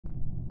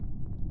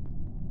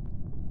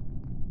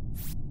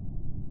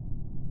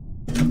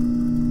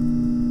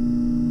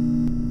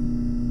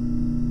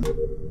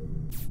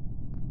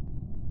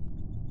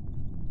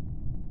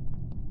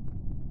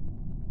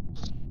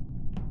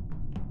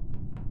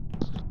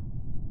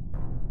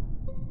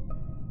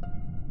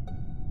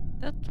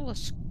That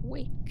was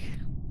quick.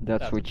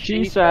 That's what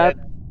she said.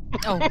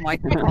 Oh my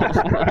god.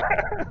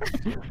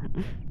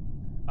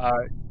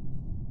 Alright.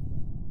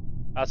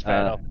 That's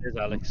fair enough. It is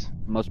Alex.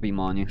 Must be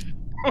Manu.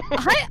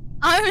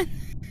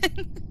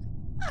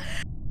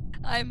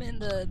 I'm in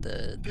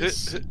the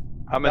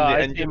I'm No, in I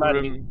the see engine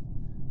Manny. room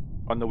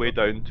on the way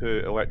down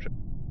to electric.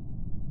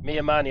 Me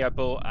and Manny are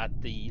both at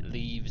the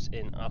leaves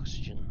in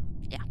oxygen.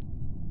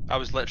 I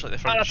was literally at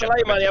the front Ah, of that's the a ship.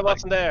 light, about Manny. to I click-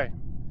 wasn't there.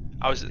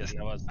 I was Yes,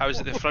 I was. I was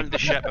at the front of the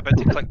ship about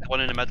to click the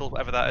one in the middle,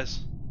 whatever that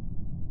is.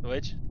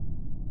 Which?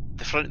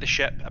 The front of the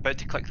ship, about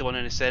to click the one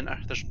in the centre.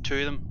 There's two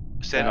of them,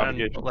 centre and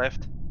Navigation.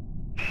 left.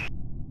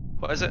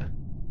 What is it?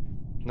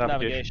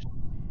 Navigation.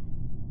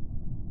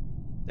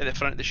 At the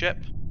front of the ship?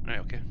 Right,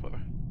 okay,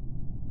 whatever.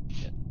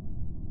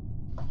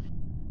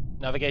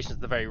 Navigation's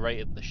the very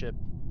right of the ship.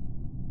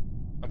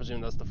 I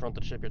presume that's the front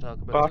of the ship you're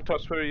talking about. is it?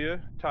 Bartos, where are you?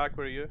 Tag,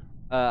 where are you?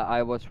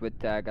 I was with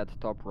Tag at the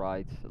top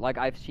right. Like,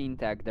 I've seen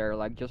Tag there,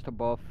 like just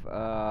above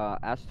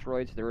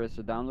asteroids there is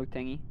a download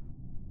thingy.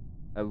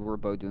 We're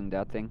both doing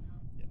that thing.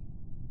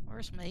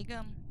 Where's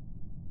Megan?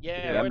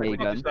 Yeah, Yeah, where the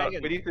Megan. fuck is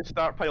Megan? We need to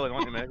start piling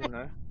onto Megan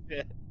now.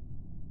 Yeah.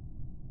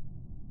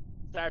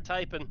 Start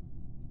typing.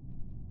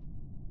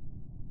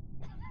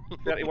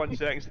 31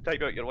 seconds to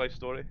type out your life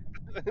story.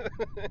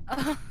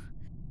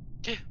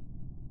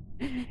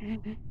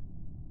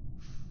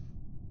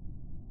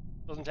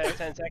 Doesn't take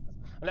 10 seconds.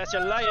 Unless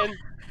you're lying.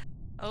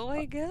 Oh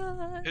my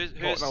god. Who's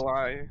Not gonna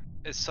lie.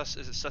 is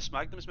it Sus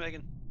Magnum's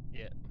Megan?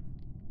 Yeah.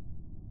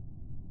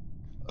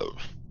 Oh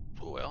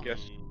well. Yes,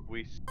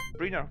 we.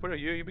 Brina, where are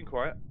you? You've been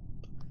quiet.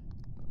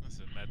 Is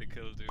it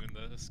medical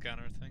doing the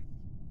scanner thing?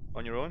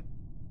 On your own?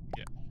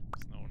 There's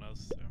no one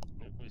else there.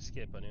 We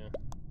skip on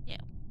you.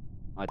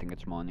 I think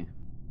it's Manu.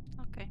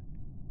 Okay.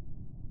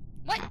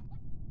 What?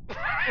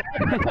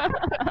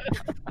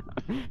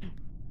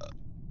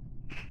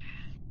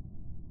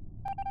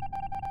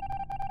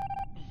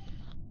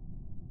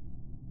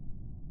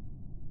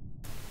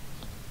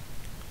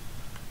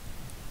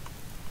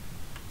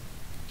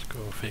 Let's go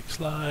fix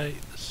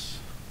lights.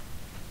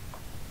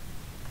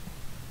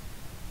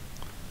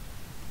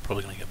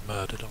 Probably gonna get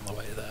murdered on the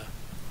way there.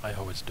 I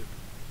always do.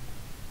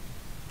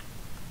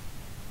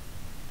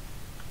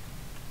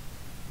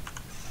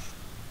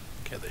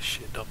 Get this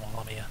shit done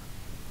while I'm here.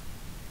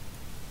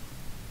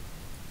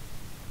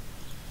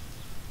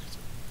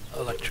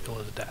 Electrical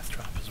is a death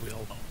trap, as we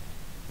all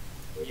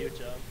know. You,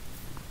 John.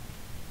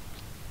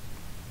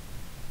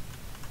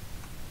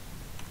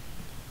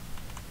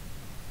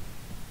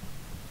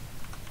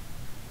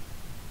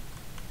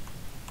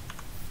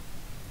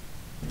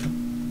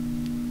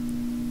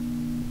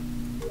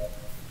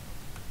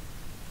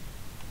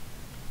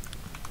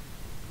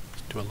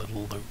 Let's do a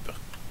little loop.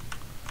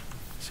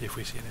 See if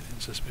we see anything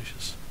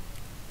suspicious.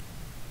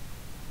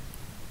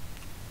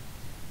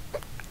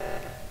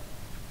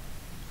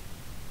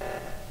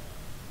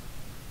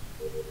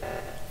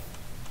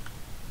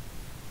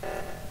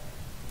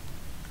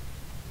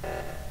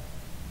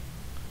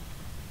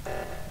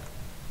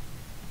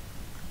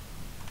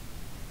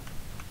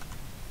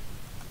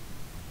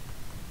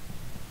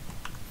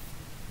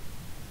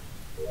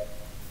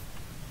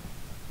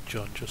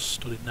 John just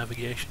stood in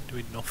navigation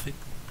doing nothing.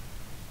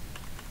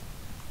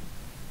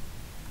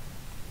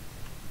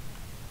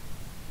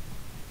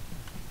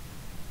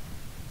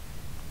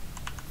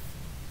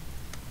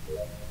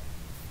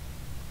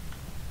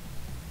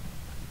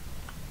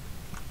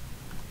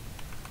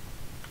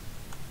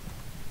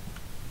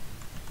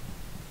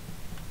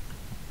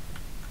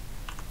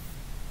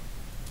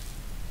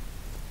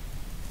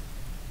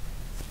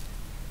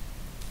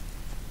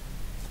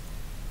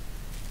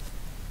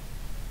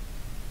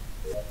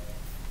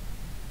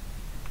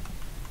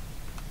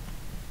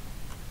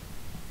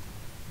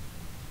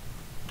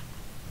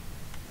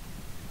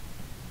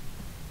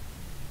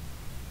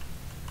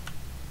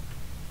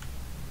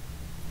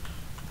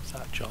 Was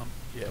that John?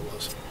 Yeah, it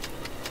was.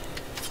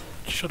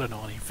 Should have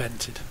known he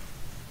vented.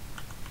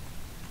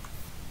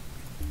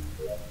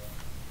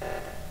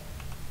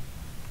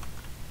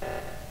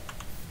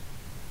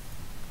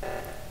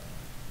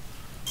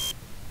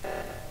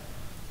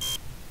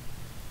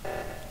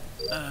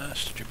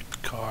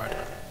 Stupid card.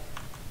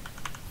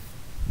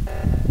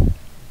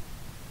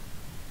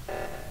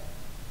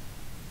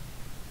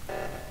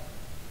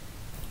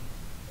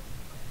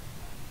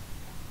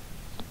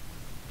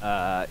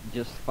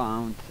 Just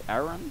found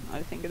Aaron,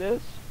 I think it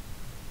is.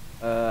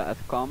 At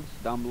comms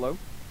down below.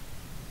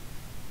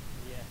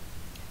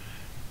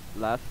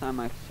 Yeah. Last time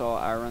I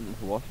saw Aaron,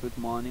 it was with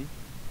Mani.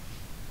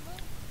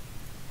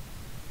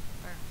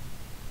 Where?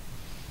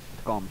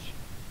 At comms.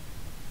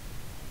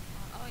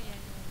 Oh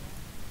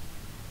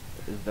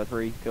yeah. Is that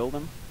where you killed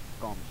him?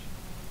 Comms.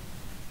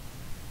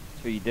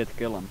 So you did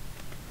kill him.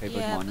 Okay,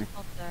 Yeah, with Mani. but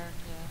not there.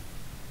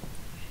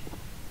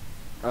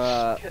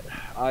 Yeah.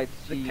 I've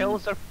The seen.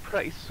 kills are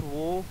pretty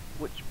slow,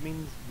 which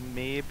means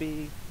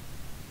maybe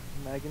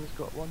Megan's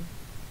got one.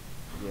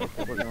 Yes,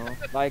 I don't know.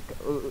 Like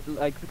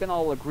we can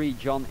all agree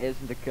John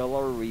isn't the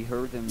killer. We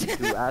heard him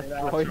do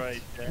asteroids.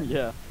 right, yeah.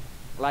 Yeah.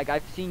 Like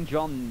I've seen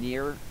John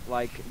near,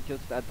 like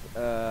just at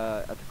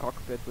the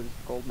cockpit. What is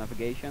it called?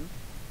 Navigation.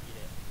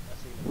 Yeah, I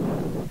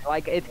seen him.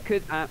 Like it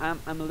could. I'm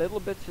a little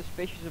bit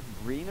suspicious of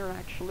Greener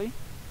actually.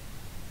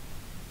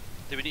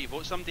 Do we need to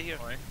vote somebody here?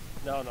 Why?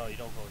 No, you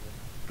don't vote him.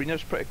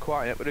 Brina's pretty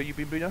quiet. Where have you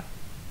been, Brina?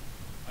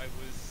 I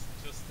was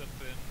just up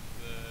in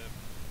the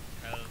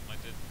helm. I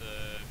did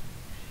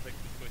click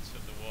the switch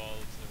on the wall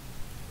to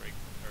break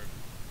or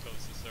close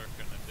the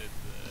circuit, and I did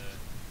the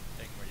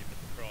thing where you put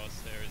the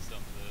crosshairs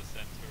on the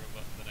center of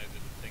it. Then I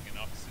did the thing in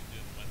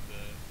oxygen when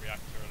the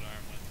reactor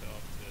alarm went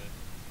off to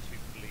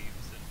shoot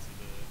leaves into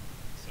the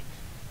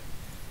suction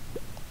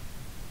thing.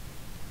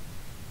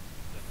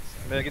 Then I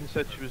started Megan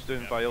said she was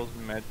doing yeah. vials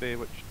in medbay,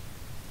 which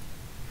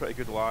pretty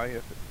good lie.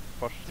 If it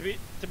first.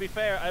 To be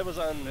fair, I was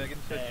on Megan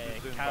said she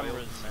was doing cameras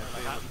vials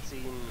and in I hadn't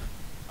seen.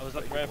 I was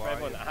looking around for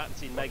everyone. I hadn't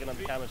seen Megan on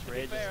the cameras for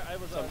ages.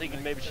 So I'm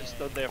thinking maybe she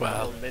stood there for a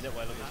Well- whole minute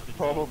while it was been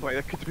Probably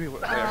that could be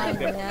what.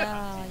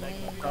 Yeah.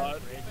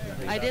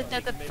 I did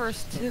that at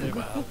first too.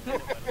 Well,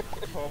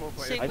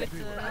 Probably. Same I with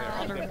did- the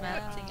other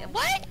map thing.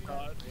 What?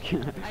 I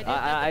did I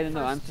that don't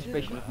know. I'm first too.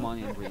 suspicious of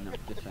money and Greener.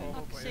 Just saying.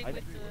 Same with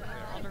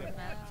the other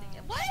map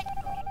thing. What?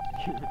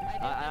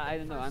 I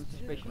don't know. I'm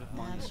suspicious of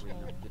money and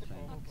Greener. Just saying.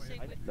 Same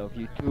with Love the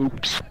you too. other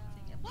map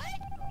thing. What?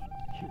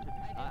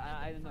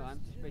 I don't know. I'm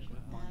suspicious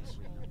of money and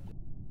Greener.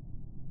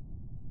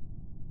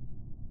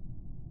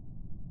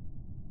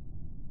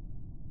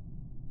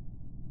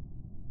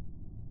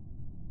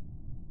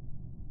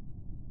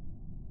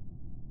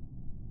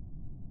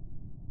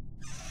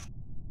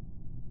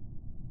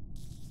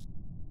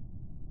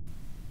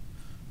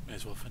 may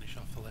as well finish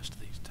off the list of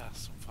these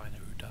tasks and find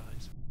out who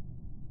dies.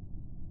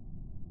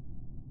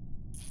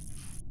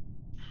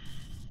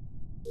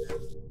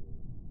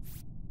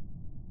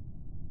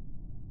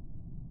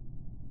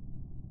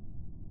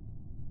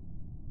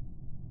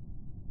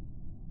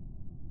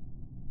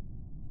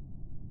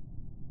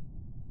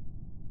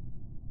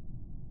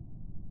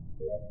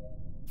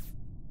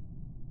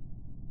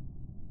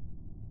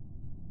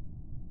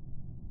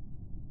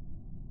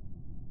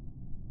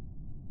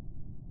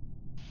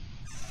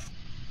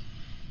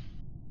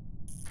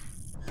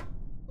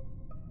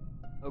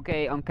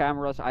 Okay, on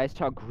cameras I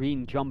saw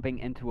Green jumping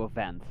into a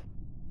vent.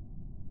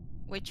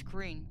 Which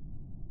green?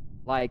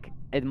 Like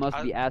it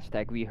must be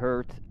Aztec. We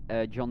heard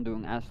John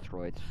doing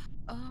asteroids.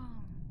 Oh.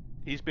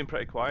 He's been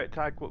pretty quiet.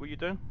 Tag, what were you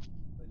doing?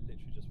 I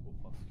literally just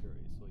walked past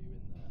security, saw you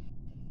in there.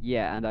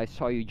 Yeah, and I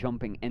saw you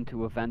jumping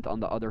into a vent on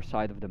the other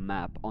side of the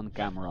map on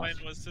cameras.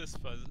 When was this,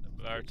 Bart?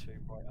 Literally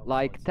right outside.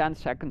 Like 10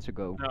 seconds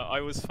ago. No, I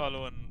was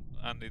following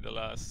Andy the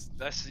last.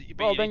 This,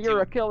 but Well, you then need you're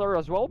to, a killer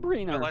as well, but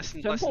Breener.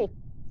 listen, Simple.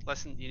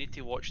 listen. You need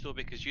to watch though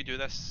because you do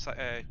this.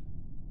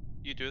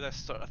 You do this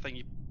sort of thing.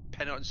 You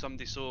pin it on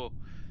somebody so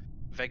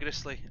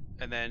vigorously,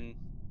 and then,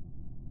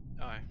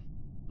 aye.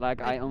 Like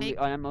I Like,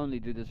 am only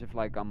do this if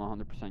like I'm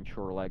 100%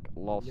 sure. Like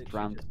last Literally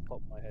round. just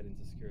popped my head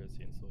into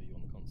security and saw you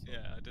on the console.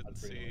 Yeah, I didn't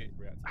I'd bring see. away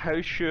the reactor.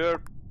 How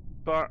sure,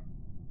 Bart?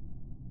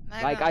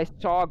 Like I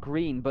saw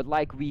green, but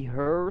like we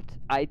heard,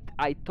 I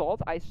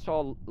thought I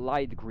saw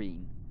light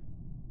green,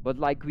 but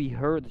like we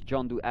heard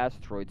John do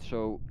asteroids,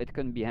 so it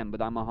couldn't be him.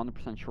 But I'm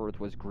 100% sure it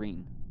was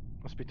green.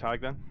 Must be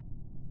Tag then.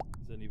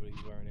 Is anybody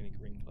wearing any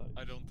green clothes?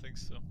 I don't think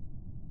so.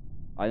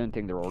 I don't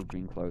think they're all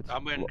green clothes.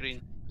 I'm wearing Well,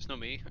 green. It's not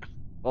me.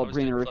 well, I was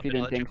doing Breener, if you flipping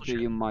didn't think so,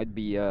 electrical you might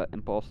be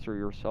imposter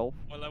yourself.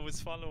 Well, I was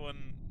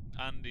following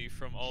Andy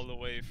from all the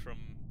way from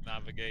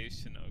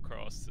navigation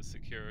across to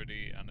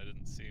security, and I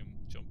didn't see him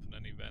jumping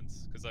any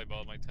vents because I've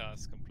all my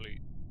tasks complete.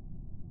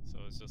 So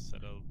I just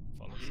said I'll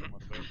follow someone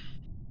about.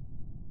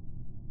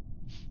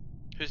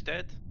 Who's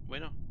dead?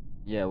 Winner.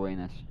 Yeah, Wayne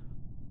is.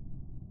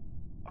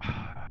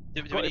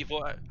 Do we But need to if-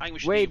 vote? I think we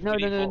should. Wait, we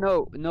need to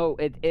vote. no,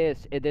 it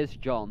is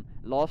John.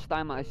 Last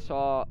time I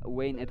saw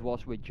Wayne, it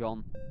was with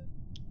John.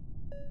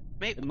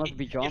 Mate, It must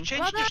be John. You've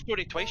changed your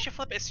story twice, you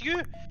flip. It's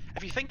you.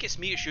 If you think it's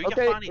me, it's you.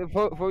 Okay, You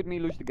fanny. vote me,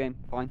 lose the game.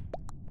 Fine,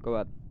 go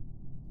ahead.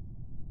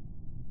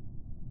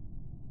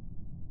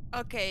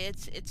 Okay,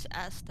 it's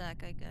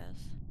Aztec, I guess,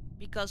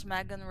 because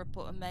Megan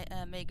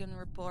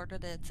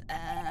reported it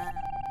and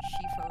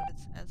she voted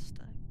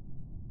Aztec.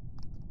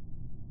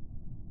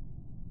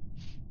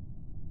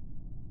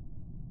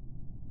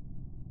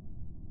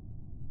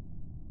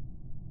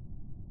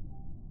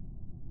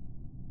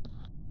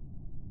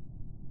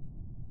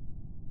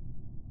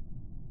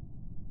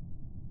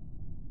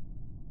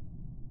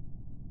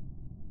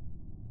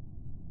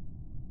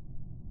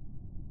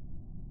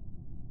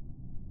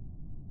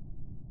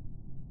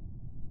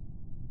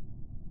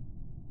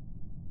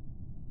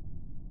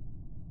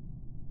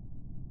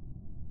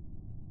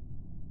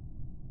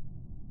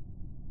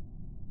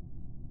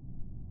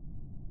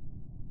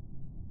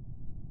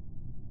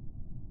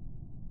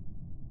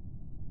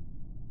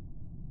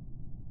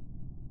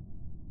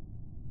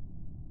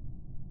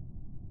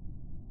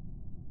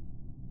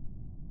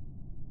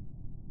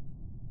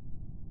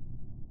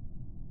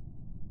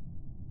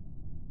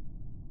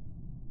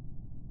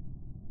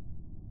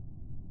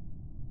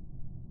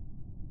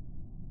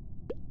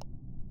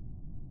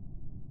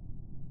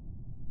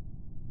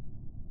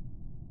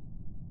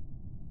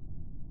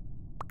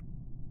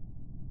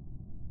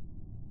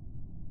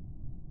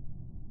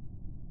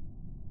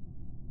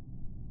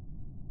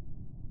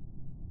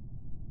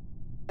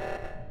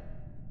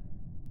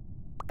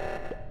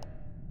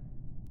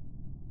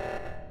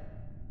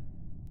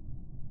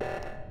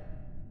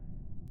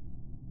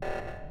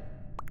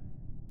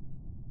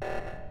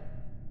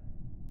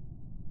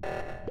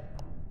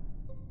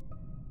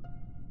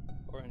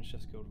 Orange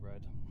just killed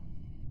red.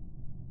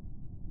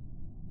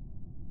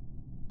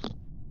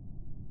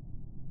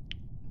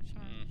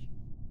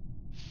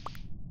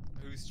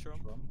 Who's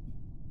Trump? Trump.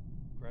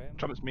 Graham.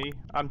 Trump's me.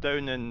 I'm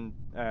down in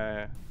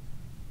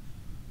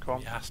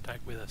com. The hashtag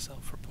with a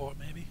self-report,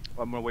 maybe.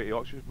 I'm gonna wait to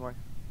auction. Why?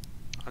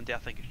 Andy, I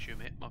think it's you,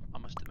 mate. I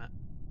must admit.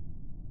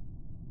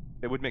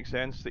 It would make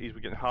sense that he's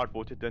getting hard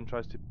voted, then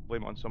tries to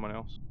blame it on someone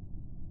else.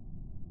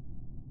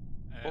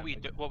 What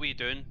were you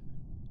doing,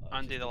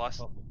 Andy? The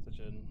last.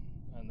 Oxygen,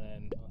 and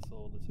then I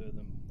saw the two of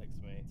them next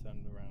to me.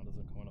 Turned around as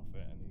I'm coming off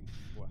it, and he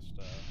squashed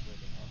Red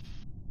in half.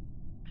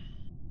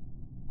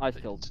 I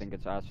still think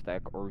it's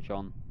Aztec or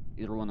John.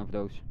 Either one of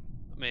those.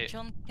 Mate.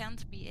 John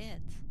can't be it.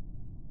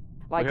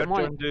 Like, We heard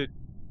my... John do.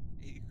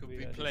 He could be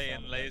Yeah, just playing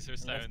sound laser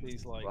effects, unless sounds.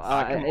 these, like,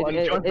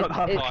 John's not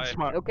half it-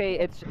 smart. Okay,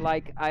 it's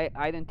like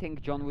I don't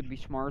think John would be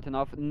smart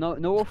enough.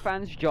 No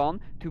offense,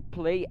 John, to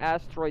play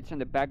asteroids in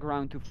the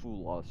background to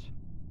fool us.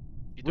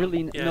 You don't-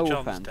 Really, Yeah, no John's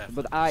offense,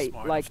 definitely but I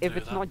smart like enough to if do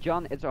it's that. not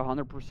John, it's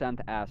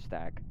 100%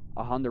 Aztec.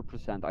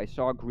 100%. I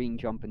saw green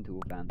jump into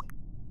a vent.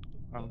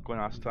 I'm going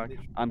Aztec.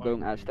 I'm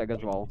going Aztec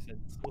as well.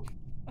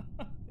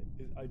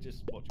 I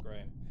just watched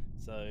Graham,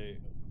 so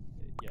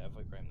yeah,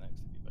 vote Graham next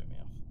if you vote me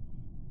off.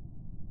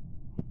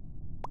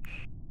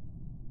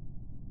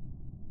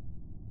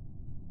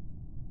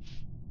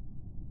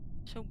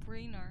 So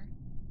Breener,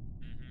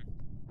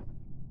 Mm-hmm.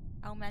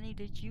 how many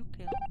did you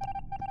kill?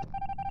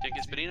 Think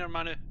it's Breener,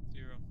 Manu?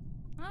 0.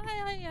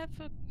 I have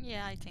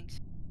yeah, I think so.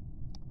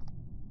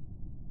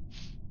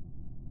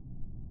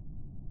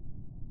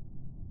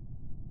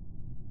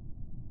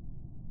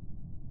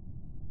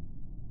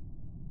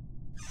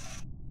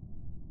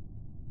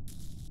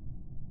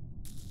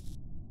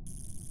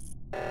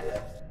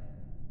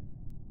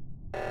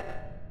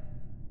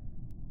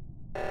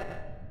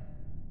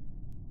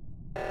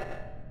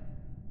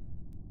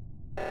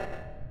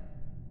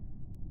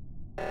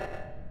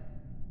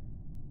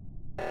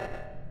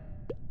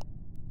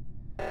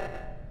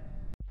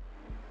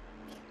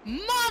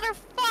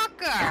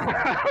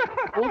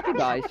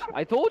 Motherfucker!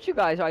 I told you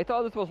guys, I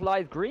thought it was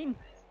light green.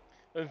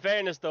 In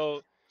fairness,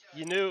 though,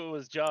 you knew it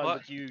was John, What?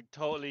 but you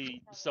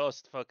totally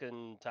sussed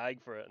fucking tag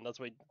for it, and that's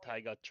why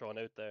tag got thrown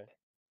out there.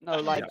 No,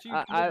 like, Did you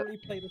I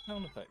deliberately play the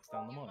sound effects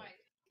down the mic?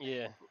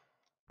 Yeah.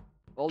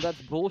 well,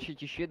 that's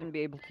bullshit. You shouldn't be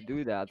able to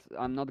do that.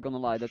 I'm not gonna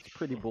lie, that's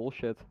pretty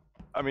bullshit.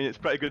 I mean, it's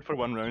pretty good for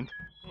one round.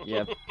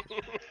 Yeah.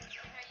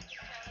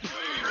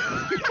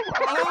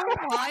 Oh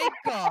my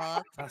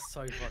god! That's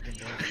so fucking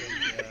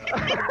bullshit.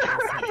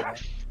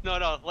 No,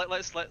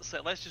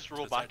 let's just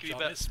roll Is back that a wee John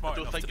bit. is smart I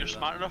don't enough think to you're do that.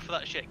 smart enough for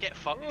that shit. Get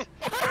fucked. Do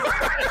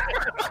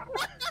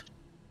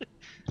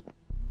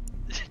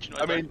you know I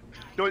what mean,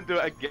 don't do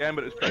it again,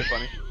 but it's pretty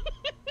funny.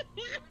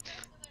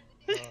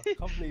 I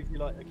can't believe you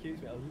like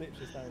accused me. I was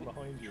literally standing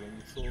behind you when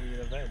you saw me in an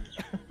event.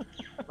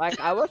 Like,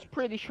 I was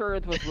pretty sure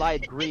it was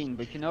light green,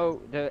 but you know,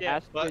 the Yeah,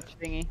 asteroid but-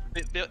 thingy?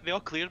 they all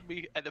cleared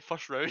me at the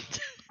first round.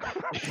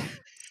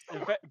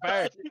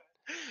 Bart, you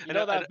And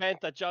know I- that and-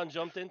 vent that John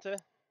jumped into,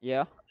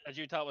 Yeah. that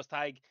you thought was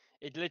tag?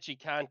 It literally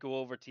can't go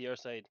over to your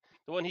side.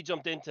 The one he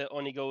jumped into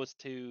only goes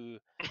to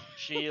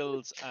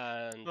shields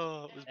and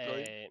Oh, it was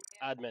brilliant.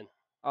 admin.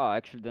 Oh, I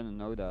actually didn't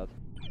know that.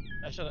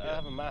 I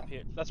have a map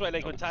here. That's why,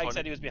 like, That when was Tag funny.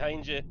 said he was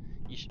behind you,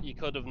 you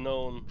could have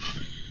known.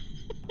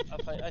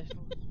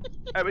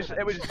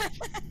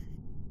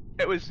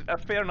 It was a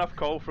fair enough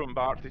call from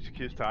Bart to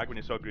accuse tag when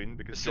he saw green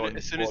because John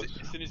As soon as was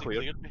he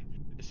clear.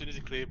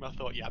 cleared me, I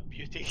thought, yeah,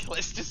 beauty.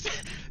 Let's just.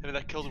 And then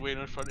I killed Wayne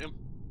in front of him.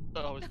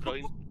 Oh, it was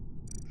brilliant.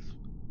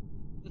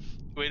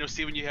 Wayne,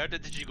 see when you heard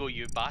it, did you go,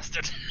 you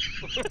bastard?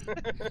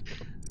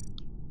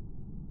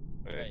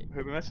 Right. Who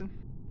are we missing?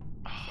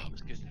 Oh, that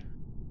was good.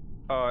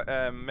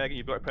 Megan,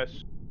 you've got to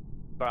press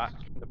back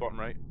in the bottom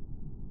right.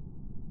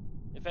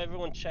 If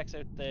everyone checks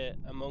out the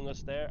Among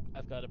Us there,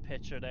 I've got a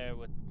picture there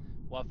with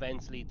what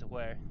vents lead to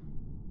where.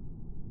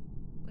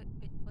 Wait,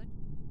 what?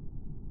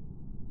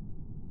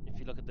 If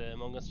you look at the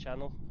Among Us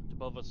channel,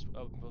 above us,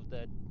 above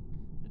the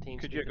team.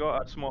 Could you speak have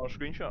got a smaller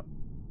screenshot?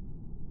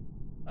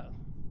 But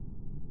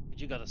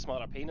you got a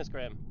smaller penis,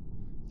 Graham.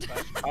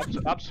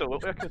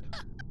 Absolutely, I could.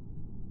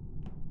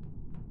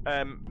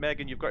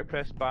 Megan, you've got to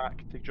press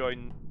back to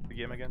join the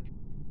game again.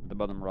 The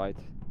bottom right.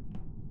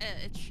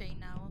 It's Shane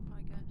now,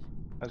 I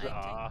guess. Is it? I think.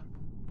 Ah,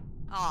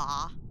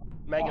 Ah.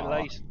 Megan Aw.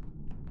 Light.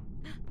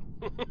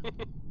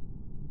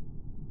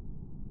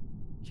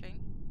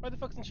 Shane? Why the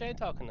fuck's Shane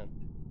talking then?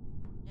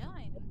 Yeah,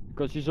 I know.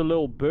 Because he's a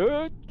little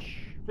bitch.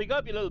 Speak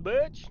up, you little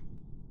bitch.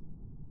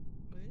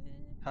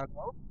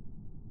 Hello?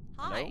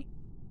 Hi.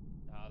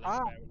 Oh, that's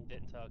fair when he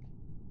didn't talk.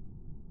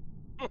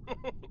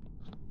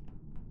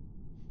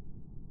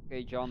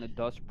 Okay, John, it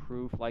does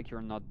prove like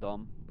you're not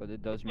dumb, but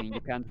it does mean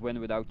you can't win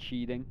without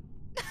cheating.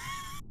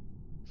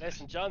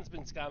 Listen, John's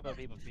been scamming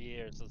people for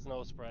years, so it's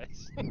no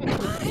surprise.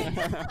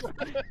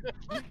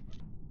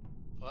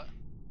 What?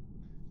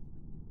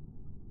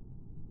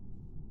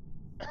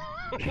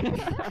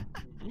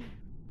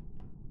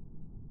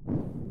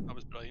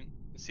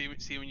 See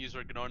when you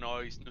were going on,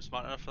 oh, he's no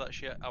smart enough for that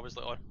shit. I was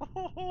like,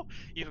 oh,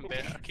 even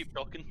better. Keep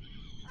talking.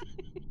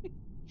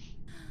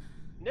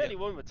 Nearly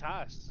won with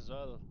tasks as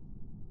well.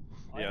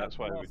 I Yeah, had that's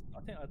the why last, I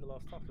think I had the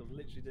last task. I was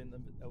literally doing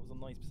them. It was on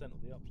 90%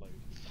 of the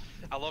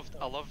upload.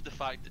 I loved the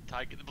fact that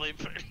Tag got the blame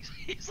for it.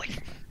 He's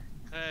like,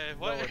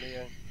 what? Nowhere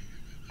near.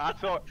 I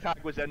thought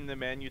Tag was in the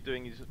menu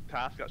doing his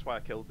task. That's why I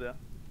killed there.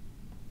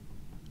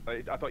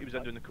 I thought he was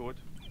in doing the code.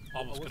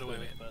 Almost I got was away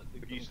doing with it, it.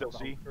 but You it still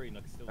wasn't the whole see? screen,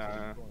 I could still see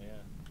the corner, yeah.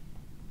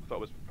 I thought it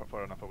was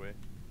far enough away.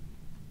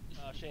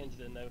 Shane's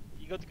in now.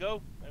 You good to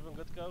go? Everyone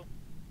good to go?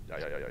 Yeah.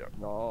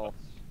 No.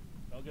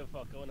 Don't give a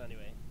fuck. Going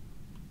anyway.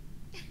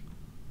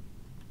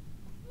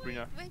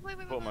 Brina, Wait.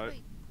 pull him out.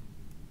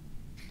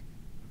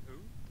 Who?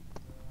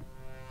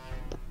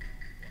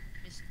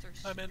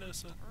 Mr. I'm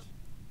innocent.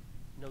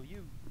 No,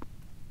 you.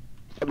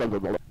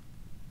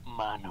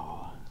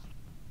 Mano.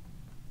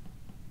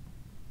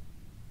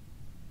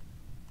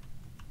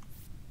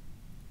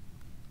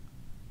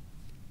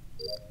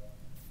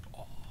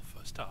 Oh,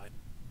 first time.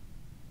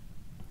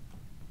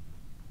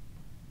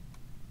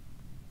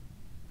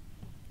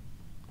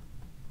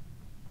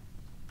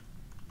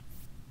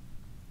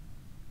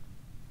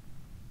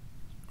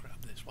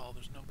 Grab this while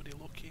there's nobody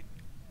looking.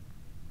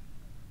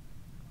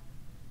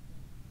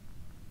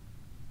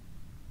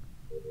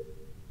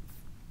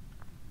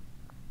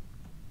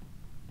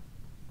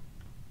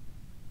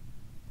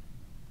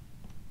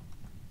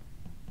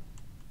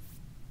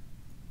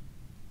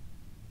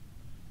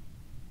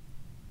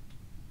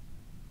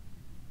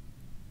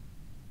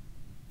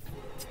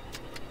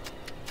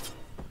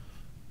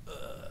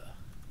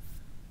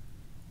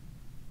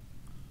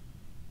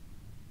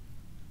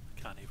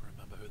 Can't even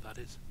remember who that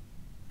is.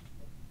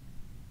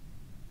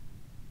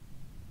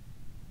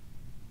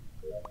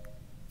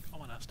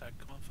 Come on, Hashtag,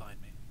 come and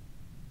find me.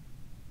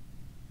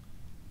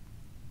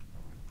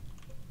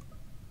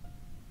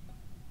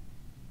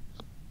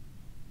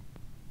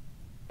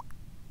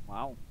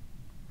 Wow.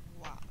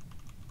 Wow.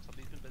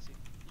 Somebody's been busy.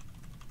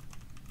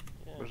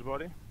 Yeah. Where's the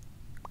body?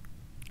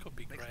 Could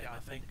be Makes Graham, the I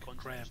admin think. Graham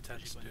concentration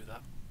tends to usually do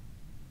that.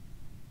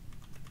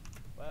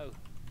 Wow. You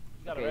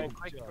got Okay. around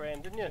quick,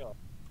 Graham, didn't you?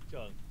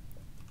 John,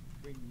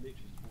 Green literally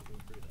just walking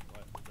through that,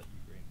 right? Was that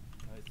you, Green?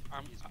 No, it's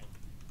I'm- Greens again.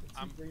 It's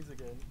I'm- two Greens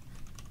again.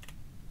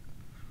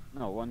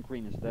 No, one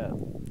green is dead.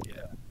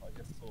 Yeah, I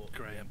just saw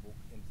Graham. walk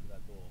into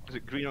that door. Is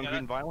it green on Yeah,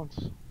 green violence?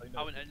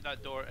 I went into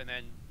that door and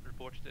then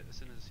reported it as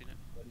soon as I seen it.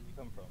 Where did you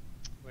come from?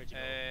 Where'd you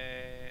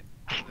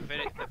go?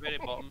 The very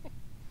bottom.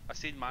 I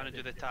seen Manu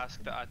do the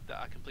task that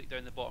I complete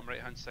down the bottom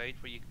right hand side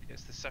where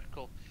it's the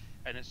circle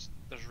and there's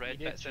red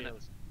You did, bits in it.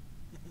 Shields.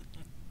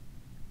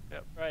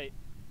 Yep. Right.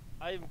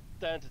 I'm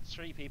down to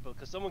 3 people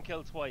because someone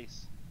killed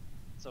twice.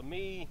 So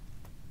me,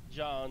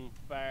 John,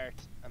 Bart,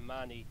 and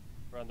Manny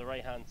were on the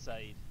right hand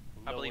side.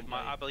 and I no believe one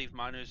died. I believe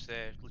Manu's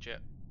legit.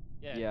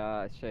 Yeah.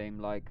 Yeah, same.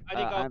 Like, I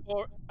think I'm-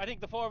 I think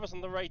the 4 of us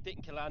on the right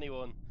didn't kill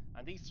anyone,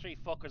 and these 3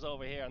 fuckers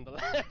over here on the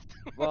left.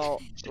 well,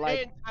 like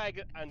Shane,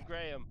 Tag, and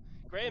Graham.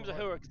 Graham's a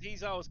hooer because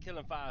he's always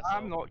killing fast.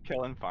 I'm so- not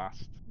killing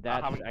fast. I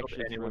that's haven't killed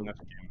actually anyone true.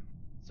 this game.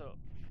 So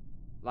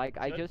Like,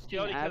 I you- just you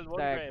seen only killed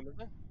one Aztec. Graham,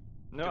 isn't it?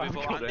 No, Do I we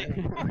haven't vote killed Andy?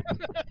 anyone.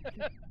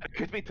 It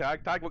could be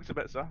Tag. Tag looks a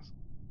bit sus.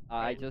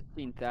 I Right. just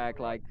seen Tag.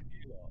 Like,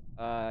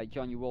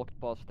 John, you walked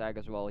past Tag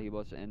as well. He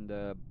was in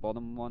the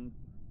bottom one.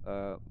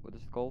 What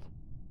is it called?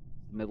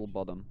 Middle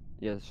bottom.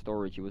 Yeah,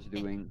 storage. He was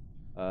doing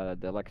the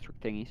electric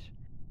thingies.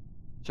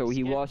 So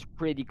he Skip. was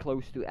pretty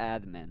close to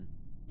admin.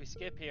 We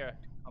skip here.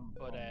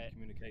 But,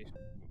 communication.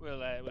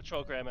 We'll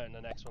throw Graham out in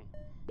the next one.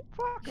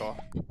 Fuck off.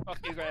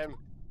 Fuck you, Graham.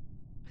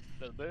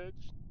 Little bitch.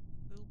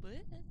 Little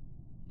bit.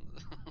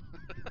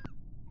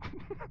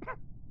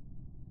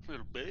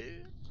 Little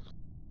bit.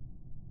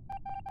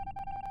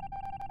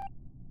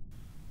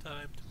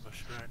 Time to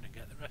rush around and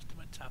get the rest of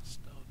my tasks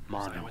done.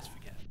 'Cause I always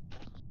forget.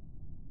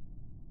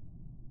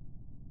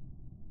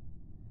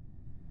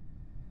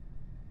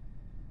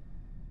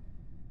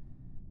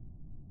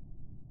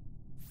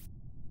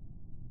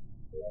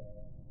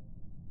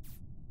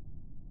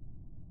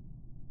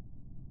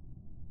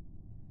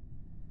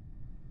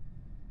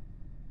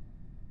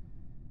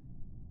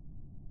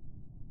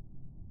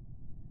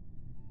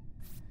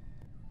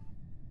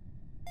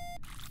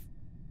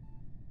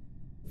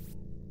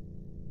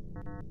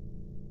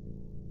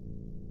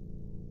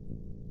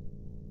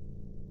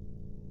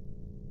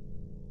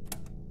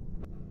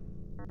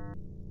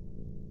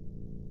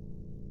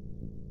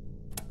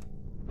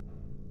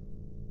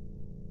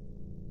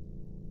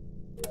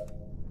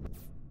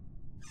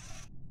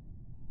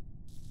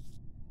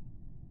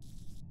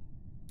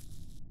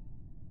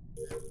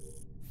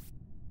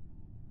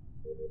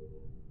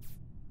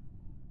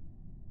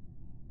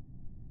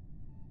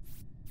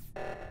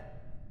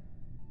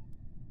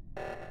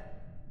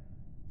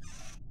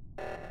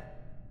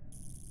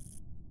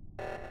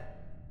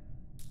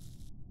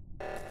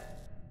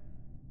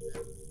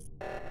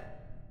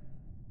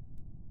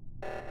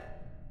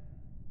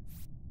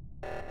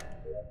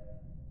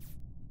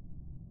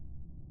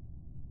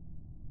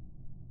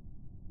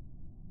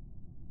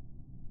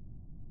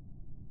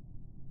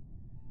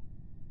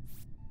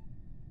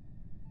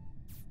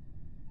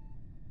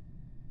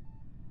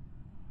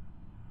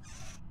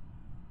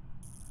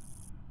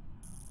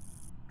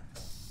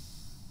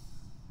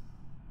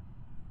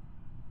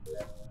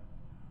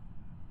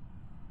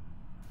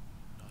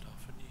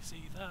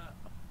 see that.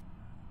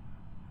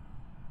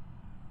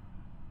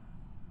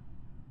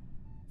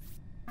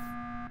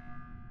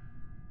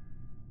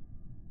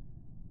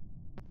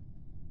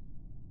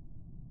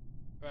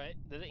 Right,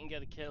 they didn't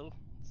get a kill,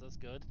 so that's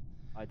good.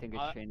 I think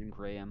it's Shane and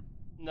Graham.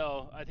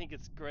 No, I think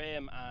it's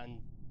Graham and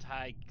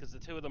Tag, because the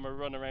two of them are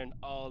running around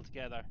all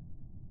together.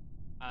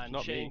 And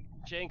not me.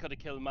 Shane could have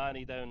killed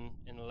Manny down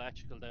in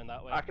electrical down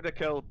that way. I could have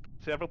killed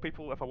several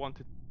people if I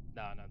wanted.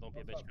 No, don't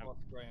be a bitch,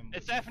 Graham.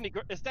 It's Graham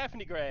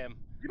definitely Graham.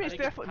 You mean it's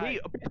definitely me?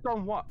 Based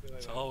on what?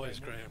 It's always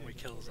Graham, we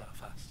kills that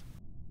fast.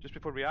 Just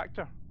before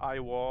reactor, I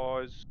did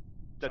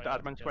the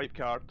admin swipe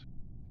card.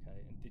 Okay,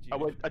 and did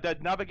you? I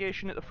did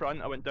navigation at the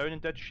front. I went down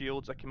and did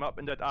shields. I came up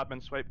and did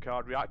admin swipe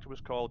card. Reactor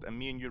was called, and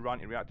me and you ran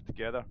to reactor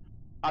together.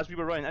 As we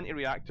were running into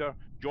reactor,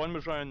 John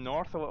was running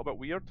north, a little bit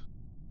weird.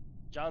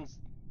 John's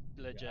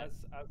legit.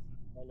 Yeah, as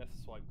I left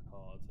swipe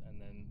card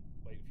and then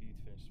waited for you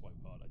to finish swipe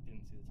card, I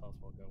didn't see the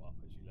taskbar go up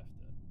as you left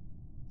it.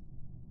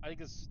 I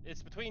think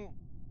it's between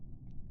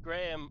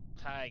Graham,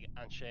 Tag,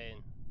 and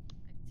Shane.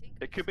 I think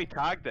It could be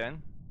tagged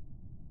then.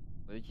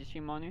 What did you see,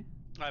 Manu?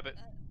 Aye, but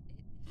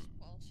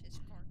his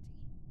carty.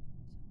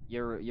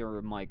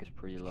 Your mic is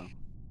pretty low.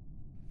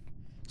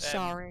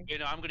 Sorry. you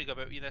know, I'm gonna go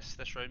about you this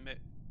round, mate.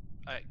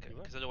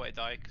 Because I don't want to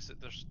die. Because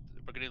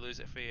we're gonna lose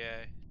it if we.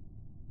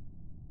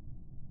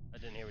 I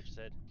didn't hear what you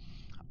said.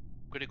 I'm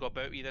gonna go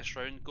about you this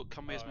round.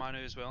 Come with Alright.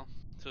 Manu as well.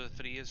 So the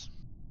 3 is.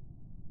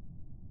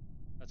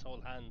 Let's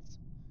hold hands.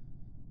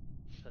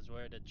 Because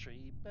we're the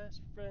 3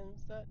 best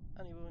friends that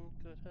anyone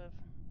could have.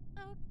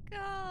 Oh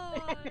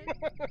god.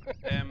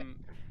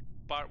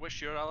 Bart,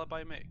 what's your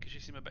alibi, mate? Because you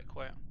seem a bit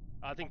quiet.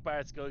 I think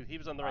Bart's good. He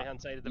was on the right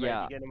hand side at the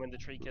yeah. very beginning when the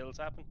 3 kills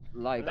happened.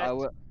 Like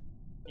Unless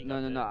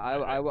No.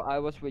 I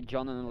was with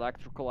John in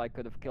electrical. I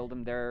could have killed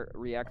him there.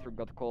 Reactor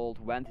got called.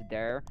 Went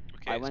there.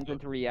 Okay, I went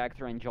into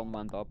reactor and John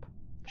went up.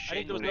 I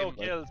think there was no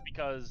kills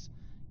because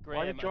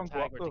Why did Graham John and go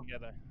Tag up, were though?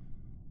 together.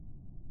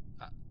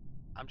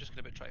 I'm just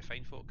gonna try to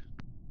find folk.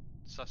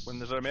 Sus. When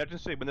there's an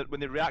emergency, when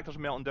the reactor's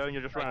melting down,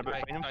 you're just running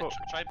about finding folk.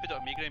 Try and put it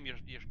on me, Graham.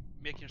 You're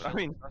making yourself I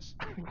mean, sus.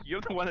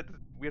 you're the one that did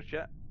weird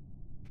shit.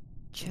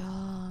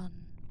 John.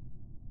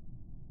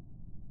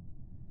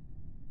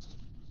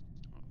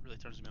 Oh, it really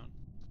turns me on.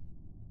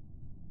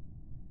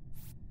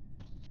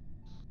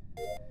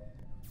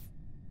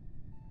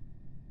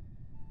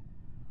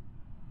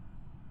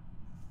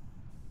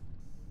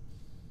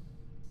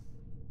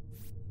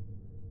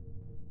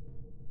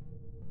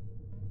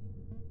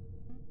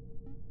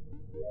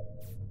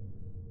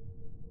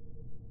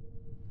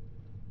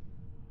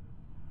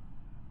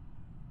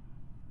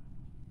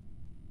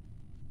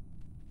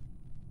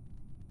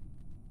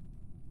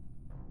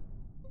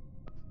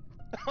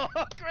 Oh,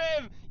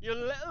 Graham, you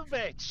little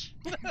bitch!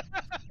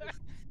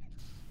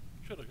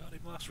 Should have got him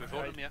last Should we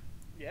round. vote him, yeah?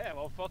 Yeah,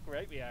 well, fuck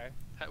right we are.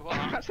 What?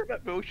 That's a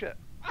bit bullshit.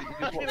 You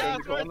just walk Happy down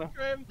last the round, corner.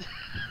 Graham.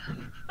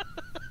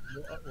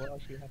 What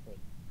actually happened?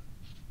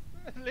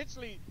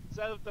 Literally,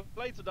 the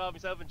lights went off,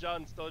 myself and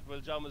John stood while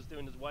John was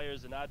doing his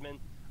wires and admin,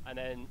 and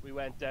then we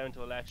went down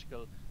to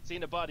electrical.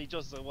 Seen a body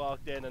just as I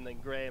walked in, and then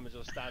Graham was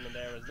just standing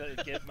there with his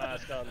little gimp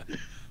mask on,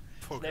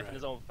 Poor sniffing Graham.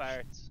 his own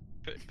farts.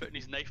 Putting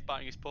his knife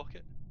back in his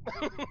pocket.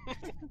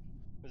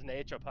 His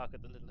nature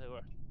pocket, the little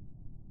hooer.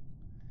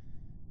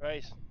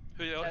 Right.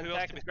 Who Ten else do we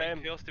seconds, think? Graham.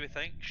 Who else do we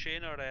think?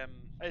 Shane or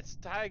It's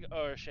Tag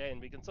or Shane,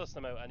 we can suss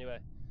them out anyway.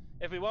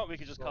 If we want, we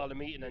could just call a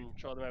meeting and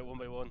throw them out one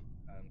by one.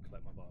 And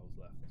collect my vials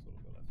left. That's all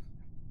I've got left.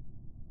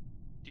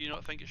 Do you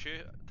not think it's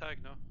you,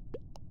 Tag? No.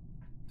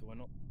 Do I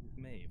not? It's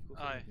me. Of course.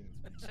 Aye. I think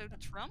it's me.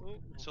 So Trump?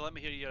 So let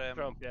me hear your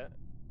Trump, yeah.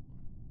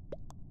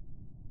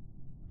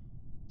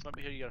 Let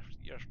me hear your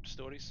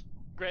stories.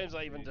 Graham's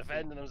not even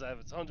defending himself,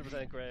 it's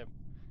 100% Graham.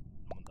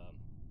 I'm done.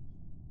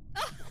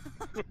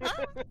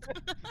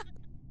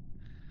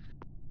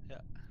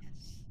 Yeah.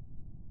 Yes.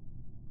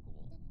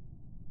 Cool.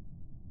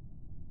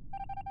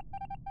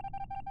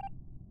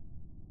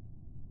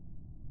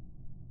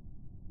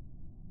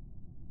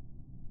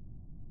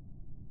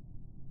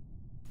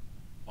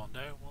 One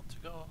down, one to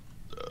go.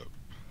 Let's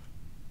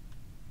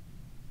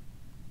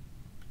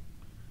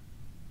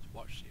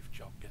watch, see if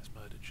John gets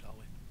murdered, shall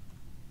we?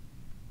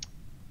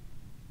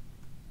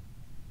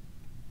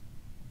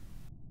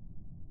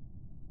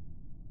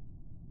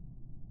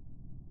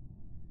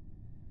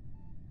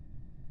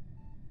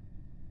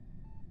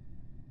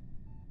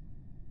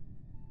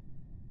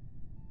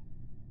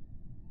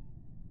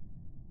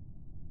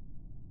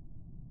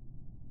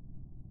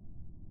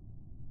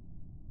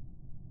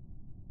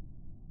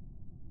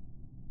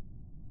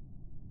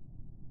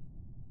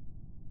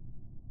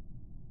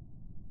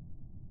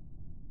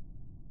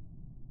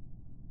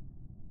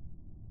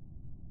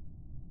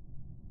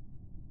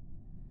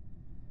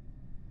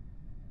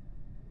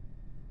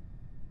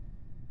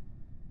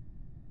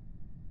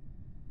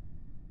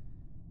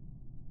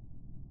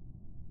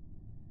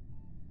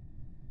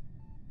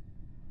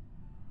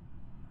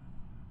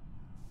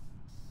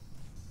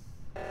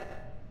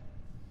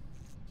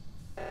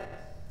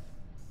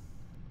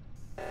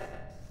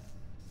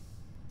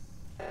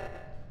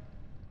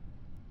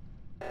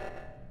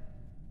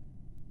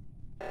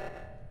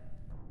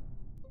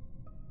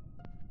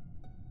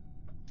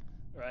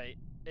 Right,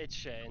 it's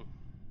Shane.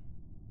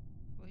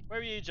 Wait. Where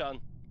were you, John?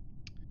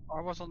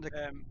 I was on the.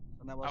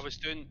 And I was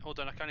doing. Hold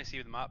on, I can't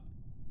see the map.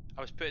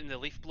 I was putting the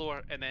leaf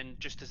blower, and then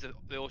just as the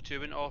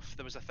O2 went off,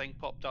 there was a thing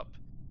popped up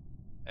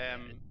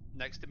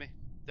next to me.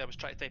 I was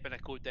trying to type in a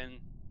code, then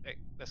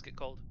this get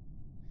called.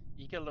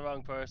 You killed the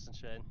wrong person,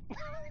 Shane.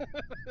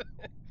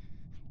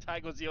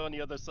 Tag was the only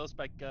other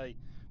suspect guy.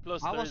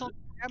 Plus, I there's was on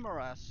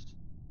cameras.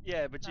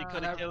 yeah, but you No.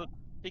 could have killed.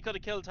 He could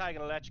have killed Tag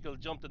and electrical,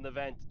 jumped in the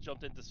vent,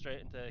 jumped into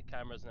straight into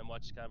cameras, and then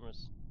watched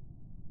cameras.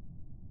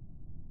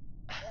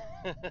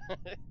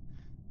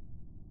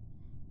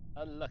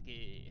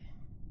 Unlucky.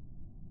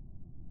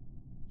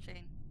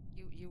 Shane,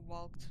 you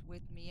walked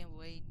with me and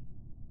Wayne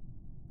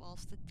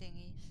whilst the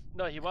thingies.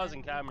 No, he and was then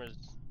in we- cameras.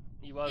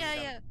 He was in Yeah,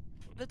 cameras. yeah.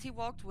 But he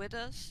walked with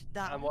us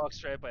down. And walked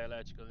straight by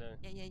electrical,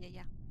 yeah.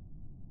 Yeah.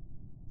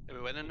 Are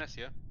we winning this,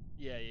 yeah?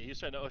 Yeah, he was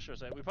trying to usher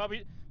us out. We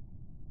probably,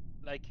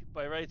 like,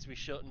 by rights, we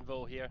shouldn't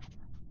vote here.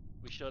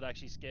 We should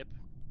actually skip.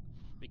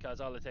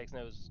 Because all it takes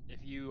now is, if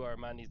you or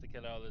Manny's the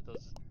killer, all it does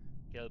is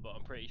kill, but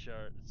I'm pretty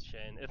sure it's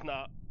Shane. If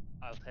not,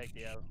 I'll take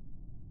the L.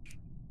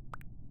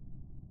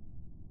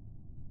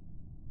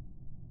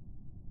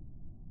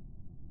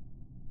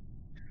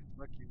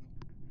 Fuck you.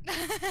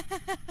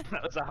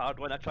 That was a hard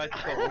one. I tried to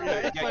call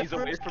Yeah, to it's get my you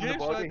away first from the game,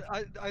 so body.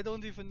 I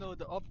don't even know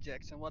the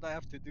objects and what I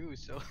have to do.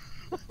 So.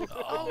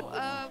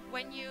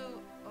 When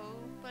you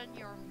open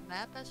your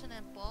map as an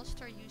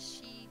imposter, you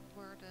see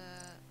where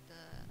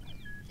the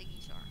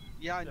thingies are.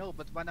 Yeah, I know,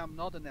 but when I'm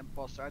not an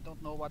imposter, I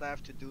don't know what I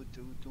have to do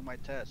to do my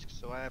tasks.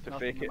 So I have To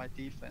nothing fake in it. my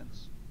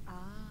defense.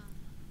 Ah.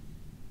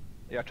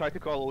 Yeah, I tried to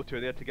call O2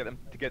 there to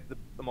get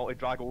the multi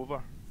drag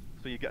over,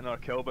 so you get another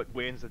kill. But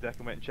Wayne's the dick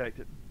and went and checked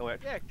it.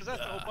 Yeah, because that's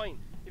the whole point.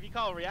 If you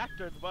call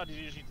reactor, the body's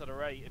usually to the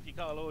right. If you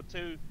call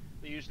O2,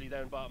 they're usually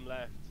down bottom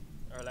left,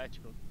 or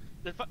electrical.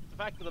 The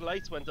fact that the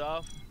lights went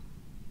off,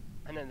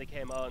 and then they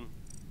came on,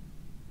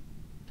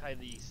 kind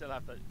of, you still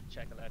have to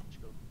check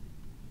electrical.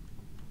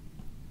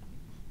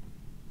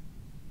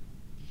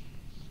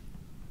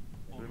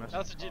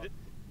 That's what you did.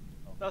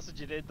 That's what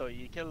you did, though.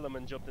 You killed them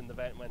and jumped in the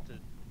vent and went to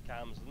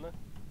cams, isn't it?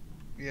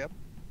 Yep.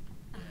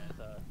 Yeah.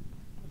 So,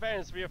 in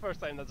fairness, for your first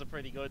time, that's a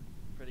pretty good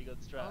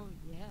strat. Oh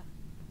yeah.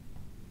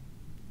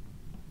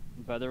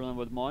 Better than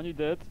what Money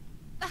did.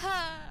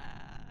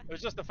 It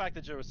was just the fact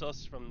that you were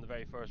sus from the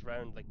very first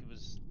round. Like, it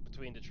was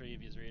between the three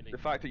of you, really. The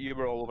fact that you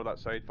were all over that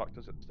side fucked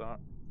us at the start.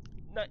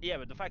 No, yeah,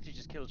 but the fact you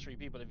just killed 3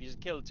 people. If you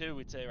just killed 2,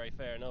 we'd say, right,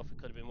 fair enough. It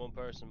could have been 1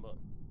 person, but.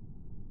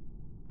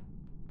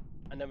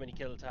 And then when he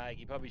killed Tag,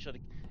 he probably should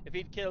have. If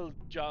he'd killed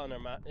John or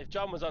Matt, if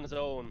John was on his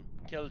own,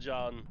 killed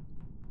John,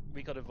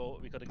 we could have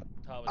voted. We could have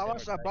thought it was I him or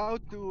was Tag.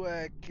 about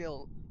to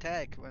kill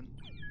Tag when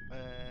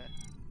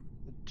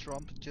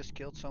Trump just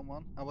killed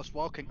someone. I was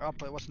walking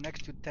up. I was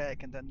next to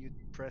Tag, and then you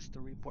pressed the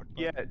report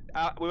button.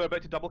 Yeah, we were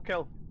about to double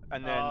kill,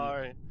 and then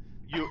Alright.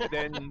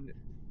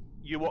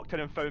 you walked in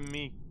and found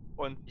me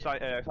on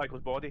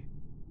Cycle's body.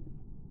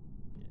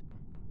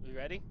 We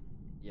ready?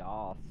 Yes.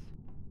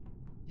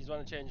 Do you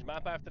want to change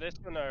map after this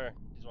one, or do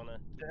you want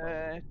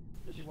to?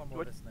 Do one more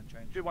what- listen and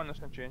change. Do one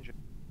listen and change it.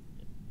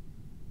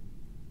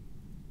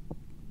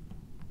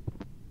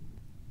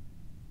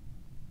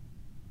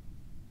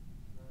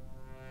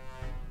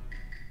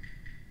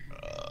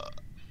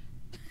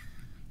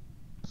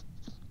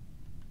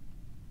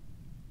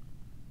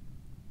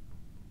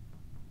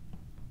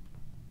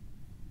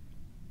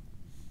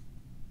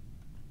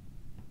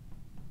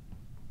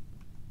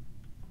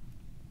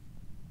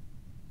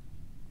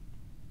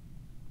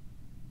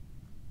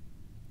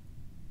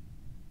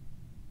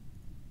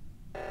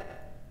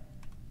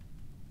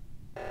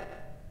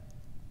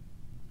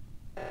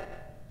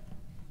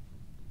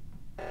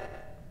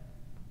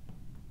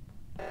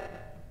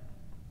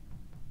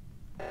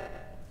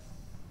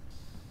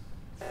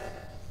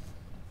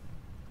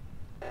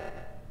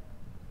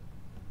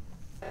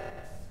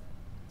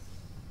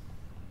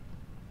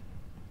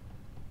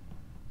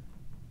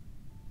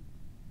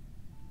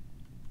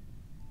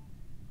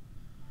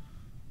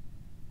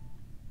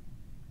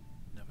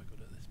 Never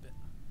good at this bit.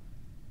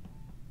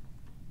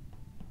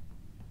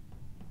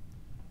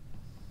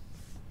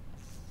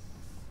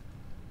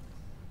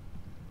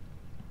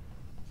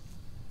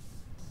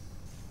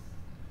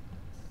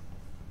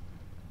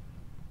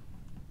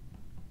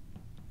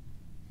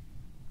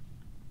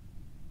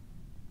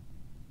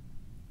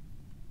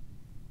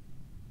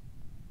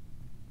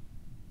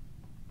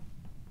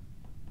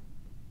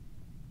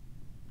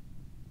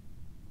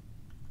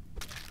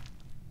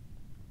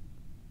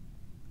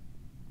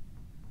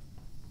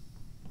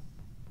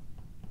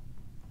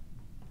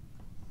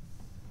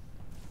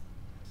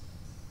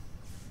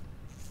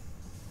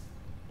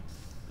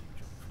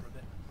 Jump for a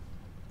bit.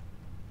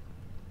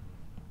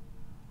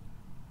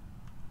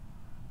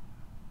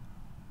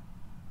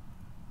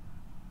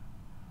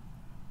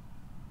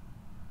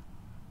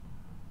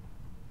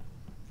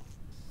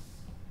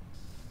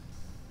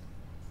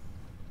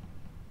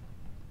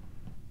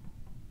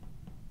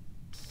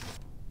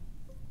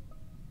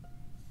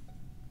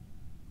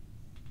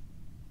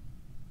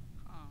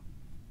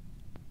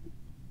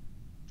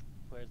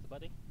 Where's the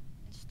body?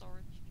 In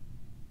storage.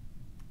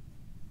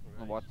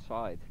 On what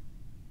side?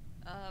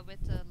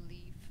 With the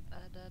leaf,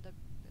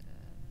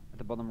 At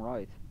the bottom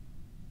right.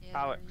 yeah,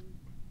 Alex. there you-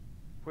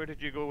 Where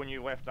did you go when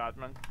you left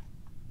admin?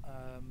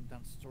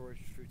 Down storage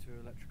through to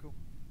electrical.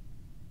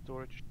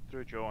 Storage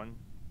through John.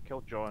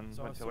 Killed John.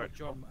 So I went to saw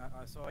electrical.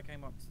 John. So I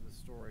came up to the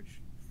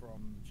storage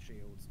from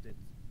Shields, did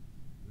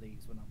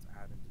leaves, went up to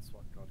admin, did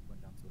swipe card,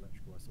 went down to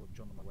electrical. I saw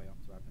John on my way up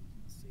to admin,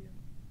 didn't see him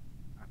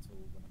at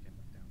all when I came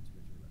back down to go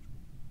to electrical.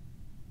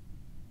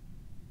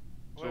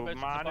 So Whereabouts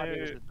was the body? Was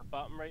Manu, it the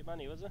bottom right,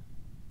 Manny? Was it?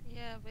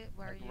 yeah,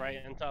 where Like you? right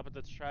on top of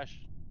the trash.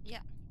 Yeah.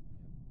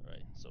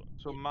 Right. So.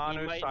 so you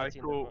Manu, might not have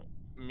seen the Psycho,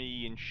 front.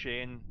 me, and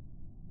Shane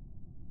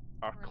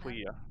are We're not-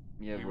 clear.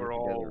 Yeah, we we're were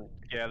together. all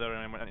together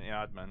and then went into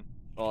admin.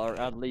 Or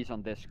at least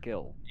on this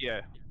kill.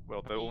 Yeah.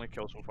 Well, the only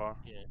kill so far.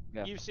 Yeah.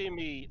 Yeah. You've seen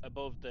me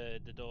above the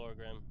door,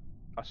 Graham,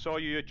 I saw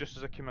you just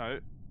as I came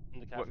out,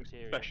 in the looking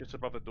cafeteria. suspicious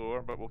above the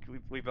door, but we'll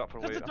leave that for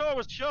Because later. the door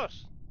was shut.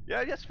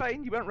 Yeah, that's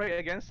fine. You went right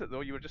against it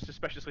though. You were just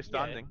suspiciously Yeah.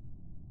 standing.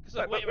 Because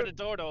I But- waited but- for the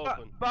door to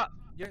open. But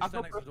You I've don't stand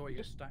got next to the door, you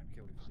get just- stack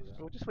killed if you do that.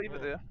 we'll just leave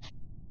it Yeah. there.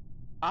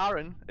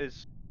 Aaron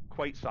is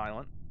quite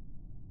silent.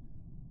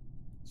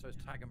 So it's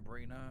Tag and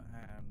Brina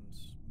and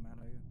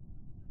Manu.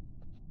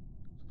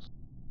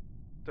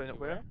 Down at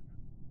where?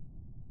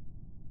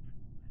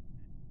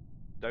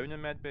 Down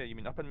in Medbay? You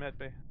mean up in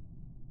Medbay?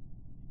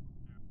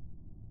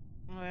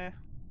 Meh.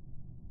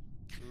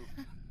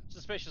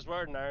 Suspicious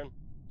word, Aaron.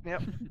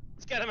 Yep.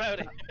 Let's get him out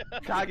of here.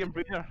 Tag and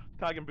Breener.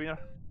 Tag and Breener.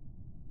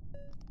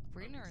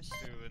 Greeners.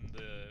 Doing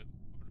the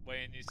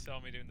when you saw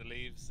me doing the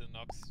leaves and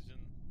oxygen.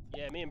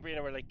 Yeah, me and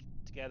Brina were like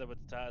together with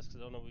the tasks. I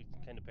don't know, we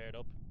kind of paired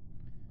up.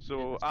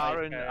 So It's five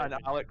Aaron and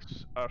cards.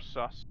 Alex are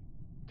sus.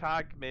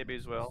 Tag maybe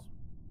as well.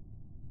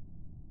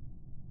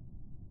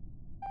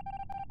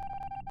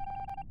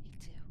 Me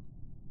too.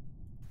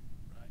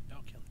 Right, no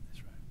killing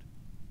this round.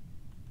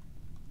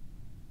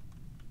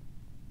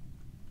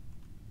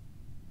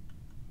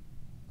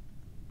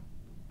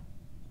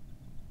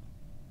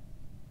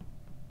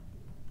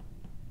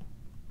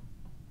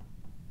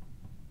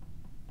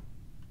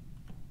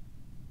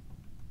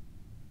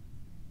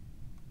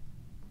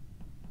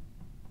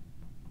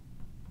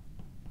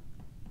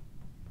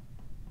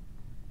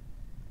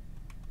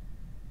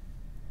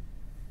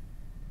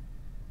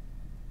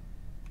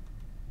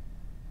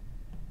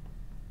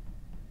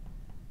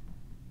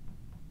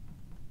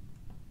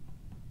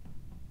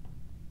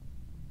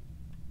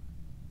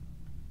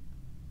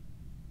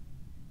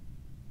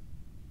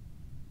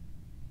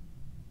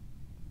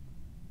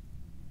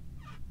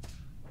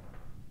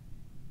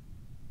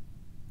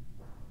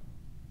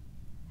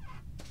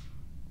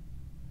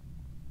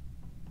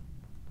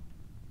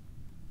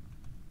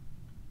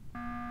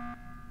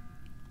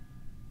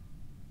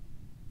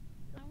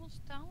 I was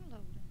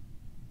downloading.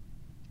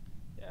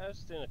 Yeah, I was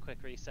just doing a quick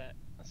reset.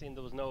 I seen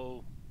there was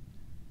no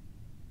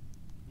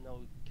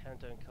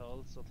countdown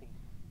calls, so I think.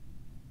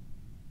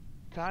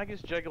 Tag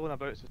is jiggling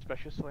about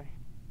suspiciously.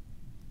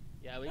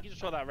 Yeah, we can just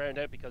throw that round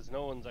out because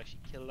no one's actually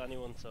killed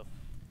anyone, so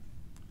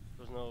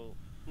there's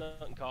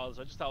nothing called.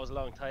 So I just thought it was a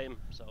long time,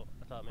 so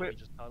I thought maybe Wait.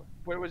 just call it.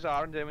 Where was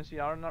Aaron? Did anyone see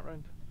Aaron that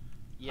round?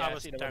 Yeah, I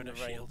was seen him down on at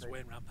the right Shields, side.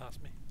 Wayne ran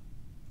past me.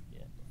 Yeah.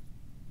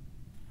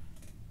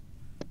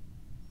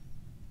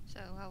 So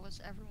how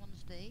was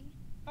everyone's day?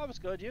 That was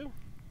good, you?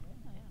 Oh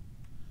yeah.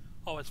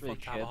 Oh, it's fun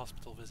Pretty to have a shit.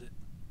 hospital visit.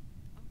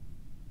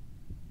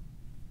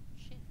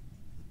 Shit.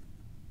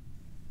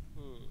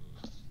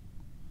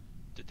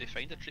 Did they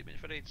find a treatment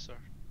for AIDS, or?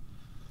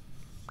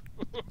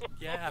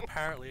 Yeah,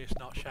 apparently it's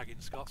not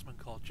shagging Scotsman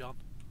called John.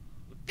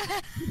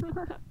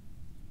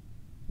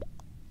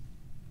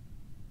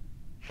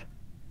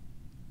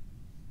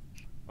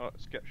 Oh,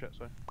 skip shit,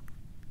 sorry.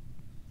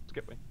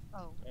 Skip me.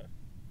 Oh.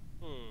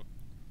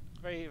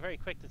 Very, very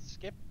quick to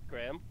skip,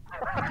 Graham.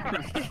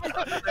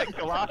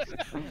 Glass.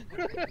 It's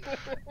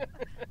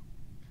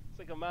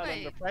like a man under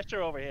Wait.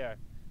 pressure over here.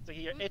 It's like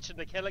you're itching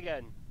to kill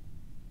again.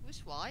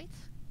 Who's white?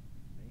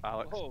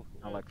 Alex. Oh,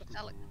 Alex.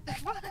 Alex.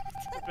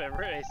 a bit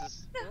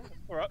racist.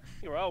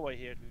 You're all white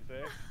here, to be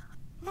fair.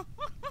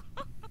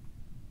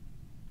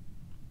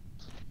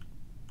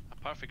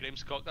 Apart from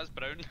Graham's cock, that's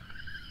brown.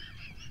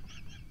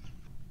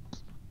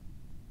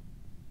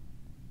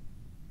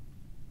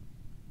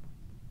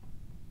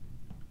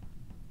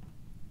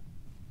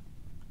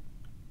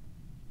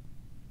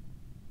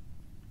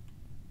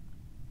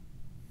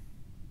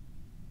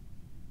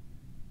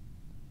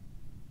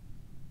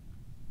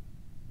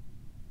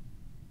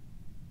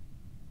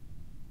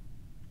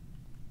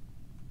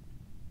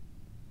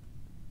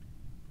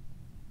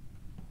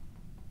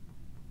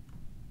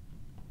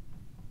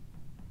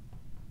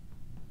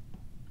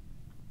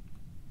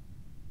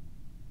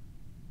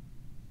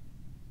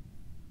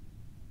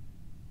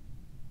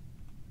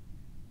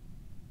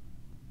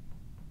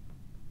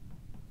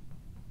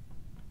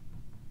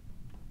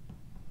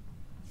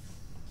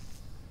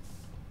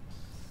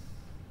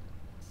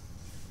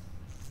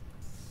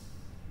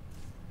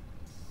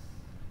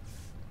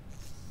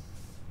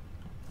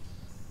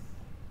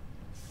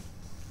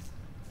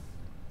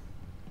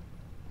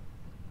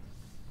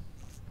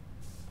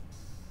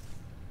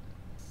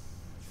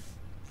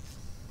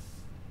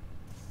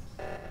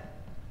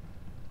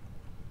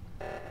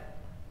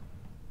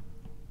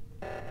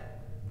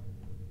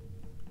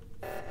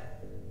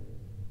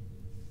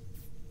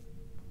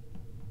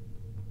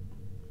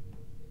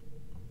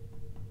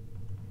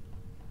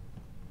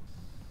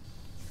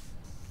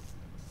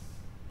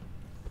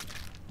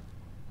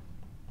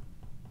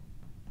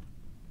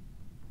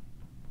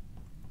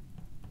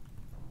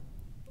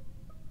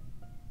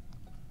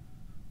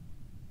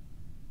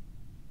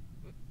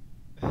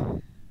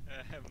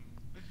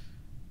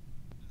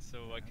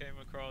 So I came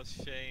across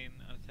Shane,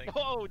 I think.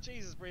 Oh,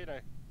 Jesus, Breeder.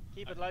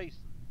 Keep it light.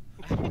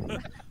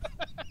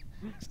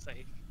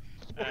 Safe.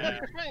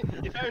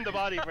 You found the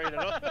body, Breeder.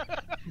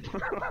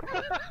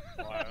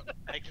 Wow.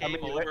 I came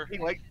over.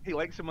 He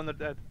likes them when they're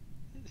dead.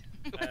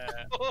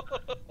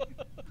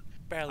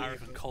 Barely Aaron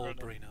even was cold,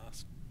 running. Brina.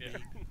 That's Yeah.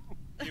 mean.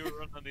 You were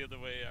running the other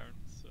way, Aaron,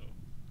 so.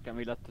 Can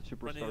we let the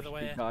Run the superstars other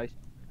way. speak, guys?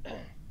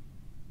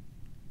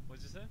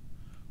 What'd you say?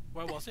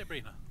 Where was it,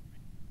 Brina?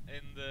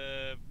 In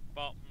the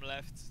bottom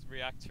left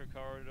reactor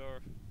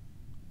corridor.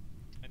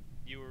 And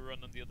you were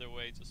running the other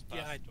way just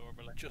past Yeah, the door.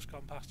 But like, just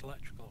gone past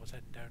electrical. I was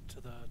heading down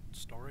to the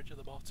storage at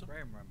the bottom.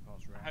 Graham ran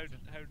past how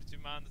reactor. did you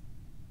man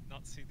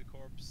not see the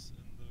corpse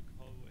in the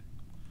hallway?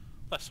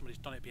 Unless somebody's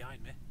done it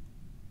behind me.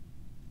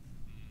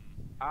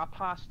 I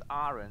passed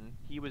Aaron.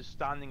 He was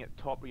standing at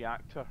top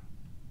reactor,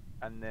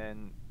 and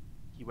then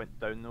he went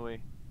down the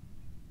way.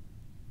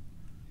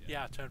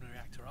 Yeah, I turned the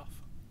reactor off.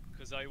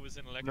 Because I was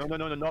in electrical.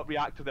 No, not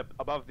reactor. The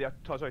above the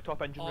sorry,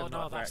 top engine room. Oh no,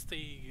 not that's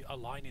reactor. the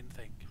aligning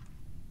thing.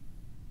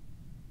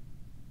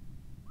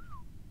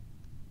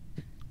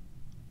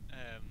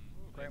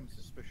 Graham's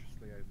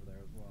suspiciously over there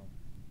as well.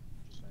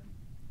 Just saying.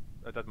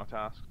 I did my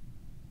task.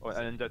 Oh, and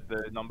then did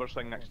the numbers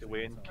thing next to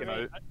Wayne. Came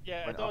out.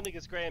 Yeah, I went don't up. think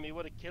it's Graham. He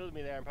would have killed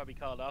me there and probably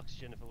called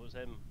oxygen if it was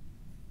him.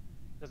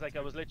 Because like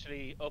I was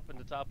literally up in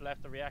the top left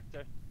of the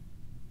reactor,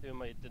 doing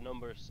the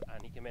numbers,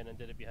 and he came in and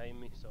did it behind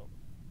me. So.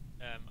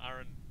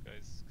 Aaron,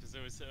 guys, because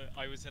there was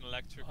I was in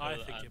electrical. I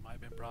think and it might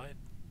have been Brian.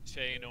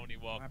 Shane only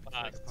I'm walked happy to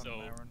take past, the pun so.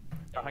 on Aaron.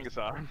 I think it's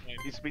Aaron.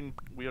 He's been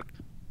weird.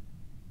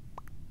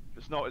 If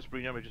it's not, it's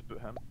Brina. We just put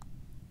him.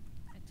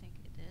 I think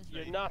it is.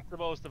 You're not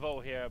supposed to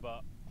vote here,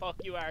 but fuck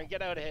you, Aaron.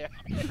 Get out of here.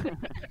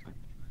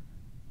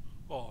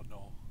 Oh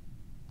no.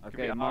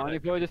 Okay, be Moni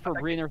Aaron. voted for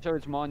Greener, so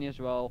it's Moni as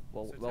well.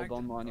 Well, So well Tag done,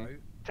 didn't Moni. vote.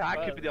 Tag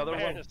could be the other one.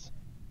 fairness,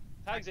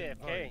 Tag's Tag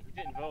didn't AFK. vote. He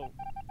didn't vote.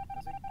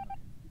 Has he? Okay.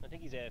 I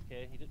think he's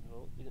AFK. He didn't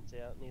vote. He didn't say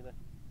that neither.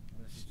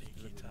 Unless he's just Sneaky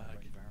deliberately not Tag.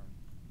 voting for Aaron.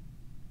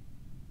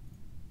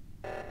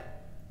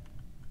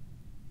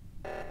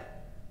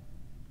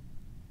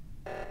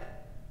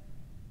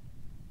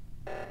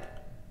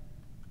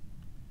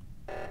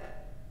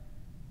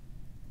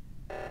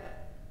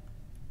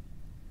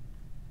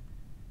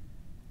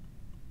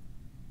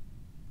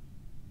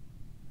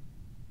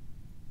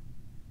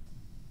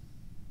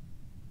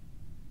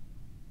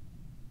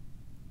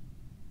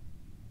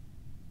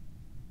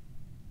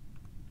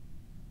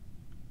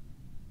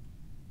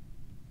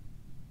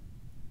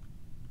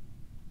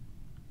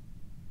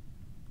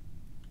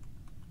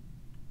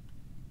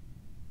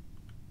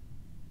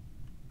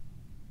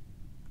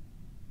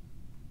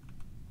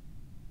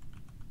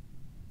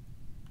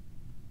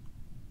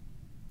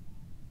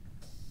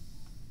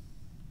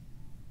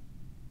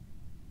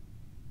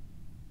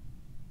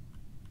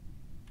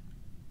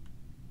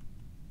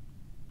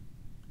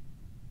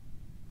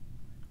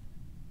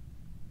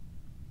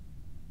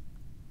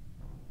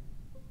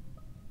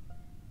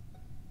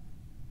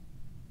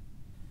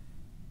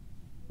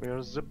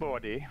 Where's the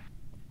body?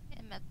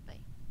 In medbay.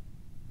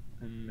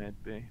 In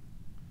medbay.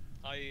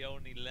 I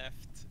only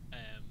left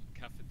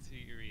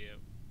cafeteria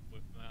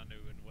with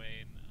Manu and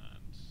Wayne,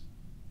 and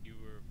you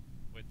were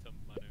with them,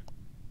 Manu.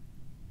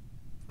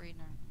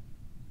 Greener.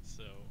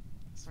 So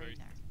it's very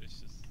Greener.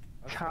 suspicious.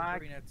 I saw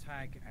Tag. Brina,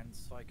 Tag, and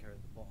Psycho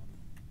at the bottom.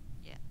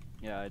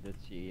 Yeah, I did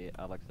see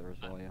Alex there as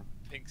well, yeah.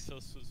 Pink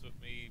Sus was with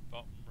me,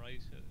 bottom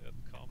right at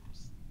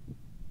comms.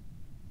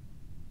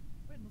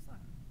 When was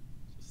that?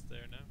 Just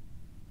there now.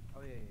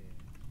 Oh yeah,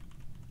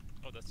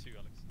 yeah, Oh, that's you,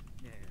 Alex.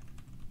 yeah.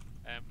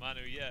 Yeah,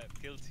 Manu, yeah,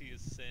 guilty as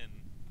sin.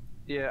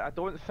 Yeah, I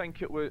don't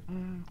think it would.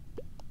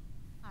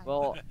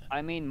 Well,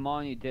 I mean,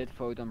 Moni did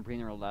vote on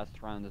Greener last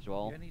round as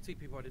well. The only two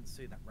people I didn't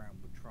see in that round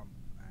were Trump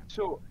and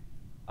So-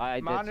 Barney. I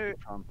did Manu-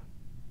 see Trump.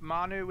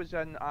 Manu was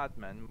in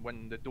admin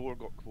when the door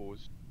got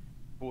closed,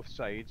 both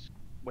sides.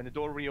 When the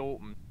door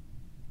reopened,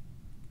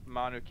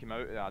 Manu came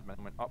out of admin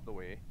and went up the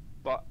way.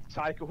 But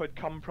Psycho had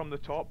come from the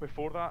top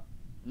before that.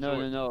 No, so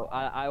no, it- no.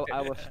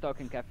 I was stuck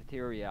in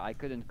cafeteria. I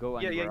couldn't go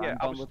Yeah, anywhere. yeah, yeah. I'm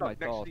I done was with my stuck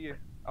next task. to you.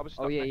 I was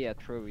stuck Oh yeah, next yeah,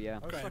 true, yeah. I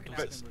was Graham stuck in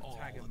does admin this with all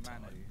Tag and the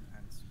Manu, time.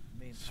 and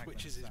me and Tag went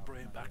Switches his south,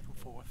 brain and back Manu and went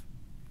forth.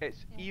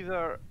 It's Yeah.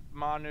 either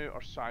Manu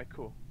or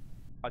Psycho.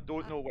 I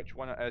don't know which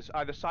one it is.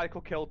 Either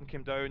Psycho killed and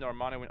came down, or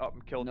Manu went up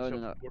and killed No, and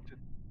no, no. self-reported.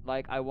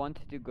 Like, I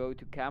wanted to go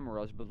to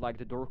cameras, but like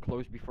the door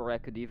closed before I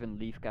could even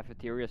leave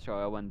cafeteria, so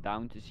I went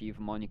down to see if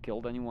Moni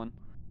killed anyone.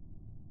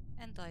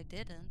 And I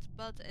didn't,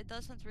 but it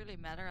doesn't really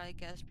matter, I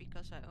guess,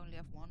 because I only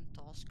have one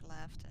task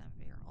left and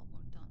we're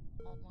almost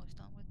done. Almost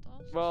done with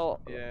tasks.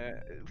 Well, Yeah,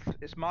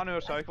 it's Manu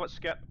or Psycho. Let's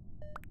skip.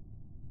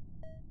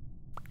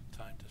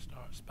 Time to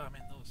start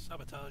spamming those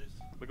sabotages.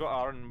 We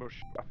got Aaron.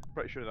 I'm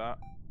pretty sure of that.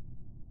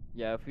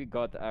 yeah, if we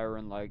got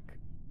Aaron, like,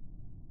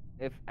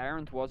 if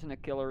Aaron wasn't a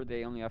killer,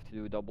 they only have to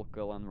do a double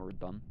kill and we're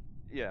done.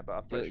 Yeah, but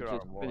I'm pretty sure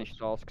Just Aaron was. finish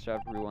tasks,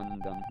 everyone,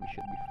 and then we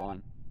should be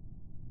fine.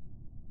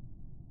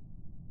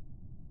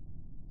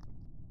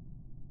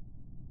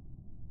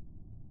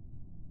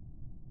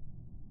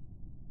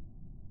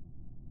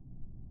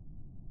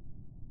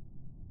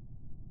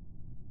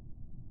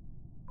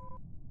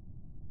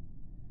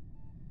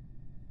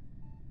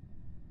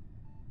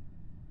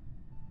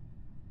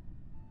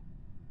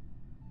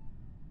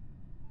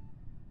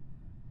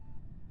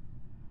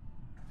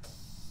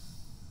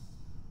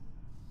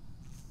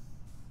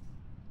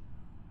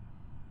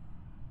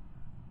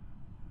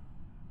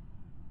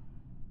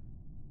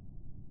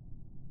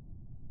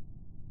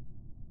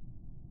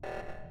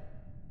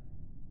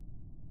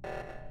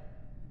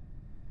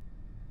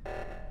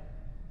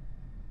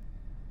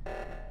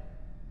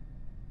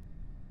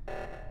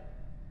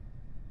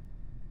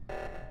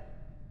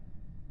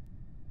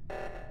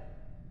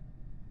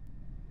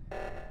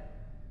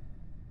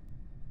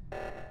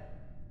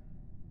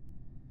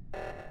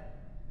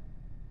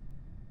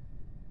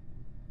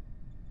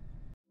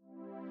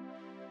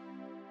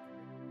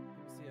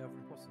 Who's the other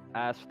imposter?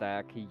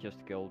 Aztec, he just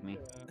killed me.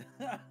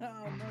 Oh,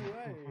 no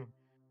way!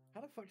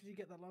 How the fuck did you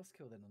get that last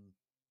kill then?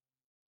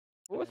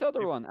 What was the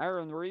other one?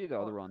 Aaron, were you the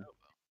other one?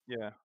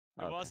 Yeah. It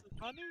Okay. wasn't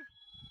Manu?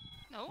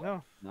 No?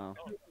 No. No.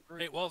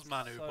 It was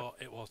Manu, So-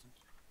 but it wasn't.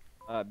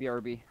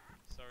 BRB.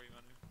 Sorry,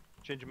 Manu.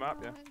 Change your map,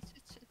 yeah. No,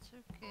 it's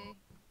okay.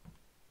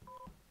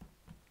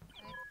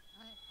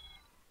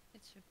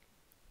 It's okay.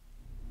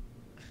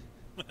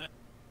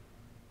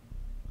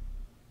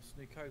 What's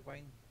the new code,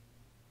 Wayne?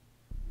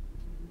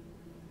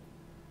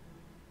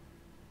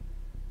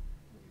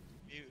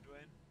 Muted,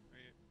 Wayne. Are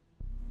you?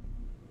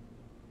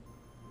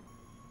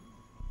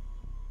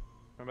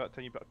 Remember that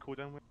time you put a code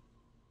in with?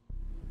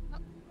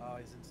 Oh,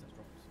 his internet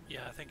dropped.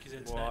 Yeah, I think his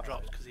internet What?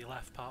 dropped because he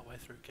left partway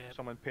through game.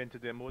 Someone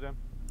painted their modem.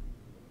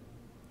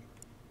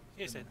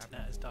 His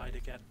internet has died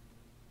again.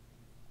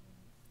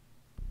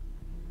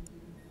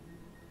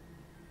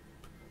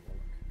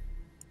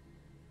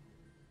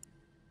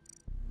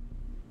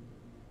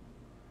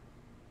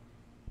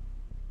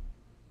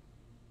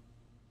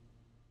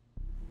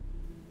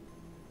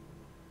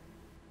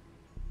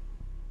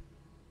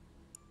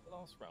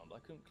 Last round, I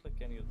couldn't click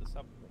any of the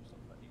subroom stuff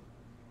that you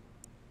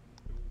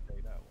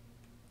laid out.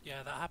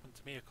 Yeah, that happened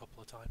to me a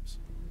couple of times.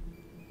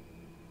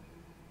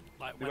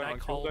 Like You when went I on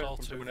called cooldown all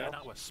from two, someone then I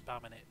else? was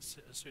spamming it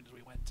as soon as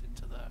we went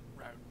into the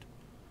round.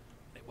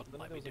 It wouldn't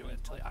Then let there me was a do it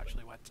until it time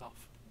actually went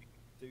off.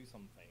 Do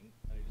something,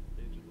 and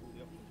it just all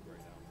the options were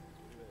grayed out.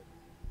 It's really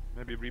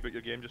weird. Maybe reboot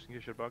your game just in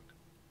case you're bugged.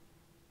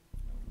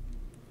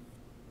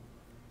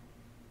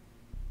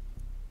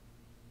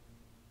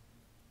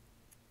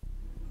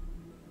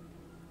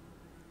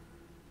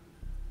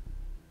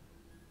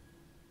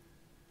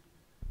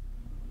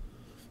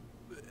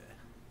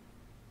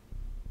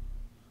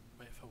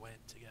 Wait for Wayne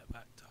to get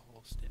back to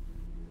hosting.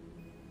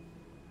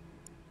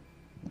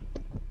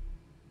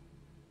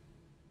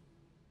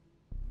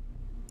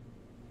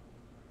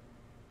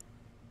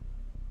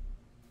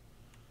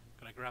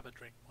 Gonna grab a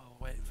drink while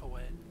waiting for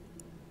Wayne.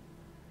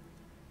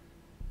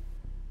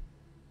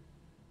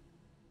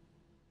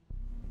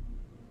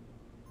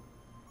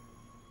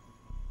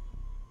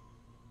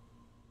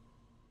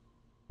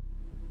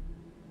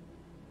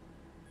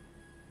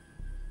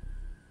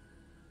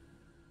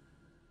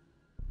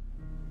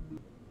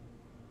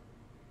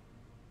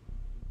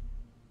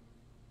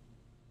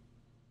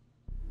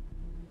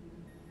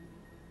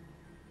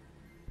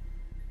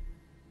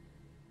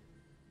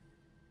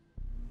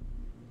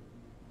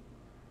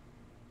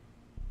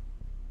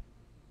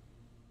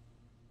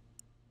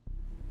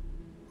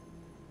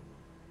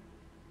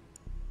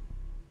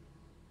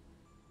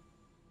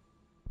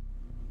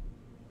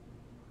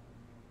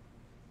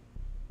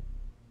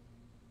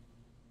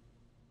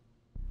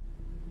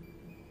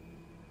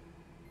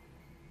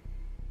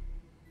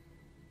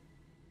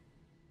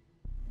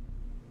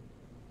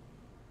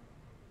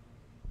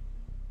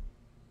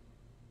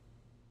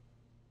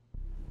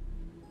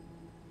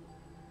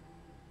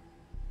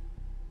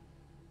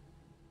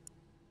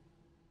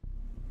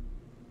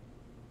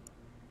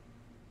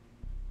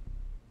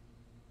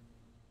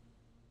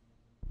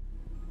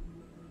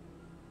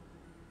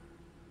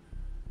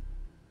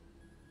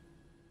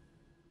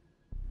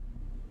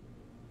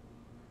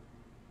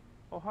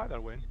 Oh, hi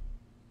there, Wayne.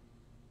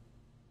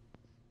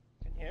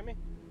 Can you hear me?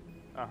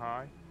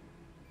 Hi.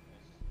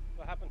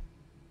 What happened?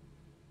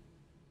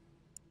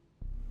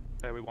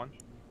 We won.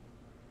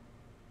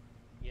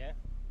 Yeah?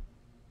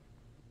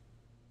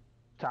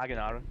 Tagging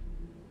Aaron.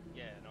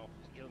 Yeah, no,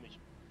 kill me.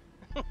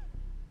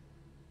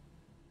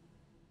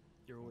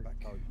 You're all back.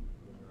 Oh,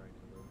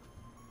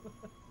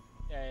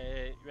 you're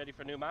right, You ready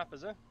for a new map,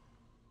 is it?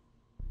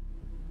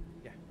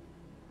 yeah.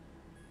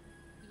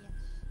 Yes.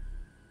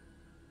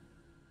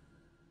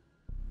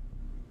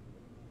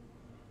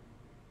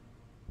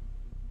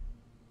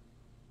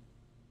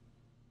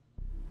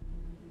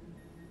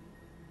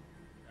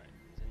 Right,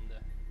 it's in the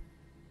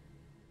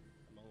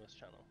Among Us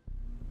channel.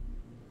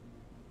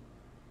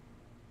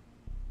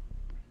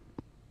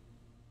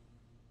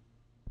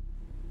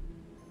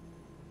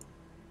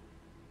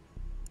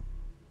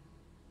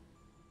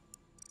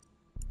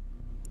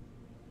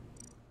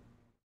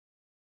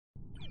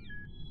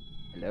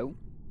 Hello?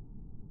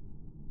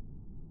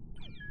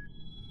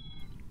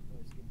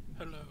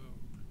 Hello.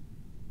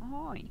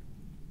 Hi.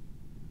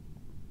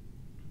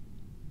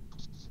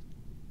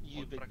 You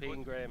One big for a bean,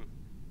 code. Graham.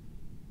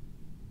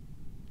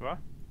 What?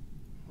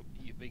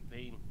 You big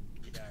bean.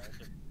 You are,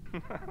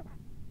 aren't you?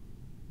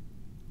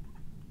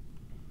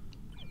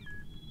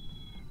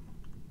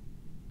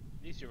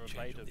 At least you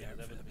reply Change to up it the because outfit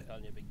a everyone's been bit.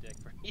 calling you a big dick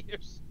for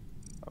years.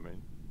 I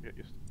mean, get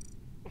used.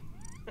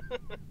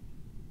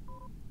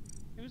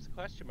 Who's the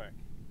question mark?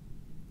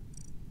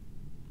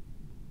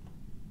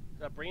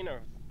 That Breener.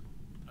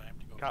 I have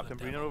to go for Captain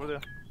the Breener devil over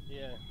there.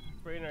 Yeah.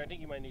 Breener, I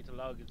think you might need to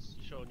log. It's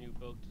showing you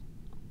bugged.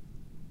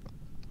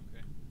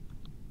 Okay.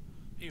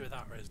 Either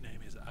that or his name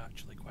is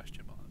actually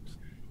question marks.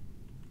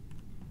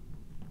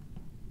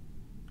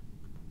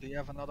 Do you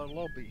have another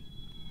lobby?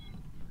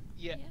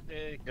 Yeah.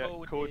 The Yeah,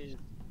 code is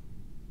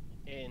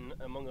in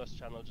Among Us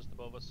channel just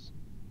above us.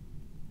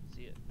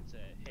 See it? It's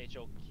a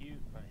HOQ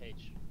or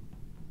H.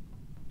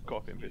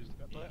 Copy and paste.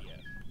 Yeah.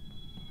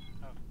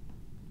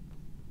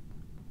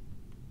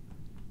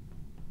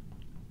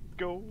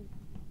 Go.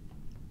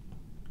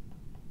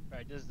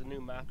 Right, this is the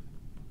new map.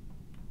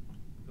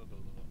 Go, go,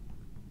 go,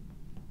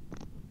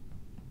 go.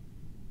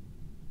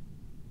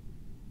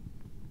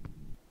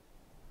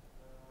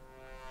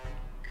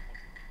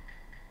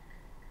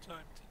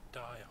 Time to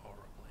die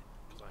horribly,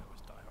 because I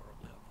always die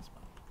horribly on this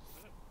map.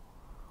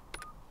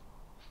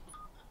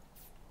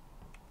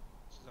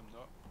 Says I'm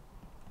not.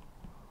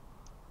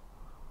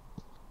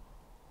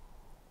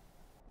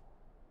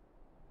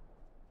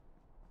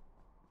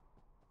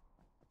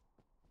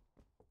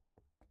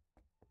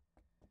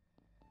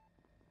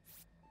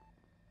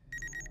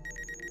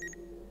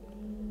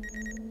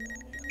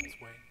 He's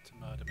waiting to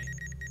murder me,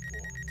 or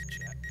to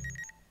check.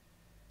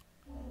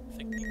 I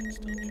think you can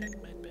still check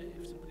medbay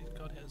if somebody's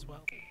got it as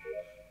well,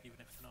 even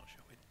if they're not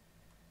showing.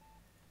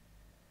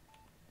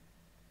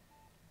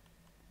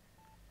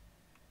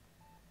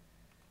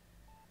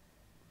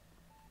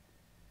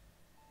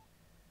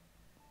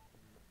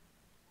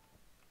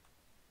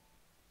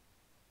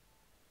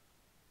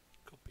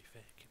 Could be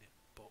faking it,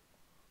 but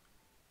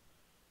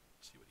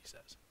see what he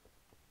says.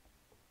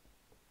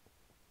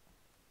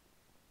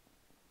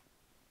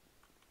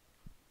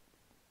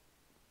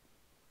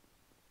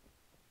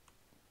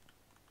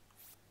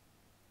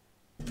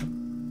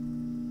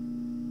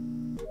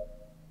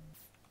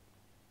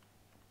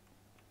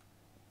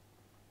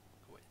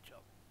 Great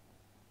job.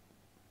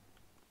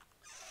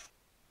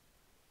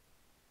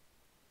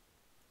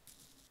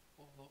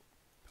 Oh, look,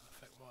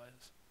 perfect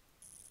wires.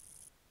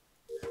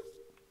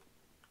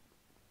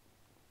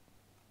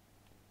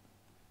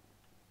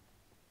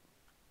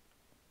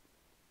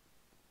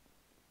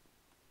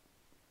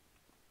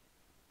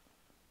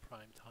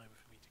 Prime time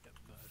for me to get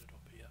murdered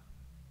up here.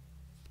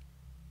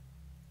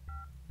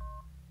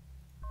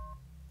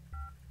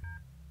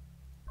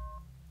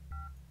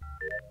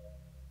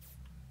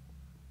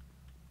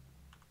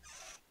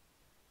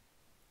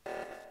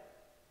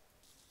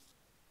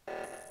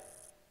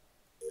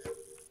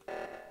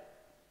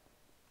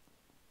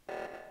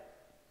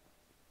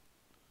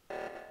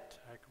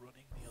 Tag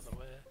running the other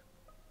way.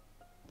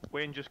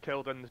 Wayne just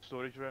killed in the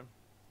storage room.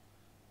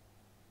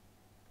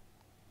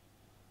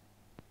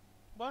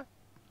 What?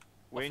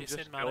 Wayne you just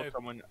said, killed Manu?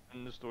 someone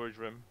in the storage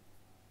room.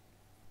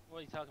 What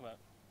are you talking about?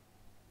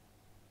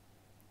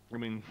 I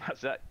mean,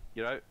 that's it.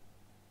 You're out.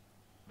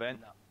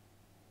 Vent. No.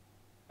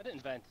 I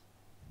didn't vent.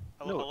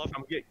 No,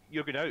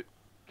 you're going out.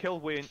 Kill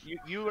Wayne.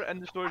 You were in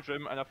the storage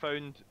room and I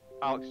found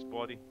Alex's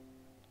body.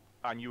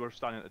 And you were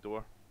standing at the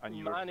door. And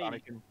you Manny. were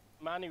panicking.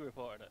 Manny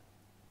reported it.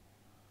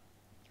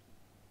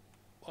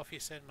 What have you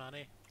said,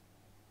 Manny?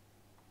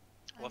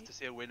 We'll have to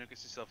see how Wayne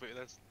gets himself out of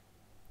this.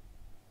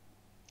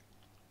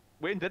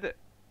 Wayne did it.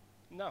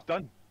 No. It's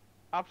done.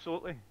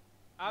 Absolutely.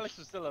 Alex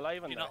was still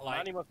alive on You're that. not like,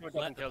 Manny must have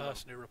done let the killed him.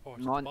 person who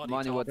reported the body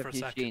Money, talk what for have a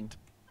you seen? second.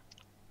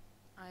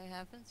 I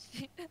haven't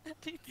seen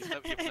anything.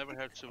 You've never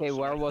heard so Okay,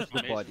 where was the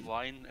amazing body?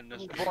 line in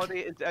this. The body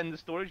is in the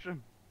storage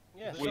room.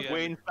 Yes. With Yeah.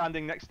 Wayne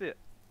standing next to it.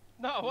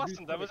 No, it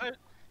wasn't. That was it.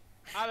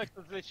 Alex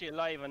was literally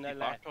alive and then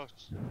left.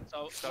 Bartos.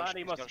 So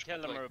Manny must have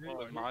killed him or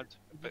reported. Mad,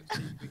 but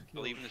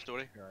believe in the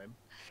story.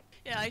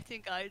 Yeah, I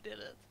think I did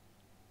it.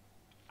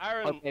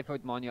 Aaron, Okay,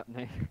 put money up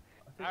now.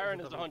 Aaron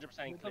is 100% Double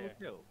clear.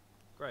 kill.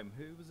 Graham,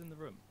 who was in the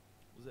room?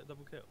 Was it a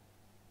double kill?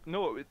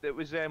 No, it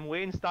was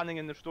Wayne standing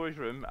in the storage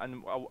room,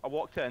 and I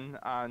walked in,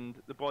 and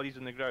the body's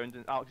on the ground,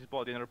 and Alex's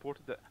body, and I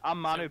reported it.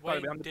 I'm Manu, So by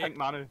the way, Wayne I'm the did pink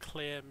Manu.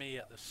 clear me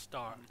at the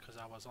start because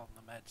I was on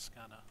the med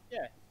scanner.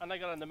 Yeah, and I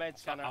got on the med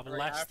So scanner. I'm right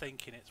less after.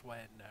 thinking it's Wayne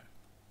now.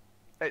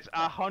 It's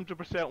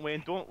 100%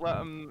 Wayne. Don't let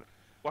him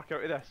work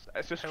out of this.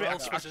 It's a straight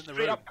else up. was in the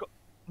straight room? up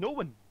no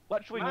one.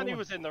 Literally Manny no one.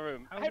 was in the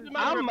room. How How did did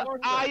Manny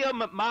report I it?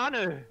 am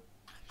Manu.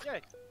 Yeah.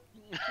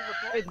 She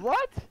reported. Wait,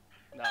 what?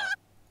 No.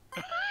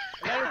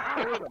 Then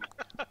it's two of them.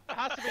 It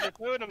has to be the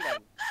two of them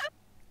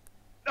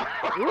then.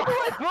 Who do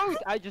I vote?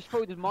 I just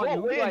voted money. What,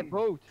 Who do I Wayne?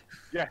 vote?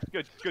 Yeah,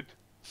 good, good.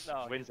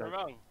 No, Wayne's you're out.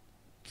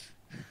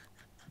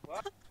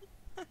 wrong.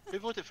 Who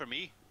voted for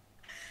me?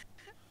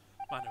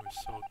 Manu is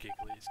so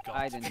giggly, it's got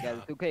I to didn't be get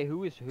her. it. Okay,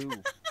 who is who?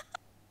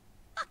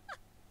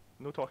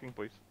 No talking,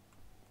 please.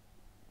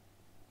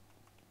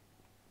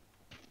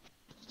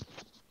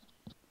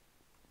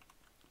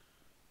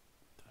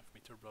 Time for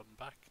me to run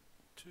back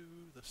to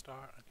the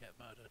start and get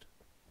murdered.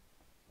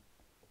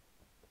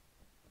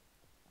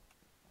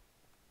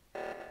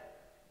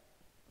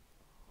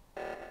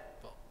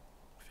 But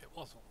if it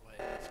wasn't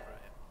Wayne, it's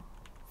great.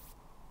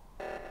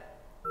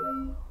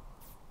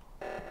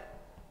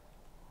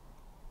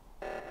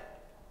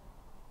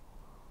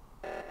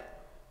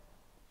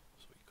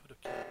 So he could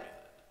have killed me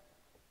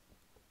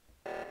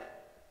then.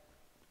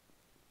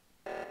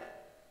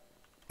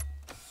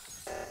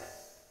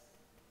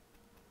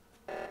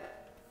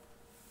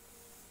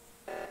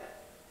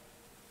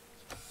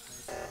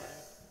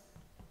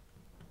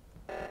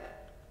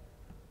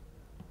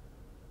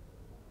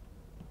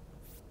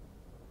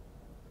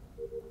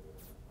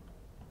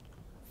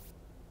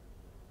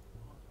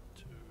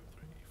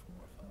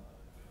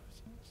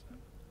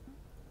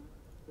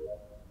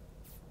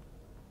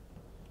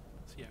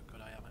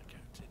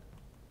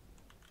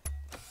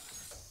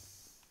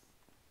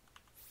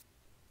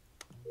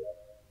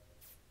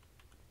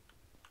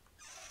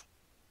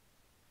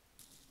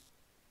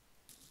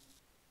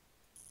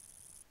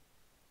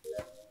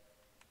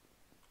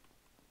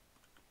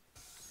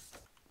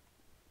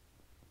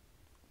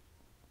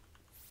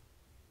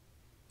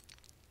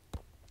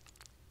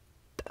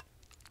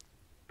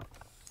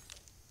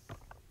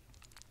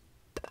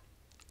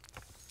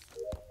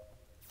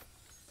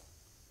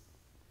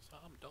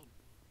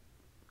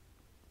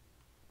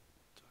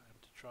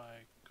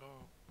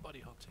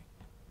 hunting.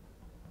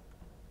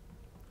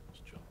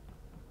 It's John.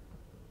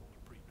 Or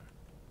Brina.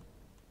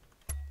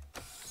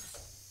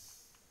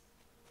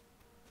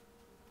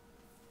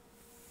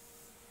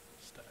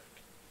 Stag.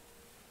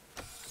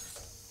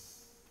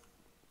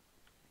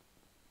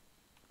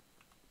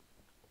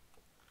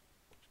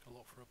 Just go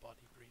look for a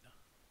body, Brina. I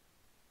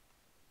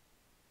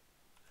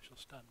shall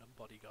stand on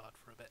bodyguard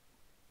for a bit.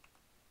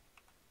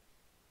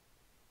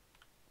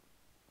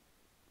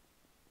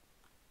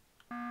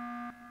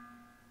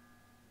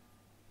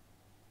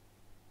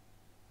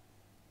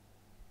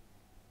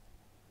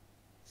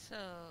 So,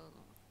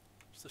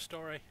 What's the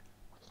story?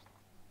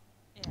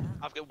 yeah.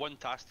 I've got one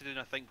task to do, and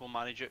I think we'll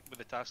manage it with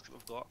the tasks that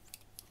we've got.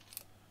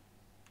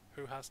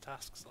 Who has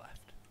tasks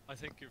left? I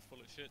think you're full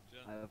of shit,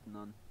 I Jen. have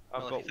none.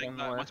 I've Well, if got you think one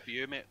that, it left. must be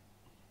you, mate.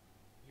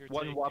 You're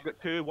One. taking- I've got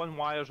two. One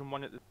wires and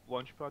one at the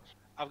launch pads.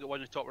 I've got one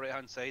on the top right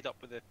hand side up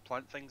where the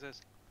plant things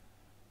is.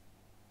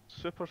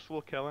 Super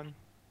slow killing.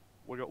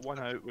 We got one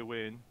out with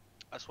Wayne.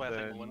 That's why I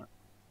think we'll win Then- it.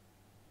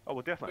 Oh,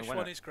 we'll definitely Which win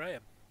one it. is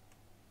Graham?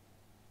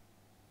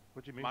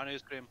 What do you mean?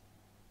 Manu's Graham.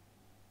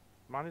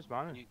 Manu's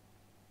Manu. You-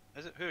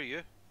 Is it? Who are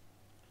you?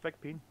 Big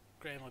Peen.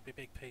 Graham would be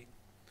Big Peen.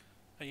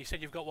 And you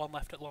said you've got one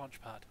left at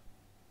Launchpad.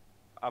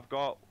 I've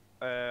got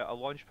a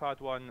launch pad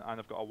one, and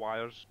I've got a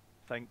wires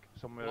think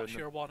somewhere What's in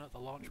your one at the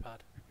Launchpad?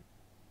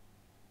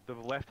 the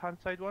left-hand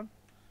side one.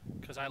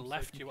 Because I I'm so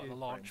left you at the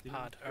confused, Graham. Didn't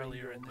Launchpad you bring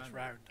earlier your in this manual?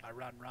 round. I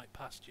ran right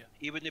past you.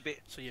 He wouldn't be.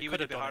 So you He could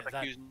have wouldn't be done hard it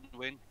then. accusing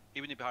Wayne. He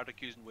wouldn't be hard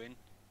accusing Wayne.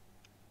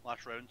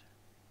 Last round.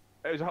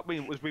 It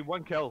was been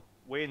one kill.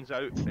 Wayne's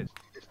out.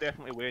 It's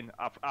definitely Wayne.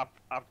 I've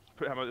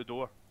put him out the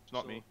door. It's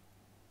not So- me.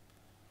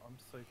 I'm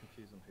so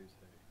confused on who's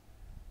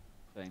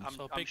who. Same.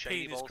 So I'm Big shiny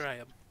Peen is balls.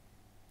 Graham.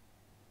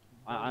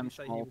 Why would I'm you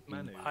say he small was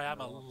Peen. Manu I am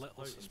in a the last little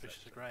voting suspicious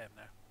of section? Graham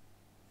now.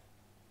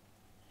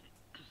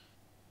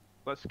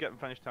 Let's get him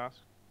finished task.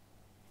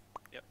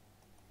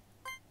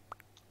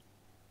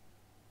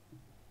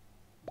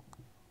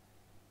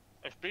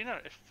 It's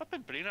Brina. It's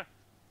flipping Brina.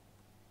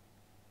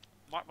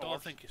 Mark my I don't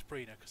words. think it's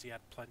Brina because he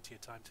had plenty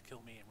of time to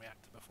kill me and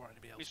reacted before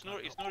anybody else. He's no.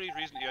 got He's up. no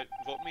reason to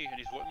vote me, and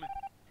he's voting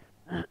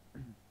me.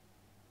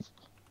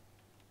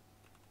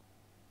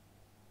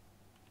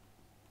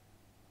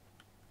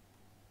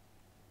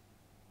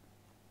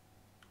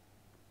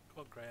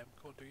 Go on, Graham.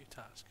 Go and do your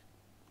task.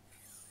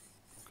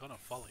 I'm gonna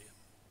follow you.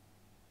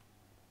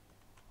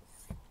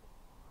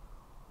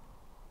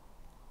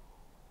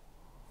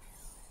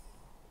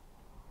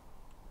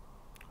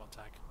 Come on,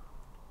 tag.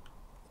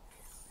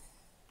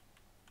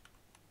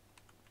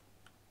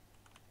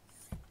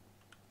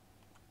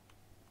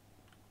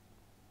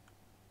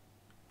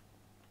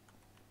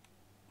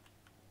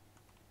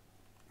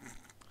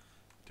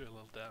 Do a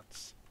little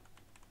dance.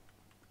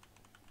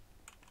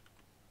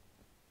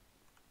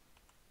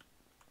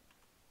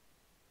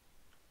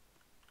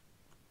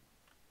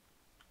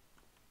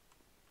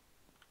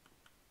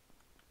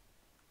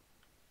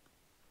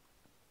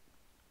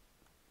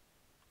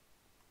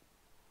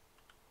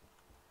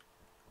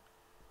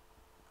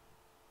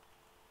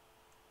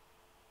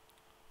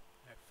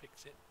 Now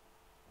fix it.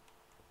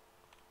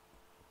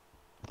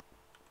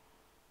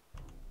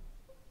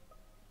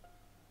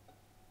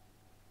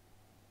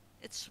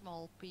 It's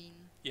small Peen.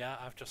 Yeah,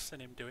 I've just seen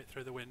him do it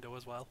through the window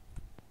as well.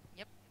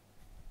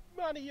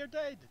 Manny, you're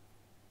dead.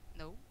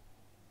 No.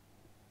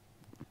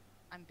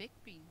 I'm Big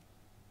Peen.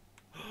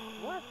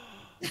 What?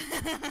 Bait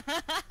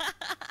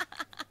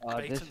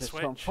This and is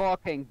some switch.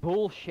 fucking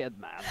bullshit,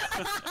 man.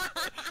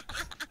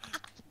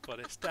 But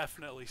it's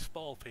definitely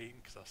small Peen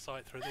because I saw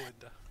it through the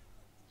window.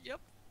 Yep.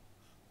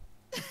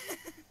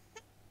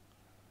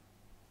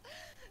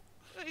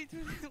 Wait,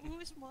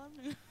 who's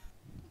Manu?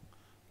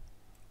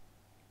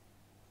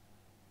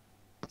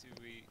 Do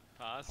we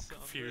pass? I'm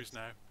confused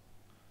now.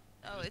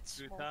 Oh, Just it's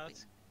do small task?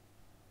 Peen.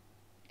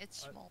 It's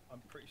small.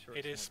 I'm pretty sure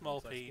It it's is small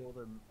because Peen.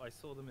 I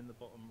saw them in the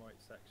bottom right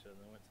section, and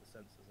I went to the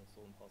sensors and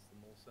saw them past the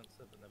north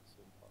sensor, but never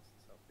saw them past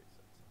the southeast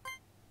sensor.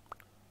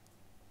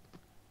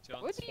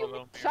 John's What do you mean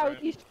following me around.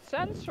 southeast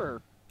sensor?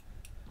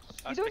 You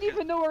That's don't because,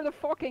 even know where the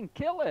fucking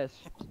kill is.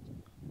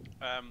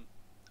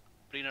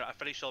 Brina, I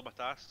finished all my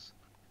tasks,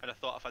 and I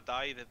thought if I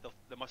die,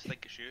 they must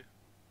think it's you.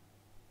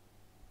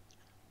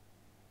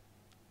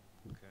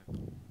 Okay.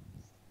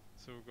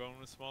 So we're going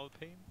with small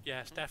Peen?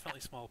 Yeah, it's definitely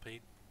small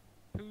Peen.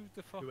 Who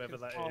the fuck Whoever is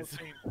that small is.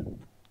 Peen?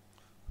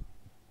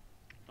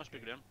 Must be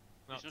Graham.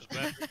 Not He's the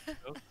just best.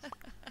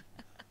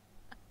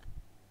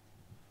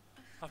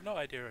 I've no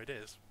idea who it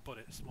is, but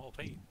it's small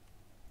Peen.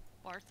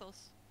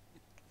 Bartos.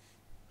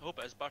 I hope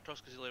it is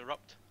Bartos because he'll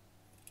erupt.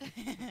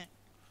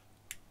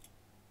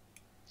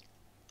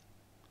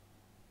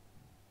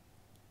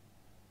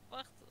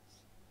 Bartos.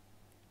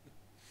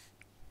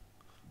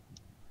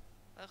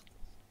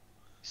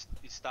 Bartos.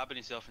 He's stabbing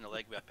himself in the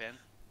leg with a pen.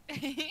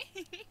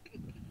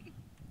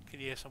 Can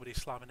you hear somebody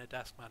slamming a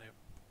desk, Manu?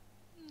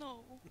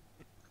 No.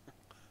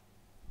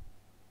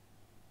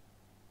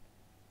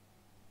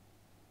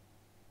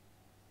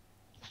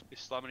 He's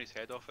slamming his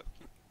head off it.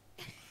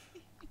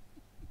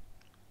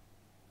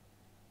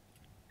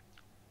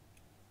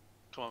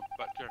 Come on,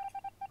 back here.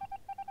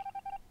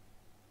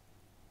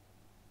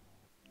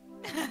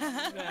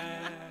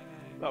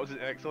 That was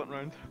an excellent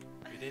round.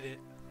 We did it.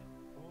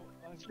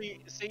 Actually,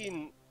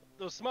 seen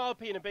those small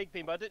peen and big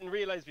peen, but I didn't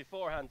realize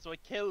beforehand, so I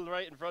killed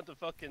right in front of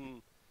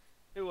fucking.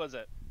 Who was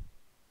it?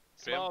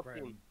 Small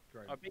peen.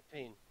 Or big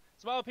peen.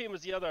 Small peen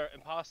was the other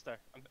imposter.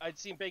 I'd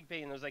seen big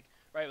peen and I was like,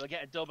 right, we'll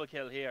get a double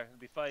kill here, it'll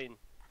be fine.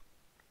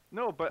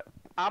 No, but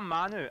I'm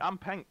Manu, I'm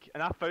Pink,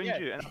 and I found Yeah.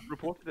 you and I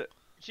reported it.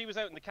 She was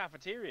out in the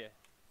cafeteria.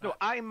 No,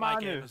 I'm My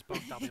Manu. game is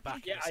bugged. I'll be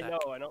back Yeah, in a I sec.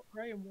 know, I know.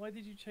 Graham, why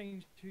did you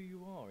change who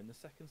you are in the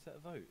second set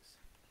of votes?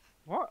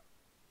 What?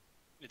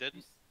 You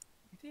didn't.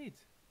 You did.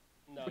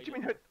 No, What do you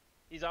mean?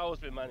 he's always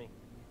been Manny.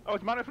 Oh,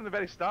 it's Manu from the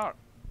very start.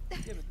 Yeah,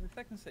 but in the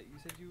second set you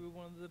said you were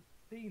one of the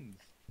beans.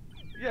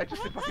 Yeah,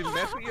 just to fucking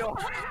mess with you all.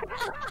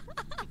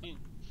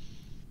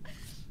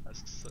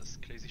 That's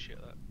crazy shit.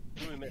 That.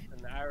 Who we missing?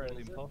 Aaron.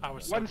 is it? I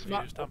was so Once,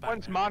 confused. I'm back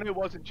once now. Manu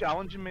wasn't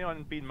challenging me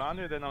on being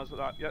Manu, then I was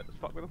like, yeah, let's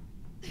fuck with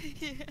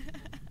him.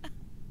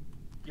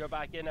 You're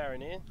back in,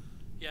 Aaron, eh?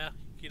 Yeah,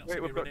 you not Wait, see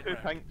me we've got running two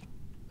around. Pink.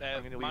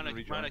 I'm gonna leave Mana, and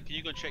rejoin. Mana, can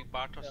you go and check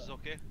Bartos is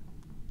okay?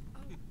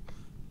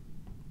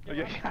 Oh,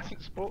 yeah, he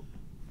hasn't spoke.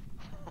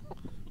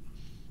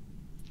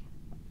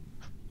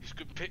 He's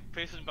got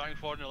pacing back and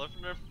forth in the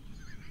living room.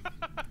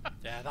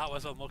 Yeah, that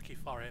was unlucky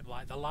for him.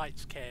 Like, the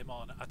lights came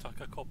on, I took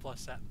a couple of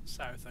steps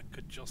south and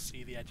could just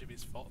see the edge of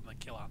his foot and the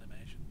kill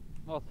animation.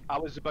 Wat? I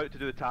was about to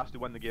do the task to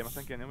win the game, I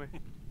think, anyway.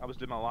 I was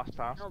doing my last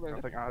task. Oh, really?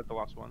 I think I had the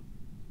last one.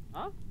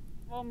 Huh?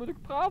 Waarom moet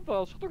ik praten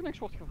als er toch niks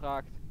wordt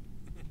gevraagd?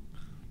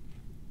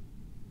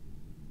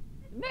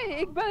 Nee,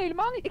 ik ben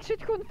helemaal niet. Ik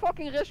zit gewoon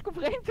fucking Risk of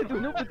Rain te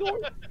doen. Hoe bedoel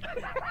je?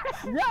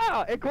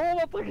 Ja, ik hoor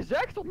wat er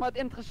gezegd wordt, maar het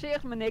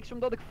interesseert me niks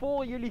omdat ik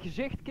voor jullie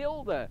gezicht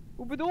kilde.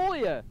 Hoe bedoel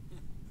je?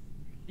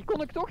 Die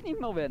kon ik toch niet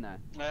meer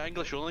winnen.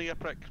 English only, you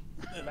prick.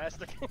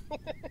 Domestic.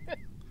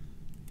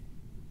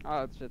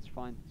 Ah, it's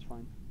fine, it's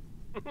fine.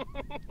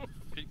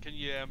 Can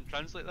you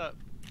translate that?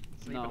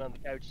 Sleeping No. on the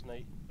couch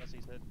tonight, as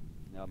he said.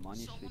 Ja, man,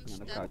 he's Someone sleeping on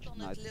the stepped couch on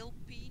tonight. it, Lil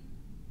Peen.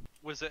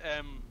 Was it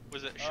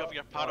shove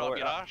your Oh, parrot oh, up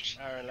your yeah. arse?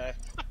 Aaron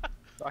left.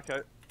 Back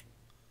out.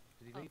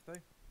 Did he leave though?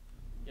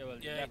 Yeah, well,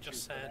 Yeah, he left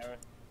just you, said- Aaron.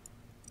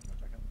 No,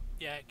 back out.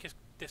 Yeah, it just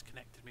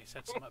disconnected me,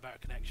 said something about a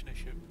connection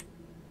issue.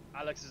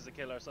 Alex is the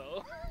killer,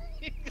 so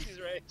he's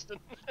raged.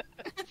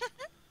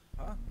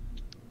 Huh?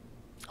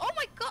 Oh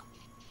my god!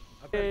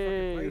 I better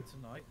Hey. fucking play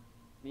tonight.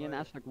 Me and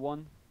Ashley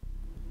won.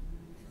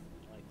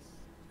 Nice.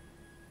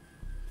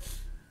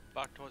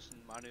 Bartos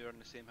and Manu are in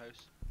the same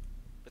house,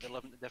 but they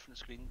live in different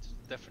screens,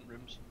 different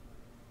rooms.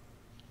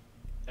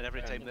 And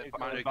every time that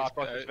Manu gets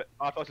put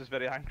out, Bartos is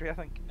very angry, I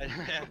think.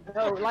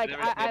 No, like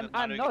every time I'm that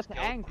Manu not gets killed-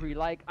 angry.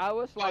 Like I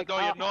was like, no,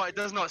 you're not. It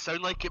does not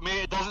sound like it,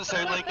 mate. It doesn't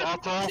sound like it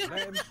at all.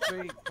 Let him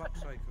speak. Fuck's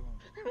sake, come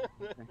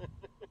on.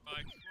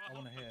 Like, I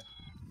want to hear.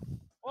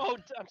 Oh,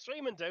 I'm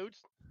streaming, dude.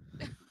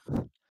 Do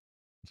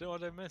you know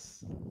what I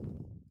miss?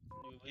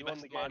 You won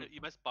the game.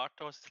 You missed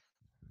Bartos.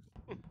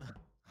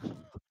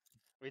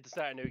 We had to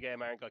start a new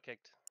game. Aaron got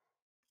kicked.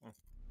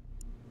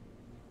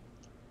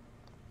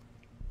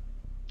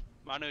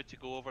 Manu to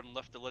go over and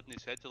lift the lid in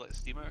his head to let the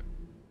steam out.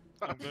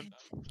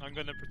 I'm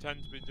gonna pretend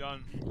to be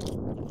John.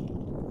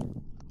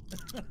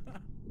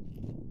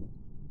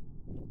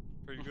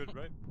 Pretty good,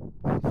 right?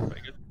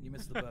 Very good. You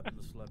missed the burp and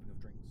the slurping of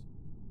drinks.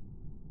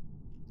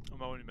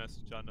 I'm only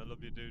messing John. I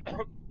love you, dude.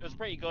 It was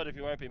pretty good if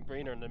you weren't being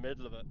Breener in the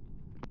middle of it.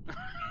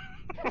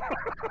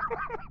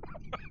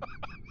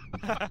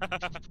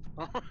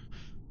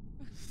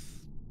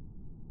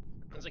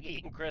 It's like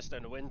eating Chris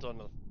down the wind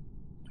tunnel.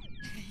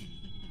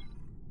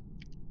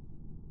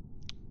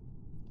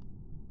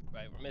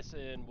 Right, we're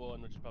missing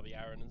one, which is probably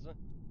Aaron, isn't it?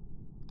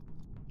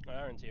 Oh,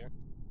 Aaron's here.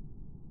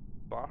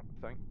 Bart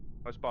thing.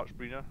 That's Bart's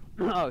Breener.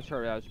 oh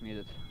sorry, I was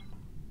muted.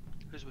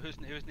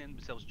 Who's named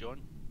themselves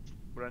John?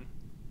 We're in.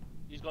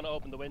 He's gonna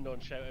open the window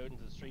and shout out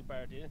into the street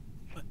bar, do you?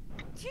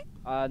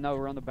 No,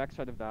 we're on the back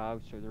side of the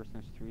house, so there's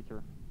no street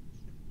here.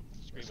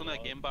 It's only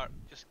a game, Bart.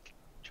 Just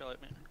chill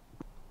out, mate.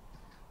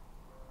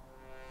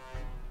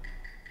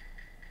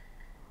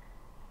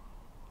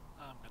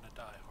 I'm gonna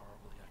die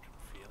horribly, I can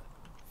feel it.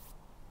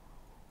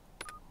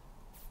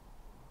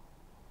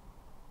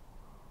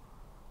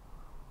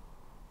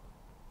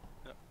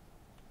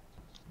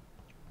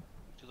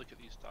 To look at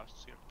these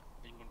tasks here.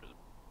 You can go and do them.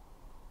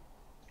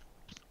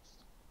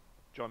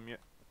 John mute.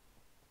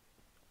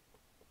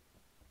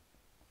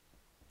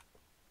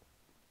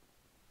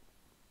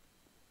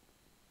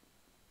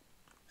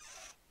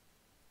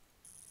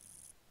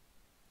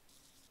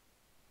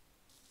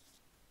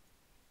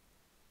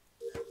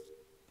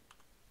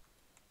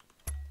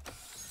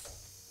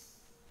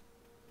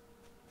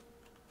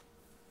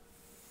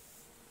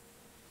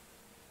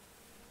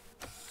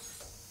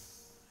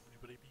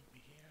 Anybody beat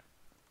me here?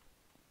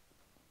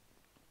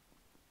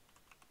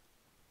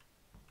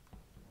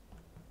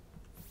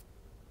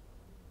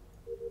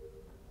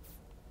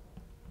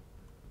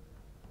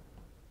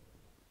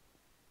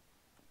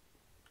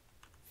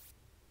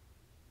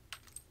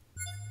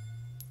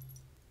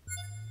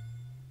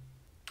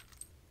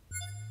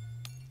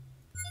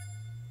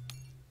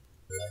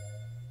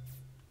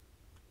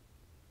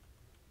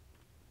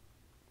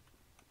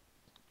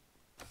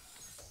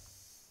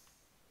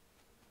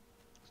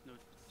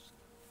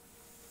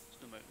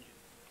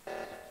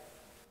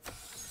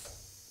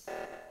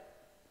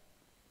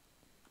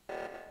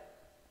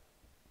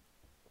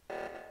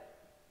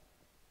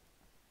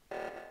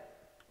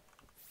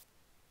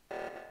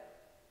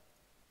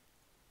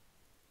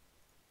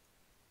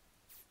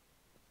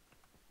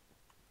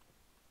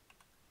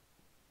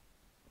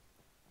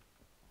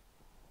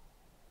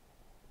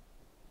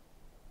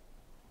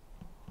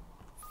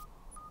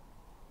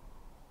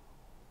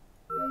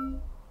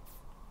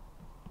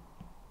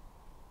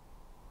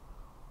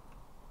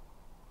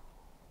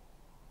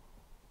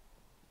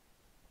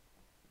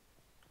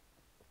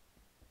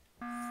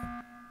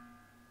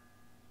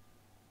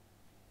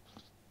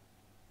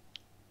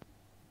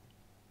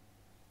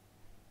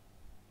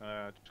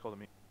 Just call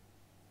me.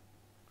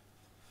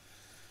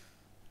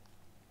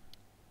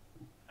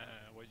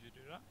 Why'd you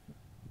do that?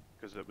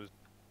 Because it was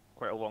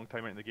quite a long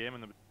time out in the game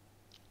and there was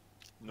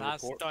no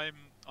Last report. time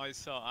I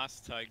saw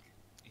Astag,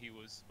 he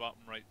was bottom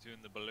right doing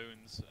the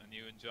balloons, and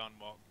you and John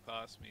walked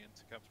past me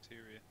into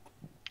cafeteria.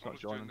 It's not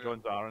John.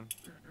 John's Aaron.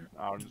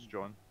 Aaron's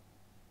John.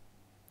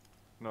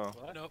 No.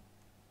 What? Nope.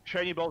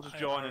 Shiny Balls is I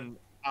am John Aaron. and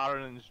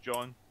Aaron is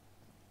John.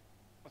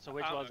 So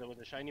which was it? Was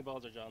it Shiny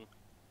Balls or John?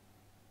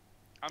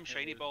 I'm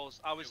Shiny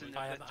Balls. I was in the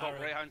I am top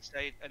Aaron. right hand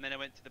side, and then I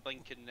went to the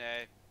blinking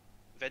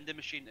vending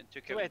machine and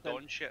took So out wait, the then-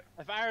 Dawn shit.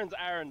 If Aaron's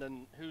Aaron,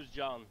 then who's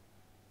John?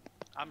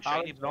 I'm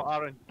Shiny Aaron's not Balls.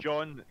 Aaron.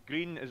 John.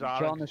 Green is Aaron.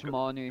 John He's is got-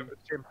 Manu.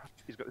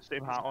 He's got the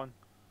same hat on.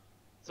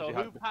 So he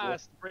had who before.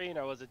 passed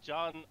Brainer? Was it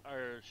John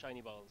or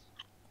Shiny Balls?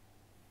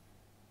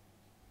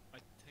 I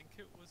think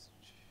it was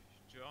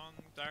John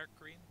Dark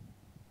Green.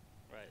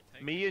 Right. I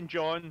think. Me and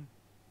John,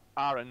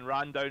 Aaron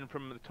ran down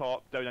from the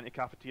top down into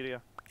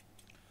cafeteria.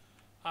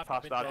 I've Past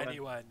not been that then.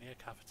 anywhere near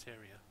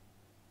cafeteria.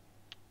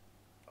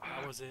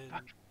 I was in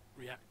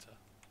reactor.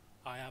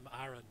 I am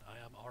Aaron. I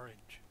am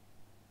orange.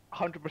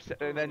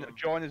 100%. And then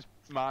John is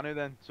Manu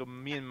then. So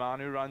me and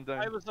Manu ran down.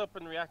 I was up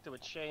in reactor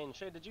with Shane.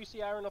 Shane, did you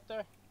see Aaron up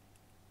there?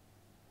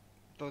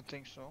 Don't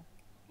think so.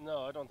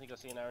 No, I don't think I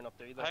seen Aaron up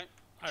there either.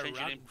 I Change your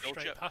ran name to straight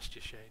Bullshit. past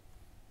you, Shane.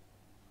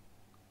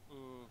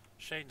 Mm.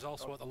 Shane's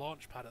also Oh. at the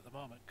launch pad at the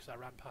moment because I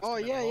ran past Oh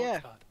him yeah, at the yeah.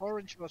 launch pad.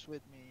 Orange was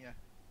with me, yeah.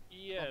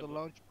 Yeah, On the but,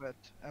 launch pad,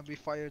 and we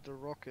fired the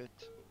rocket.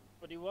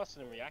 but he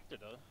wasn't in reactor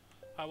though.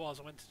 I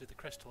went to do the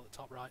crystal at the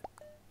top right.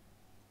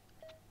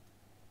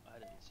 I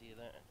didn't see you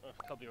there. Oh,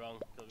 could be wrong.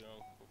 Could be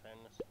wrong. In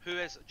fairness. Who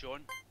is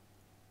John?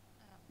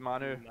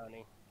 Manu.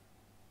 Manny.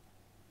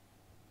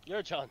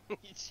 You're John.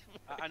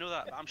 I know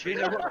that, but I'm Green,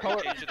 sure what I've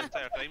colour? changed it the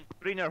entire time.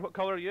 Greener, what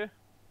colour are you?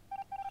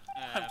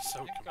 I'm so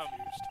I think I'm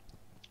confused.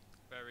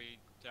 very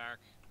dark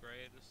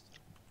grey this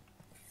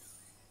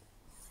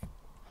time.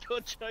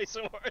 Good choice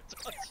of words,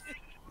 Archie.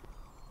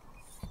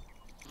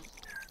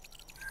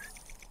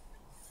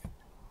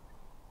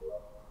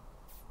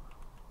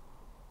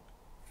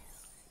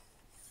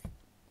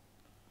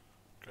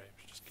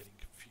 Graham's just getting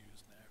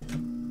confused now.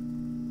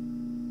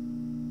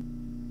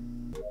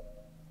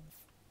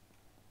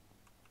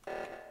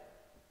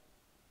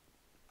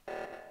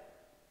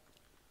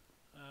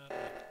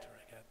 Reactor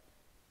again.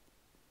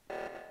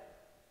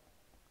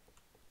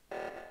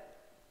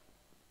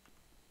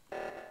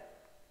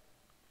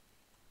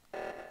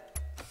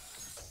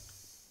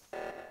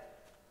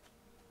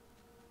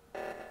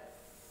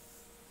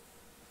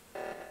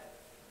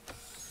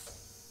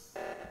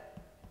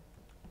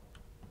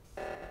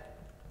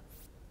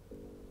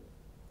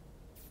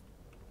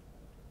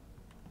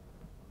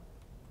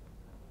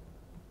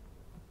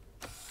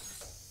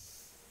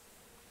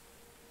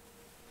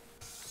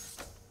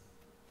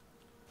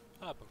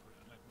 Ah, but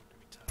I'm going to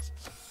be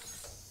tasks.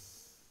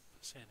 If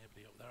I see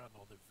anybody up there, I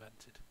know they've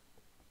vented.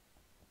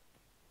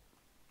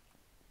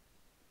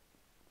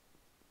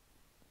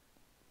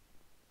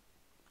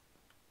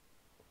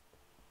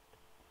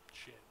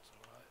 Shane's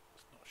alright,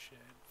 it's not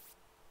Shane.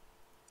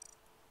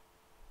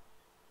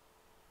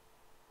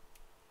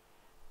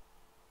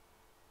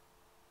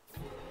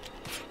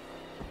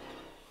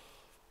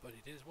 But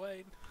it is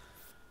Wayne.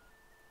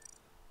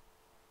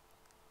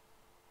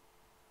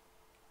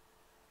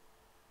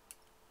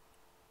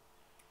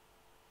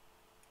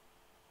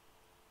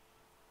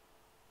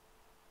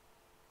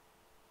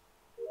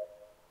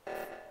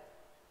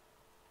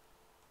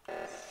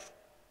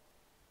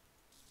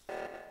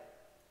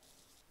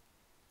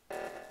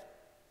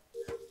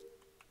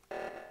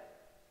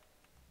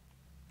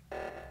 Come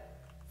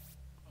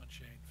on,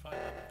 Shane, find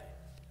my body.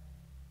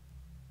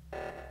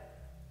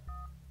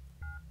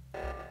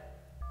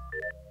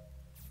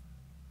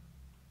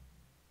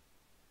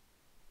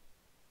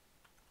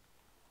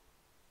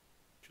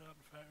 John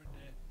found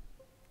it.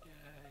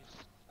 Yay.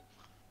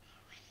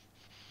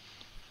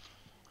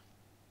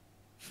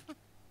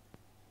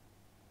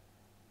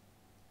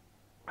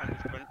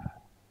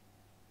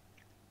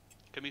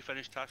 Can we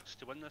finish tasks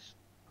to win this?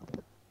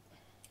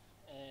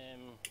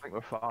 I think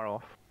we're far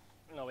off.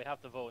 No, we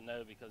have to vote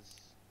now because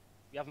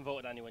we haven't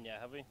voted anyone yet,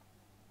 have we?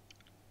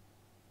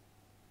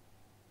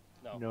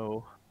 No.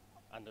 No.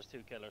 And there's 2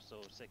 killers, so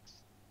 6.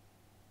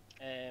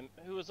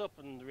 Who was up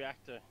in the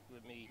reactor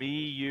with me? Me,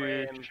 you,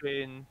 Graham.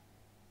 Shane.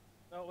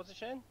 No, was it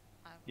Shane?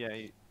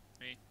 Yeah.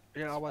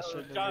 Yeah, I was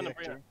in the John and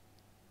reactor. Brina.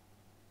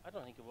 I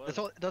don't think it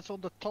was. That's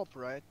on the top,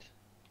 right?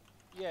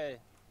 Yeah.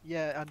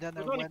 Yeah, and then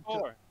I There's only went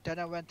 4.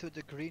 I went to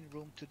the green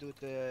room to do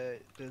the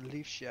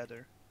leaf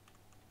shatter.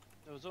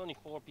 There was only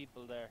 4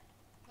 people there.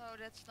 No,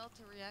 that's not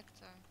the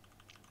reactor.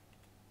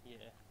 Yeah,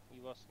 he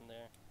wasn't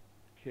there.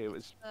 Okay, it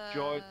was Uh,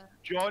 John.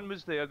 John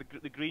was there.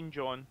 The green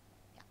John.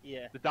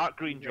 Yeah. The dark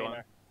green Brina.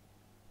 John.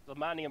 So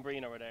Manny and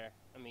Brina were there,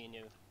 and me and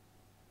you.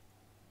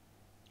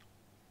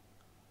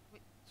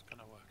 It's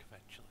gonna work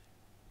eventually.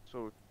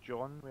 So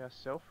John with a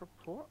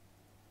self-report.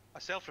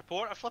 A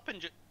self-report, a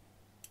flipping.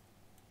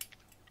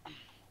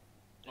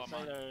 Oh It's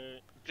man, either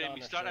Graham, John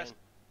you or start Shane.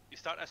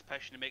 this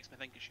pish and it makes me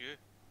think it's you.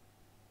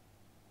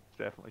 It's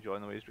definitely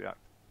John the way he's react.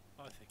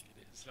 I think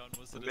it is. John,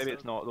 was it a Maybe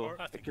it's not though.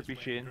 self-report? I It think could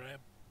it's be Wayne Shane.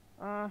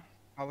 Graham.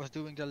 I was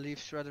doing the leaf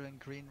shredder in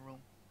green room.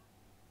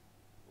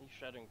 He's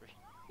shredding Brina.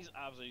 He's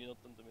absolutely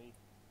nothing to me.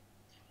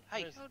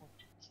 Hi. Where's-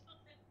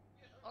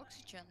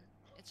 Oxygen.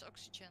 It's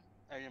oxygen.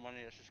 Any money,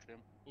 this is Graham.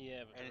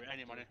 Yeah, but the Any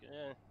reactor money. was-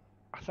 Yeah.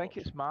 I think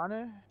it's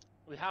Manu.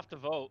 We have to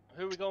vote.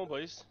 Who are we going,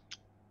 boys?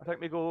 I think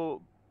we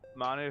go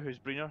Manu, who's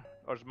Breener,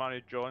 or is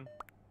Manu John?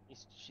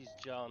 She's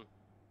John.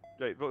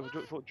 Right,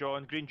 vote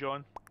John, green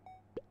John.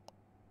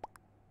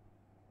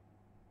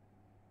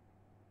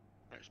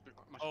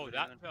 Oh,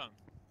 that John.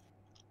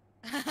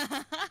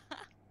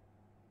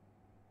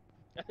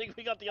 I think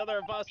we got the other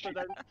imposter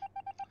then.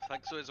 I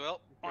think so as well.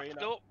 Green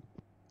No.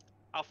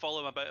 I'll follow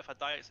him about. If I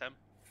die, it's him.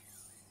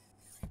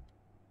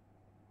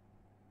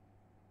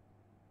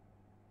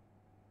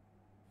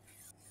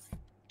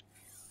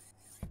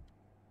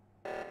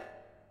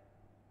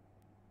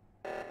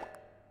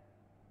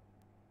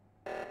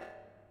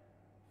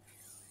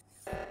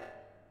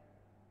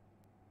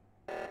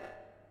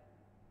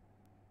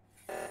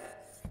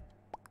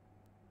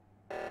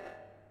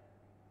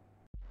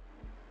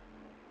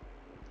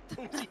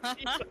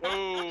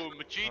 Boom!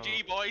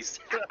 GG, boys!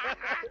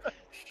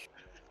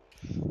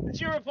 Did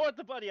you report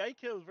the body I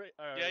killed?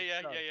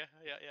 Yeah.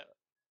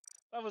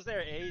 That was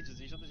there ages.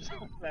 You should have just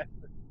left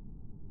it.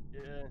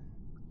 Yeah.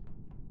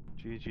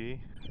 GG.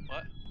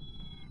 What?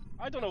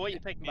 I don't know what you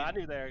picked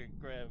Manu there,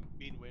 Graham.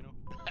 Me and Wayno.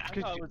 I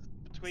thought it was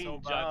between So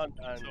bad. John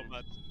and So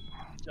bad.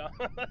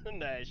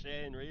 John and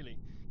Shane, really.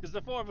 Because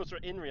the 4 of us were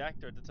in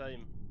reactor at the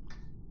time.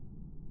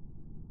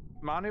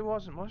 Manu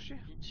wasn't, was she?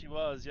 She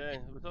was, yeah.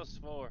 It was us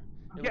 4.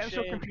 I'm It was getting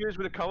so Shane. confused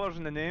with the colours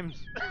and the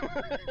names.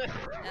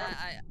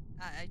 Yeah,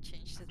 I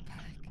changed it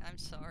back. I'm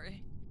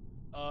sorry.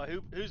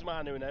 Who's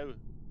Manu now?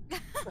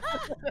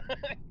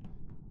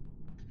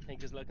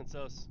 Think he's looking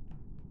sus.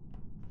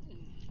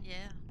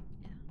 Yeah.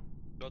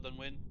 God done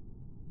win.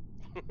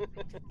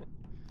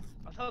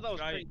 I thought that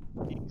was Right.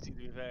 pretty easy, to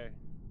be fair.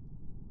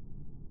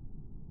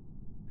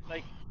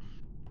 Like,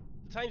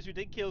 the times we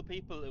did kill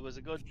people, it was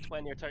a good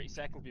 20 or 30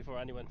 seconds before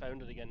anyone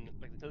found it again.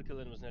 Like, the kill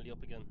killing was nearly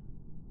up again.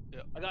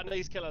 Yeah. I got a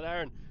nice kill on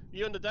Aaron.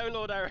 You on the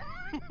download, Aaron?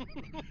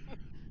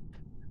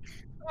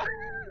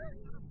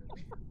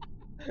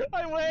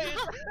 I waited!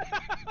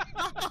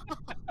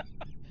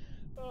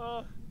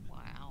 Oh.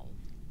 Wow.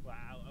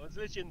 Wow, I was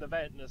literally in the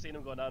vent and I seen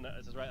him going on it.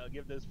 I said, right, I'll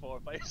give this 4 or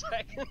 5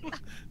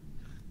 seconds.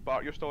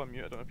 Bart, you're still on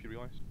mute, I don't know if you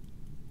realise.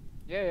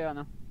 Yeah, I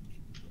know.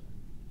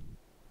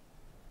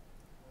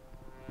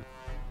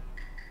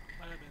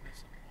 I am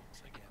innocent once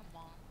again. Come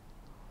on.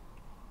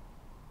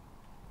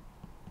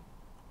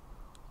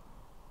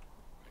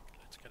 Right,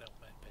 let's get out of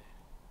med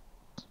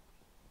bay.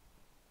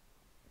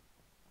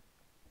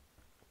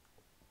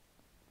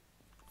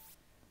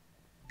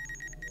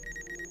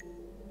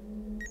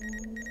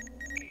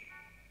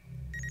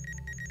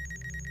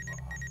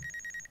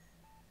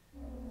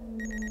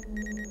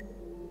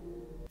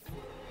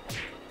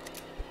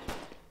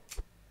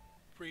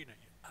 Brina,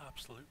 you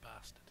absolute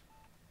bastard.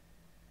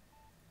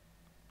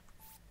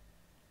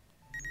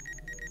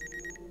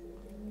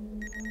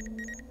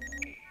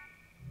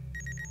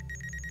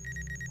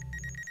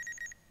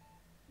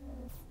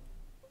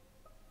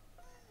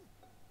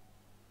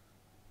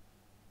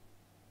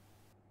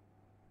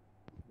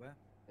 Where?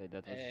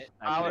 That was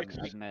Alex,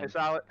 admin. it's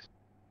Alex.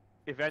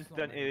 Event It's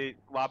not into the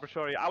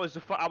laboratory. I was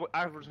the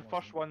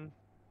first one.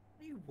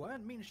 No, you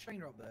weren't. Me and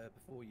Shane are up there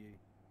before you.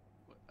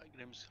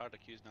 Graham's hard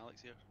accusing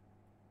Alex here.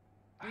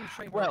 Me and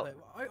Shane Well- were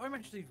up there. I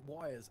managed to leave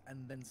wires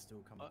and then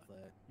still come up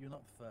there. You're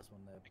not the first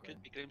one there. It could Graham.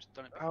 be Graham's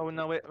done it before. Oh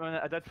no, wait a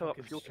minute. I did fill up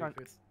the Fucking fuel can.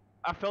 stupid.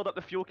 I filled up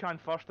the fuel can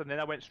first, and then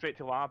I went straight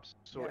to labs.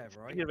 So Yeah,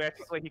 right.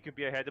 theoretically, he could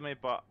be ahead of me,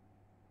 but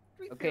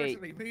Okay.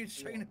 Theoretically, me and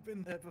Shane have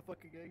been there for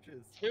fucking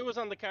ages. Who was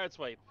on the card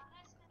swipe?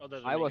 Other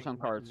than I me? was on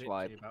card Literally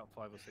swipe. about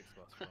 5 or 6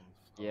 of us from.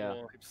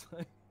 Yeah.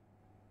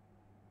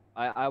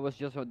 Yeah. I was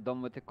just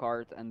done with the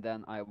card and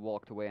then I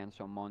walked away and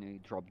some money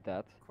dropped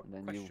dead. And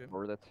then you Question.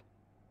 heard it.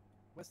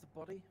 Where's the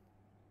body?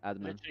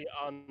 Admin. Literally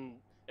on.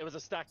 It was a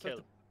stack So kill.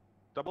 the-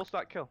 double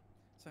stack kill.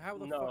 So how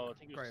the No, I fuck,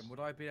 think it was- Graham, would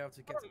I be able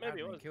to get Oh, to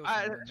maybe it admin was. kill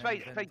someone and It's then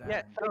fine, vent fine, down?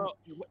 yeah, No.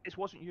 it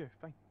wasn't you,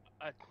 fine.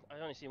 I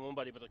only seen one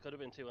body, but there could have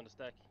been 2 on the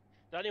stack.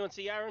 Did anyone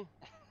see Aaron?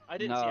 I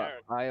didn't see No,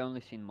 Aaron. I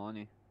only seen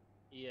money.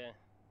 Yeah.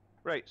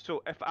 Right,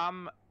 so if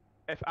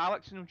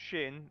Alex and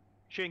Shane,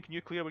 can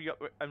you clear where you're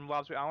in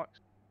labs with Alex?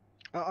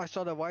 I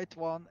saw the white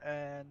one,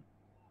 and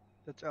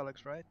that's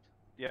Alex, right?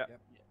 Yeah. Yep.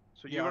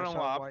 So Yeah, you were I on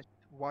saw labs,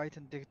 white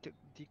and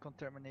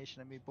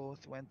decontamination, and we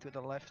both went to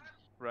the left.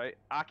 right?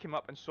 I came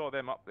up and saw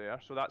them up there.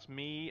 So that's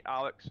me,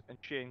 Alex, and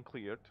Shane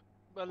cleared.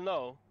 Well,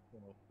 no.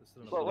 Well, there's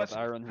still Well, another let's-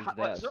 body. Aaron who's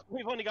let's- dead.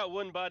 We've only got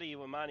one body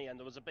with Manny, and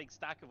there was a big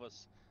stack of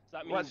us. So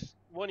that means Let's-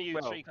 one of you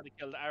well- three could have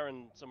killed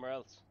Aaron somewhere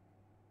else.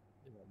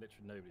 Yeah,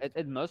 literally nobody.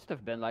 It must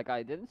have been like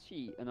I didn't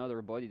see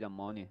another body than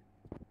Money.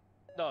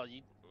 No,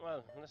 you.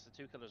 Well, unless the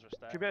two killers were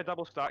stacked. Could be a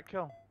double stack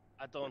kill.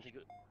 I don't think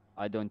it.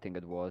 I don't think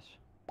it was.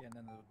 Yeah, and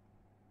then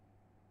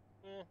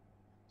It's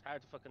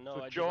hard to fucking know.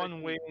 So I just John,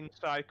 literally- Wayne,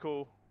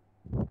 Psycho,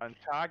 and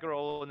Tag are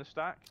all in the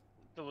stack.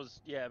 There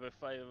was about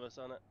 5 of us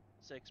on it.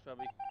 6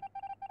 probably.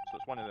 So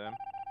it's one of them.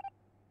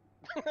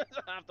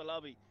 Half the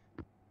lobby.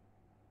 Oh,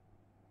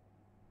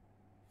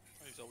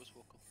 he's always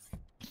vocal.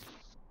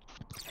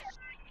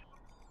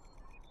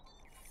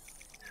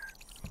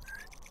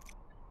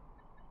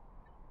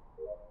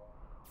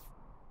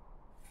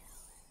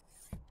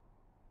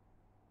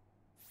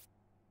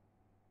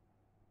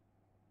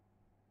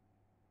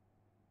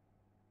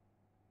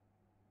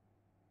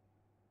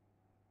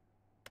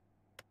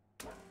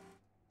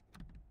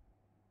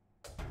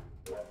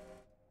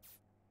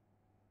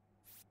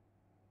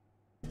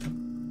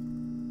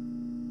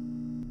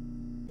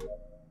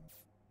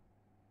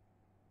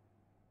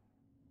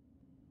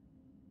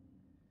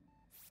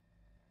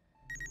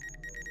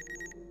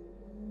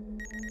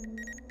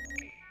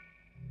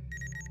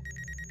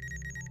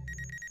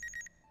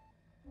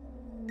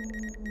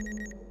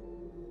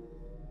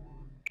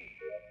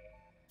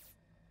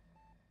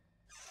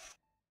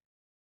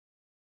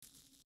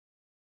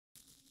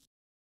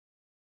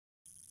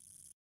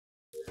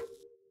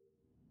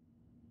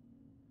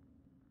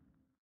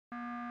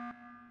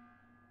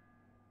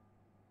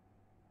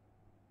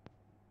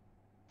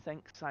 I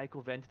think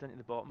Psycho vented into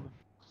the bottom.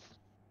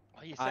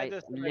 Oh, you I said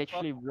this.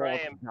 literally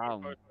walked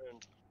down.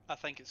 I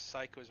think it's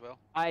Psycho as well.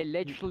 I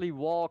literally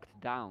walked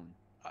down.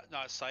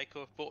 No, it's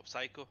Psycho. Both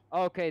Psycho.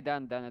 Okay,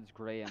 then it's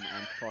Graham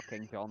and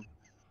fucking John.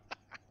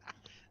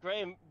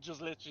 Graham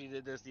just literally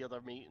did this the other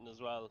meeting as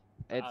well.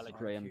 It's Alex.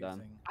 Graham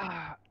then.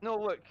 accusing- No,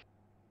 look.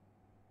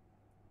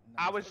 No,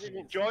 I it's was. not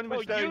accusing. John was Oh,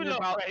 you down the look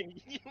balcony.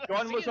 right. You not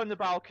John see was it? on the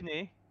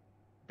balcony.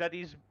 Did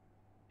his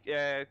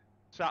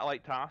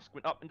satellite task.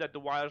 Went up and did the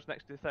wires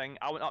next to the thing.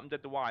 I went up and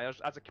did the wires.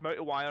 As I came out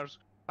of wires,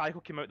 Psycho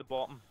came out the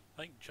bottom.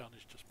 I think John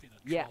has just been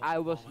a Yeah, troll I at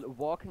the was moment.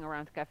 walking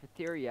around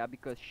cafeteria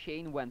because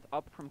Shane went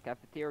up from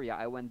cafeteria.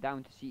 I went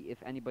down to see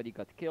if anybody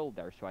got killed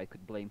there, so I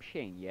could blame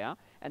Shane. Yeah,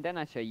 and then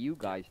I saw you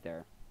guys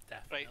there. Right.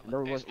 Definitely. There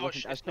was It's not,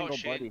 wasn't a it's not single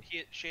Shane.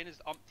 body. Shane is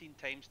umpteen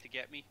times to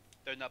get me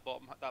down that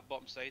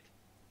bottom side.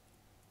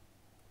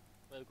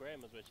 Well,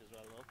 Graham was rich as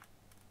well, no?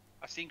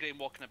 I seen Graham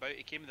walking about.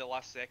 He came in the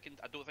last second.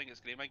 I don't think it's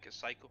Graham. I think it's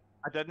Psycho.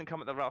 I didn't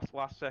come at the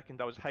last second.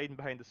 I was hiding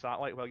behind the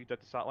satellite while you did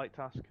the satellite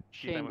task.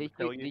 Shane,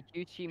 did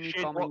you see me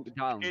Shane coming walked,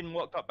 down? Shane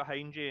walked up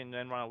behind you and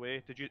then ran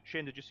away.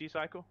 Shane, did you see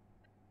Psycho?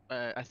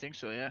 I think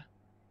so, yeah.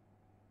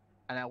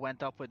 And I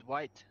went up with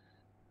white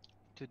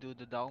to do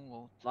the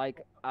download.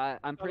 Like,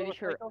 I'm pretty was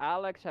sure Psycho?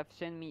 Alex have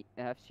seen me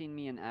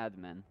in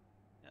admin.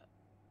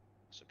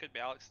 So it could be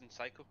Alex and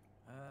Psycho.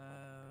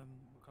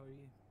 What colour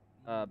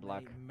are you?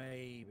 Black.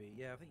 Maybe.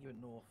 Yeah, I think you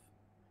went north.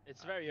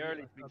 It's very Yeah,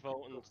 early I to be think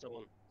voting it's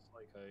someone.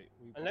 Psycho.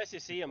 We Unless you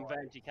see him watched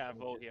vent, you can't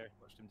vote here.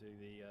 Watched him do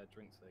the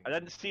drinks thing. I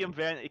didn't see him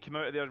vent. He came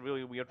out of there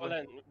really weirdly.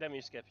 Well, then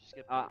you skip.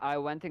 I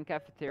went in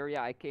cafeteria.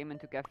 I came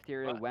into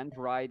cafeteria, What? went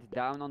right,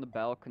 down on the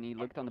balcony,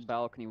 looked on the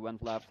balcony,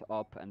 went left,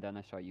 up, and then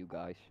I saw you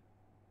guys.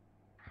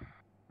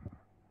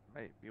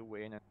 Might be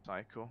Wayne and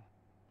Psycho.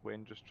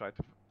 Wayne just tried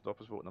to stop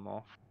us voting them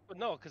off. But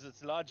no, because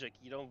it's logic.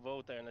 You don't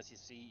vote there unless you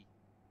see.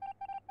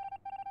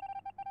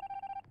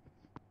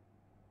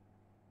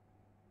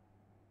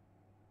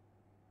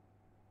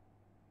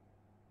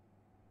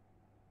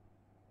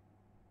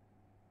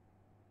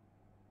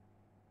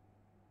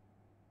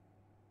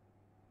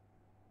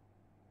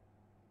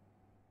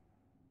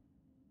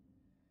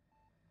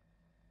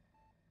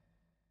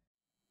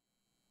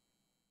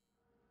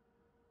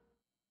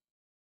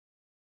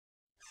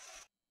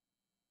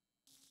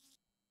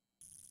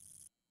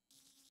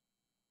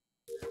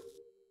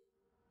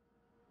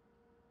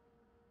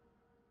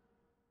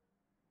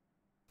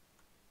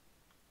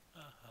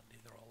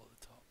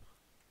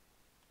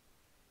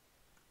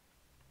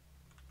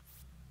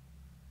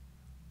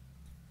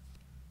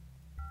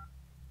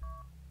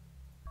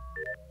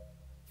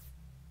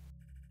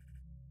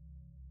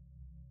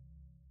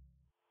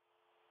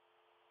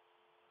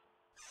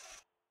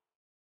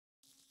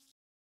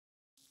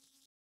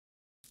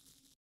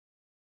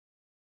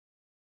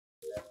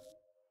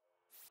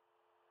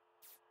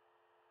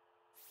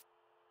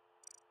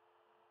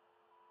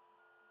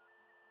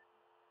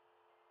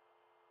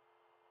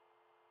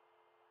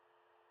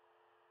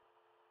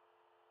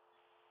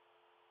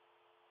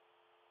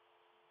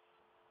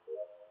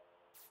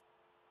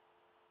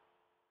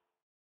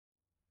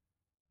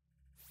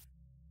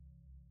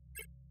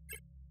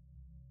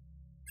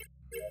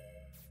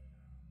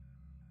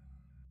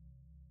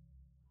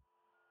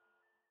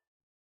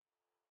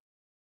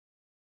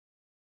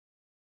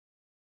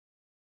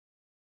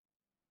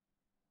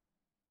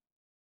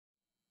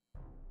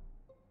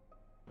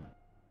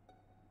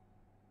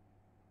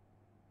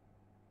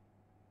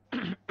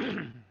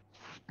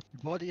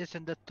 Body is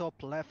in the top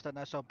left, and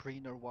I saw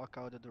Breener walk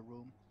out of the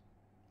room.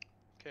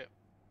 Okay.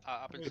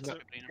 I've been Was stuck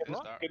there- with Breener from the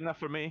Good start. good enough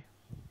for me.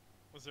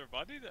 Was there a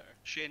body there?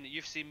 Shane,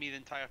 you've seen me the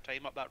entire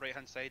time up that right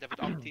hand side. I've had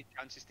umpteen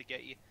chances to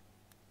get you.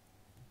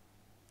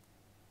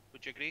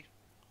 Would you agree?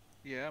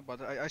 Yeah,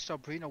 but I saw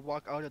Breener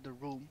walk out of the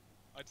room.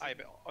 Aye,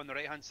 but on the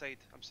right hand side,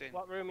 I'm saying.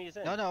 What room he's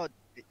in? No,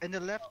 in the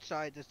left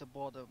side is the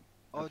bottom.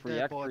 Oh, That's the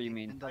reactor, body you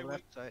mean? in the I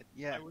left side.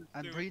 Yeah, was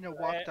and doing- Breener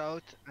walked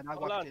out, and I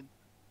hold walked on. in.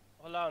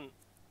 Hold on.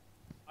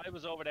 I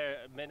was over there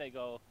a minute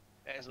ago.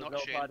 It's There was not no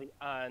Shane. body,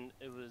 and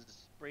it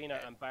was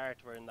Brina and Bart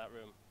were in that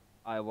room.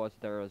 I was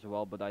there as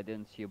well, but I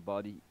didn't see a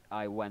body.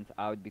 I went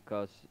out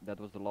because that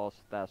was the last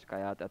task I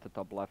had at the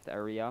top left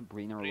area.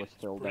 Breener was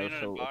still there, Breener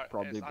so and it's Bart,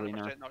 probably it's 100%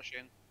 Breener. not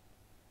Shane.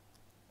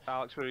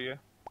 Alex, where are you?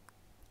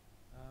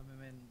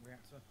 I'm in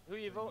reactor. Who are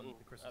you doing voting,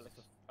 the crystals Alex?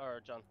 stuff.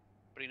 Or John?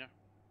 Breener.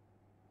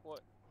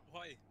 What?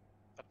 Why?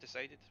 I've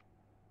decided.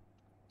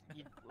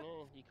 You,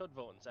 you could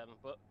vote in 7,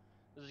 but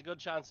there's a good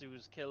chance he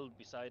was killed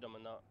beside him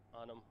and not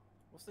on him.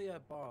 What's the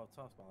task bar like? Is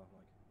it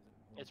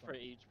all It's the time?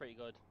 pretty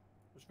good.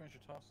 Which one's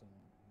your task then?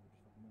 Just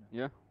like a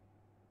minute.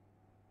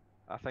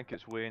 Yeah. I think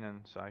it's Wayne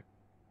and Cy.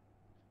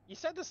 You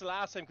said this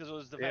last time because it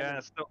was the Yeah, I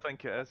still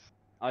think it is.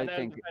 I And then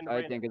think defend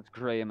I Breener. think it's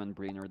Graham and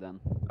Breener then.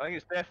 I think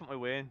it's definitely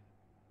Wayne.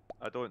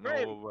 I don't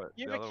Graham, know what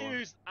You've the other one.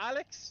 accused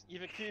Alex,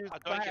 you've accused I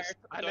don't Bart, think it's-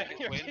 I and don't then think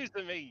you're it's Wayne.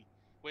 accusing me.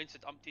 Wayne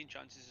said umpteen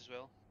chances as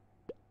well.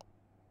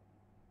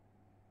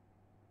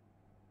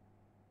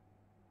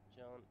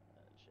 John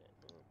and Shane.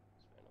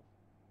 That's fair enough.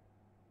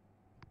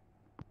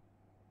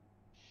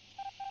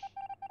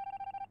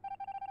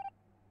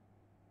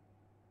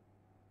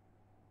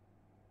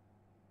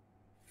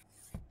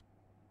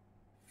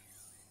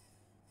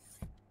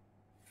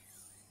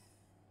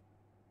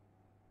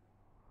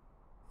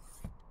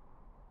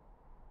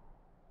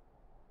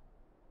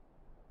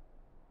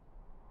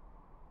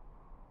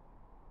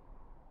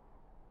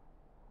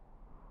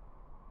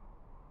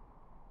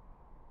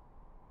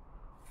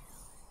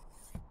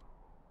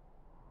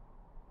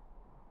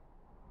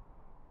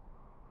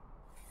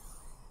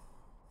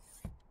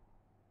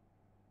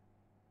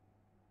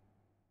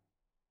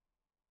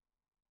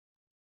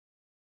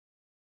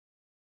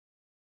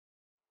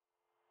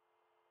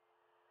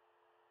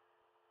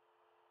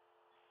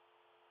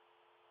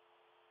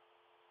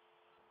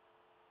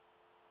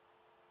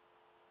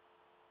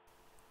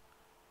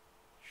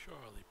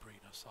 Surely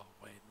Brina saw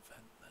Wayne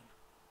vent then.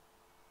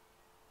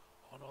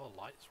 Oh no,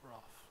 lights were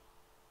off.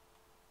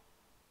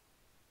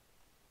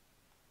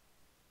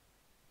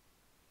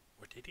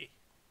 Or did he?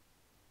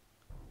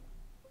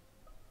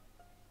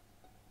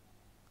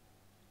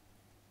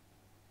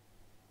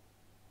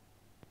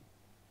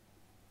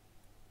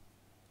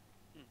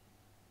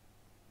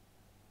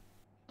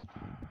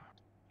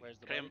 Where's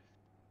the Graham, body?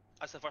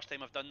 that's the first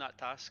time I've done that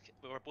task.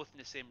 We were both in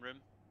the same room.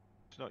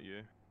 It's not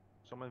you.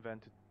 Someone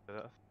vented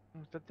it.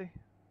 Did they?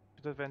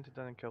 Did they vented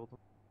in and killed him?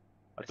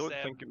 I It's, don't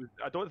think it was.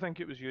 I don't think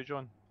it was you,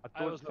 John. I I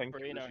don't was with think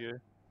it was Brina. you.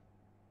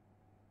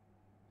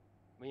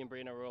 Me and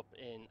Brina were up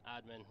in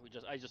admin.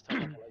 I just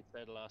turned on the lights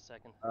there the last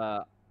second.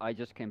 I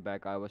just came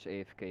back. I was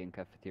AFK in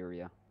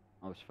cafeteria.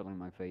 I was filling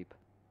my vape.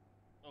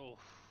 Oh,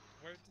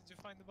 Where did you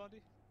find the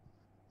body?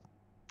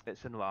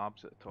 It's in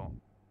labs at the top.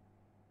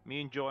 Me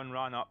and John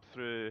ran up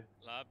through,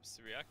 Labs,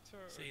 reactor?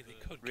 or See, they the-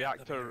 could get them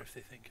reactor- here if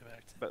they think about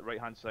it. but right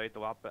hand side, the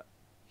lab bit.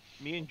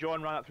 Me and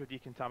John ran up through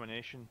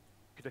decontamination.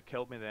 Could have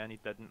killed me then. He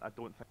didn't. I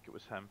don't think it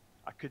was him.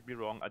 I could be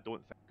wrong. I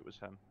don't think it was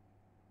him.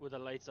 with the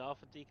lights off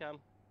at decam.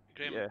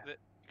 Graham, Yeah.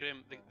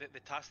 the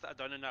task that I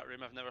done in that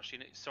room, I've never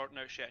seen it. Sorting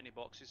out shit in the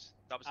boxes.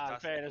 That was the Ah,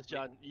 task. that I fairness,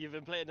 completed. John, you've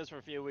been playing this for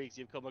a few weeks.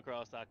 You've come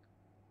across that.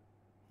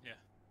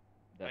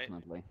 Right.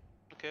 Definitely.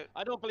 Okay.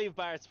 I don't believe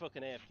Bart's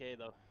fucking AFK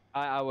though.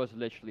 I was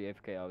literally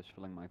AFK. I was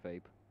filling my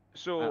vape.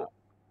 So,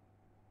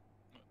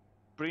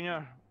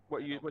 Brina,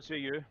 what say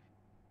you?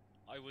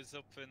 I was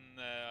up in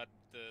at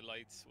the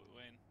lights with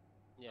Wayne,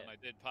 Yeah. and I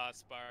did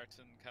pass Bart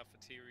in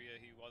cafeteria.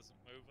 He wasn't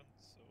moving,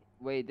 so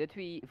Wait, did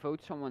we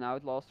vote someone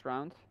out last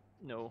round?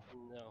 No.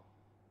 No.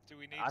 do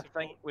we need I to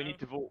think vote we now? need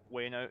to vote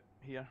Wayne out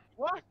here.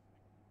 What?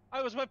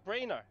 I was with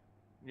Brainer.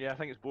 Yeah, I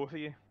think it's both of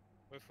you.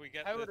 If we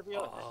get How the- would it be?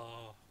 on?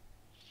 Oh,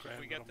 Graham,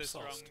 we get I'm this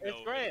wrong, sauced. It's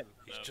no, Graham.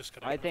 He's no. just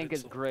gonna I think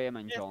it's convince them. Graham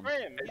and It's John.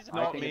 Graham. He's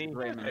not I think me. it's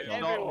Graham and It's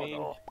John. not Everyone me.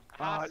 has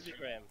Ah, to be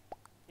Graham.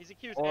 He's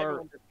accused Or-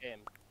 everyone this game.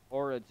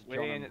 Or it's John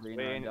Wayne, and it's Brina,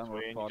 Wayne, and it's then we're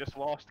Wayne. You fucked. just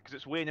lost because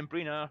it's Wayne and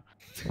Brina.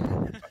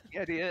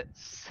 You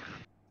idiots.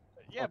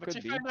 Yeah, Or but could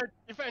you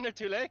be. found out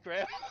too late,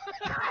 Graham.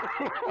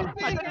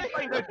 I didn't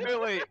find out too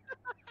late.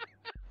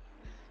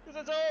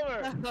 Because it's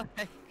over.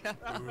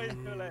 Oh my god. It's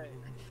too late.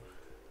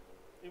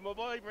 You my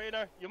boy,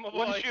 Brainer. You my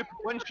boy.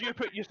 Once you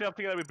put yourself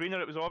together with Brina,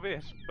 it was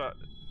obvious, but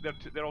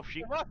they're all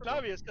sheep. It wasn't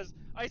obvious because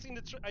I seen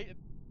the.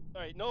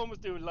 Alright, no one was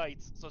doing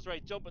lights, so it's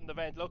right. Jump in the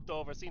vent, looked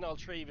over, seen all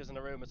three of us in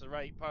a room. I said,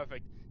 right,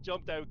 perfect.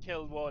 Jumped out,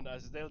 killed one.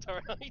 As they'll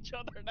turn on each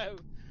other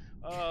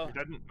now.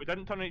 We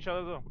didn't turn on each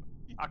other though.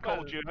 I Well,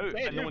 called you out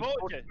yeah, and no you one voted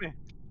supported me.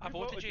 I Who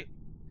voted voted you.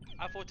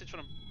 I voted for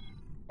him.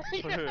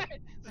 For who?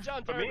 So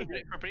John For me? Turner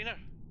did. For Breener.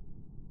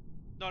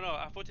 No,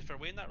 I voted for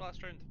Wayne that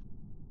last round.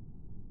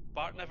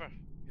 Bart never.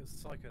 It was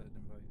Psycho that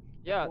didn't vote.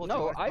 Yeah, told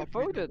no, you, I I thought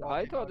Bruno voted. I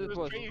walking thought out it of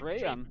was the room.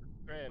 Graham.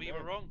 Graham, We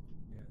were wrong.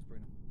 Yeah, it's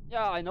Bruno.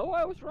 Yeah, I know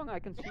I was wrong. I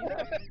can see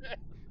that.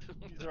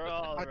 These are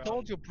all I wrong.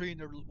 told you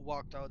Bruno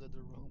walked out of the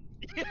room.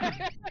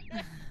 I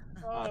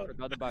Oh,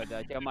 forgot about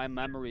that. Yeah, my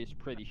memory is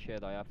pretty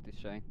shit, I have to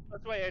say.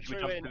 that's why I Should we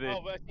threw jump in. to the-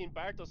 Oh, but I've seen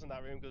Bartos in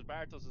that room because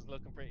Bartos is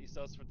looking pretty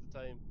sus for the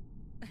time.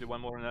 Do one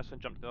more on this and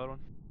jump to the other one.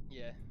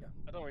 Yeah. Yeah.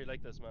 I don't really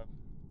like this map.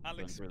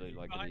 Alex, Don't really were you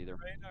like it behind either.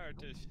 the radar or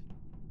did...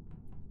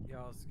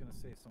 Yeah, I was gonna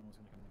see if someone was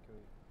gonna come and kill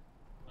you.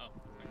 Oh, Or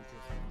okay.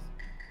 kill someone else.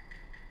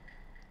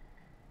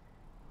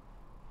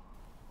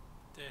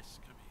 This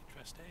could be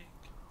interesting.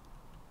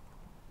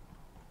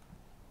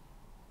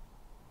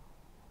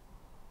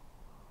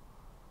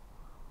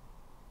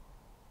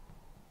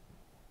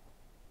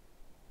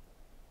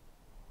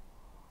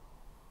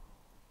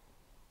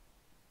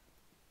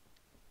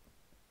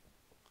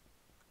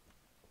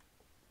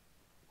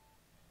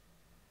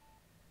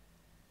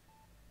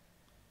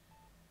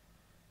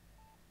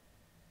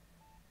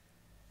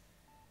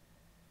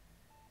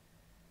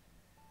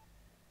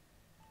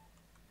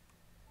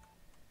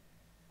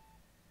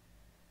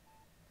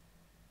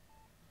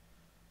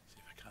 See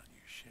if I can't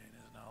use Shane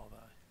as an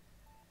alibi.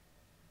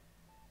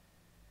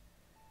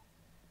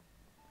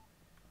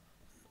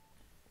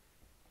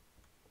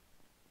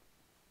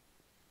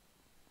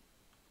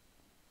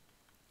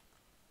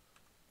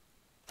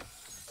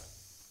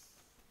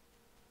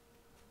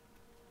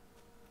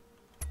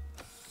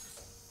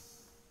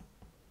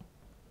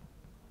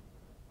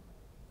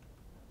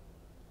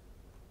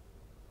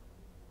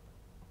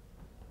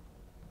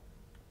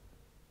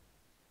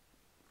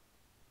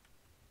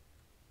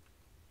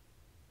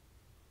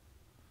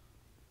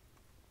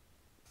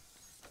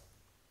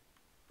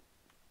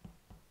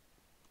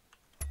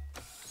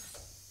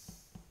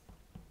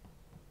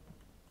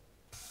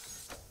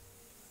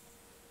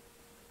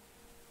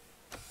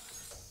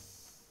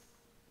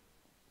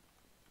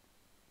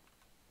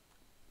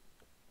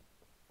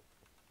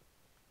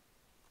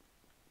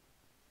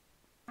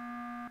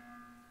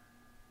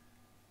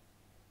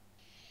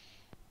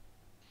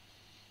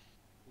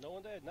 No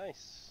one dead.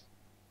 Nice.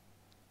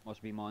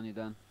 Must be money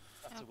then.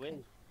 That's a Okay.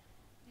 win.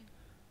 Yeah.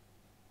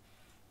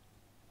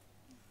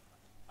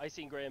 I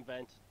seen Graham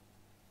vent.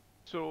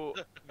 So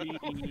the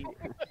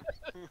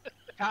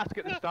task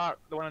at the start,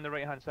 the one on the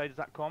right hand side, is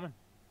that common?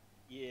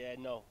 Yeah,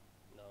 no.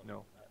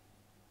 No.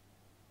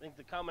 I think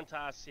the common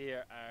tasks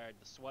here are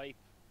the swipe,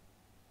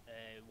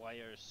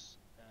 wires,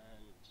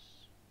 and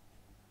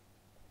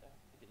I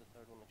think it's the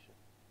third one actually.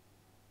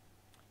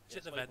 Is Yeah,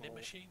 it the swipe and vending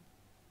wires. machine?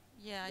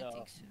 Yeah, I No.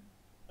 think so.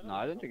 No,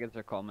 I don't think it's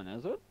a common,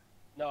 is it?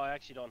 No, I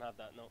actually don't have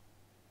that. No.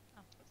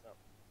 Oh. That's not.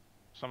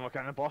 Some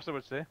kind of imposter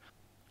would say.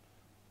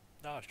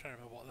 No, I was trying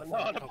to remember what the No,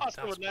 third the common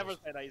pastor would task never was.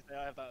 say that. He'd say,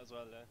 I have that as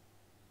well.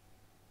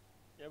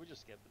 Yeah, we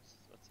just skip it.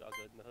 That's all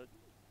good in the hood.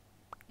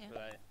 Yeah.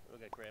 But we'll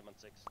get Graham on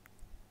 6.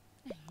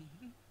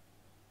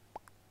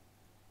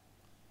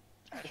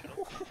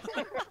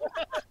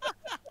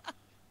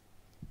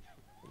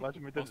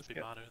 Imagine we didn't Must be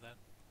skip. Manu then.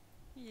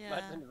 Yeah.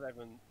 Imagine if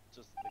everyone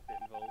just like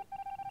didn't vote.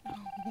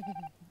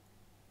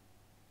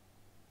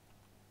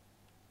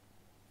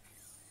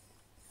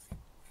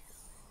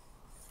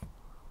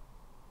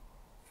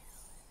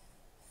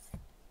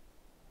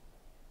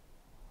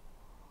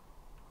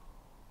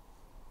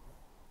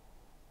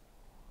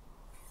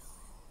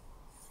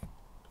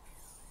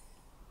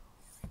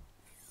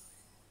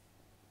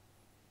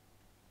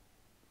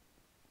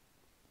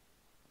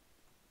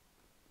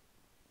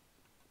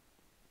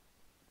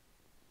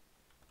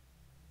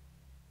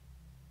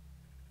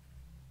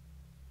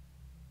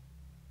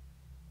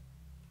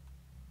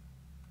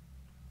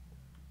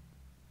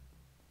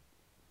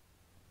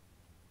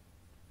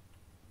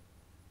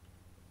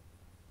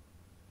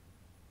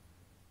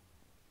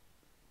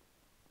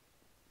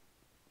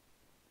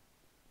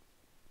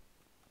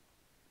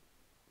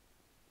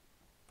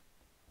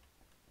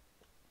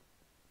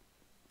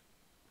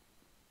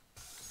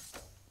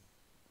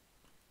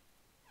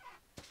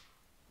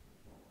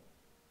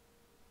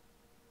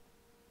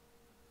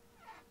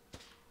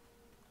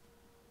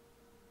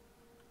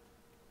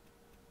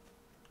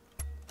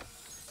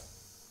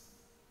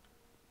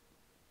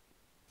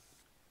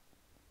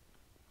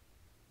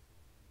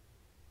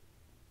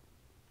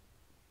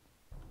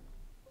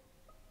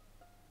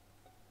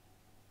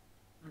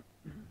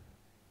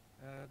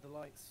 The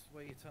lights,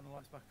 where you turn the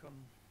lights back on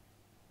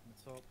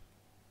the top.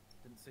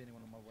 Didn't see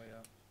anyone on my way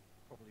up.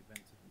 Probably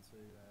vented into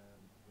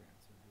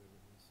reactor, whoever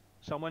it was.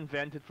 Someone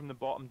vented from the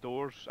bottom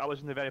doors. I was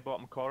in the very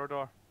bottom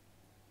corridor.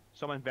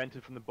 Someone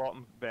vented from the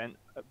bottom vent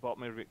at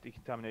bottom of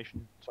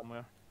decontamination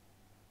somewhere.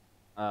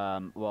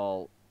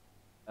 Well,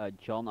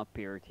 John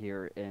appeared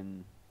here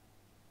in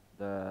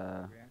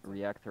the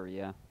reactor,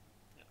 yeah.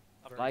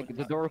 I've Like, got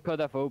the one. door could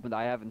have opened,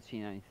 I haven't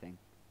seen anything.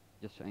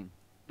 Just saying.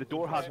 The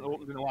door Okay. hasn't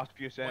opened in the last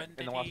few When seconds. did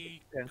In the last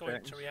he 10 go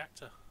seconds. into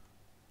reactor?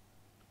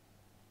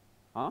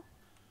 Huh?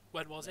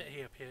 When was it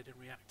he appeared in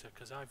reactor?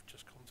 Because I've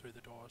just come through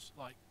the doors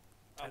like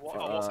 10, what-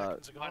 15 uh,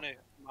 seconds ago. Manu,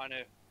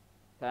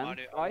 10,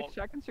 Manu, I 5 walked-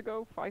 seconds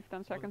ago? 5,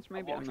 10 seconds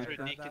maybe? I'm walked not through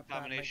sure. the That makes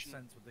decontamination.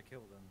 sense with the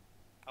kill then.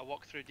 I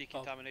walked through Well,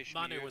 decontamination.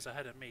 Manu with you. was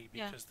ahead of me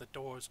Yeah. because the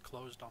doors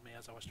closed on me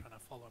as I was trying to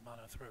follow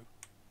Manu through.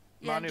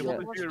 Yeah, Manu, John what Yeah.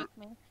 was was your with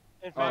me. In Oh,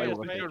 yeah, fairness,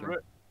 what when I- was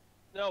your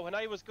no, when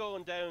I was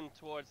going down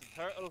towards the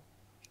turtle,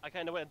 I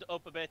kind of went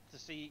up a bit to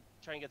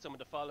try and get someone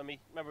to follow me.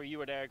 Remember, you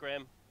were there,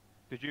 Graham.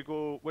 Did you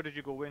go? Where did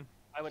you go in?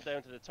 I went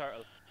down to the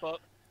turtle,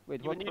 but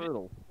Wait, You what would need it-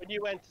 turtle? when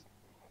you went,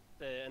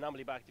 the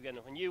anomaly back to begin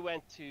with, when you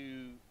went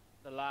to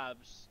the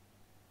labs,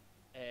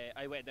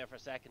 I went there for a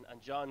second,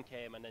 and John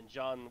came, and then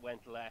John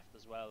went left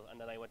as well, and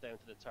then I went down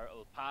to the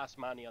turtle, past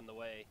Manny on the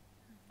way,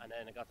 and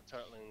then I got the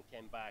turtle and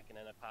came back, and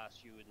then I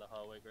passed you in the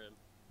hallway, Graham.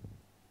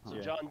 So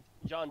Yeah.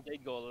 John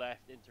did go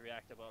left into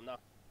reactor, but I'm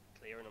not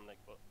clearing him, like,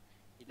 but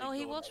he did No,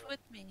 he go was left.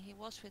 with me. He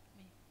was with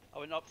me. I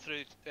went up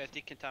through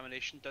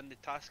decontamination, done the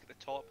task at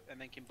the top, and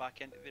then came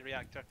back into the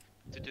reactor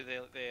to do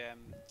the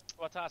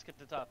What task at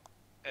the top?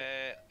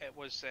 it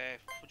was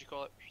what do you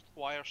call it?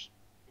 Wires.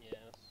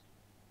 Yes.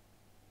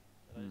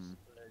 That is Hmm.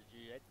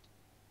 legit.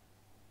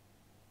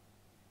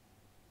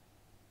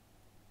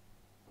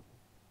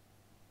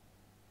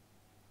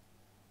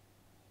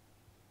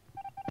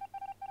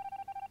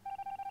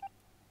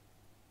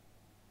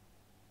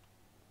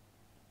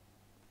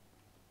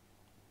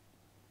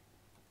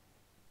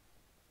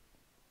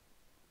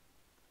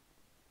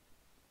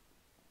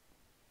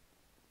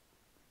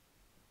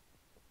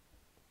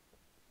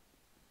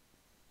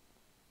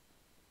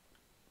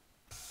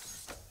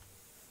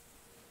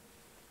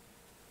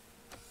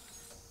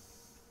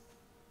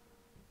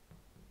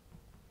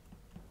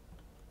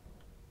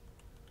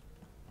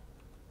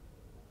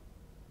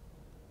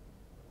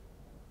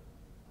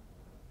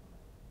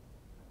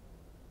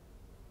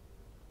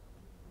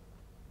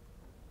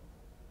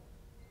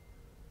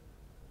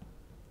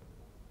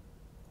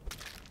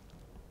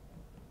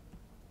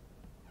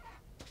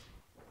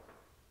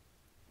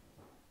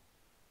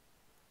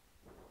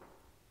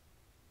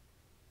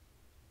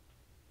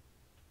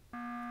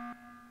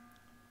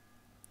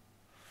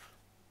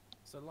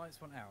 So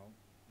lights went out.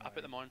 I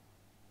put them on.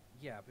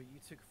 Yeah, but you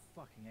took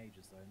fucking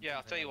ages though. Yeah,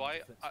 I'll tell you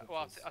why.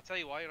 Well, I'll tell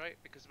you why, right?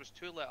 Because there was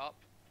 2 lit up,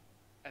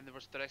 and there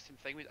was the rest of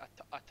the thing.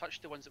 I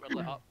touched the ones that were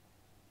lit up.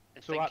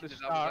 And So at thinking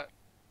the that was start,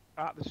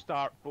 at the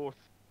start, both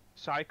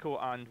Psycho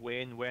and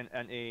Wayne went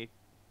into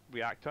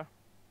reactor.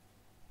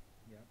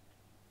 Yeah.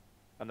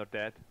 And they're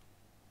dead.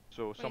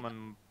 So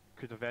someone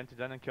could have vented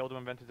in and killed them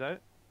and vented out,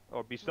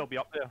 or still be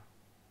up there.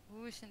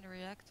 Who is in the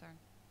reactor?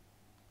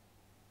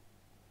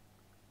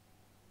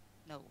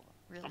 No,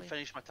 really. I'm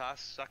finished my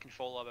tasks, so I can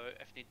follow about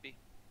if need be.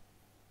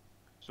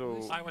 So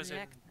Who's- I was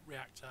Reactor. in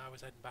reactor. I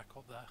was heading back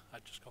up there.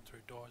 I'd just gone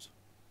through doors.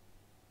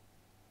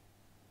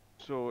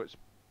 So it's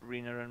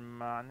Brina and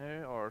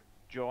Manu, or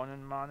John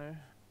and Manu.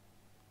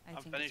 I I'm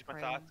think finished it's my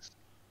Graham. tasks.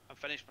 I'm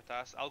finished my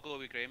tasks. I'll go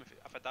with Graham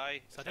if I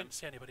die. So I it's him. didn't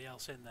see anybody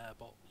else in there,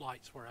 but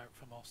lights were out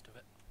for most of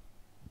it.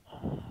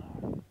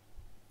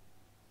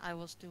 I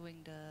was doing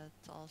the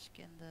task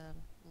in the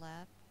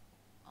lab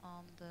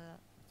on the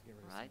To get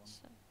rid of right someone.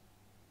 side.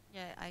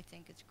 Yeah, I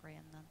think it's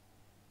Graham then.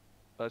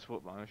 Let's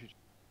vote Manu.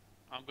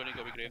 I'm going to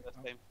go with Graham this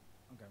time.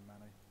 I'm going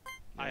Manu.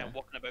 I Yeah. am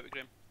walking about with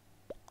Graham.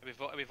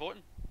 Are we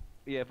voting?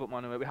 Yeah, vote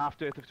Manu. We have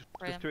to. If there's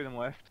Graham. 2 of them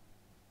left.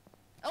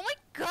 Oh my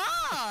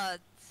god!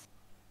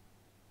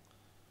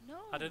 No.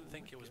 I didn't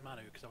think it was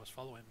Manu because I was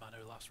following Manu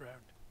last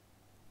round.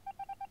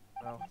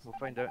 Well, we'll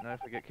find out now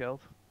if we get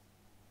killed.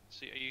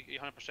 So are you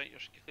 100% you're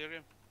clear,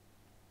 Graham?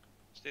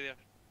 Stay there.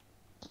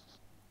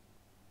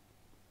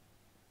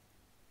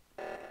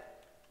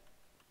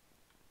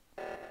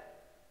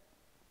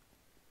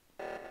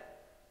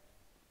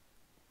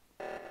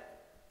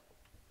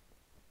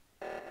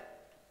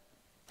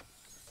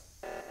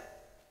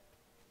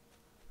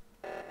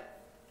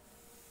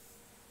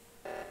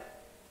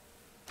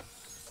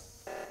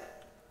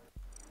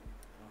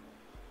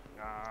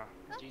 Ah,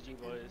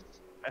 GG boys.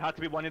 it had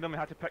to be one of them. We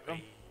had to pick them.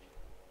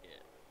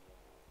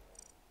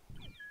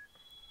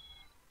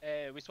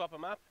 We swap a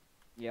map.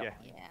 Yeah. Yeah.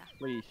 Yeah.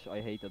 Please,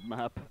 I hate that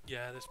map.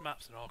 Yeah, this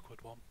map's an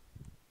awkward one.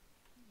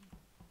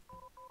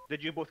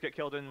 Did you both get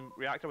killed in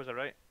reactor? Was that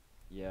right?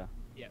 Yeah.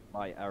 Yeah.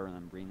 By Aaron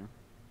and Brina.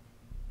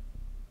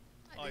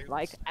 I didn't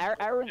Like, see-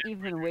 Aaron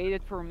even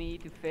waited for me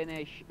to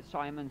finish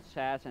Simon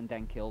Says and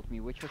then killed me,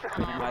 which was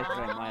pretty nice of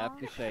him, I have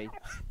to say.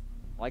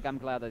 Like, I'm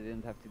glad I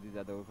didn't have to do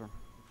that over.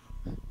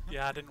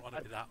 Yeah, I didn't want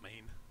to be that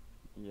mean.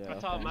 Yeah. I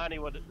thought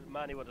thanks.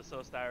 Manny would have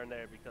so star in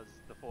there because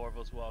the 4 of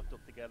us walked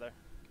up together.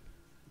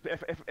 But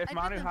if I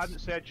Manu didn't- hadn't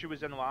said she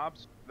was in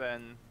labs,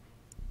 then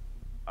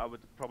I would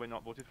probably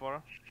not voted for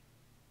her.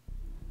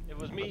 It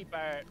was me,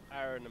 Bart,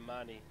 Aaron, and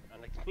Manny,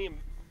 and like me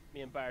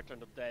and Bart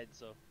turned up dead.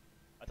 So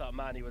I thought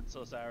Manny would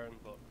sus Aaron,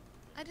 but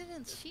I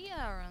didn't see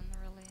Aaron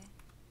really.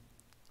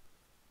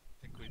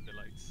 I think we'd the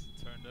lights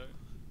turned out.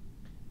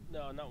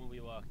 no, not when we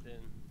walked in.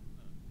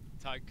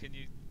 Tag, can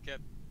you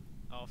get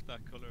off that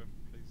colour,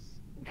 please?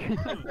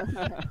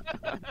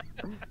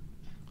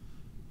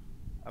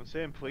 I'm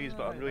saying please,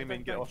 but I No, really don't-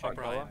 mean get don't off that change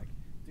Brian. colour. flag.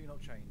 Do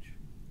not change.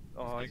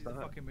 Oh, He's he's the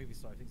done it. fucking movie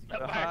star. He thinks he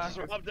Bart can. just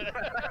rubbed it.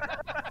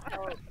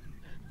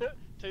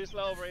 Too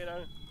slow,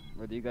 Reno.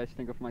 What do you guys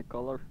think of my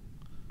color?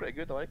 Pretty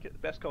good, I like it.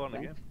 Best colour in the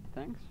game.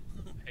 Thanks.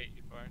 Hey,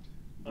 Bart.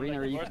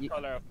 Breener, the worst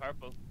color of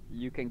purple.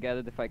 you can get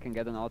it if I can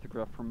get an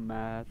autograph from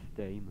Matt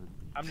Damon.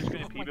 I'm just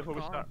gonna Oh pee my before we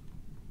God. start.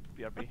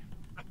 BRB.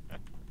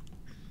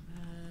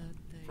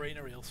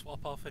 Brainer, he'll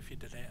swap off if you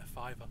donate a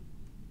fiver.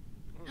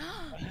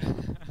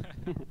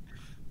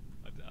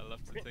 I'll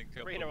have to think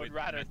up. Breener would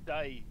rather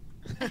die.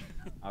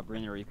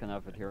 Breener, you can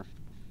have it here.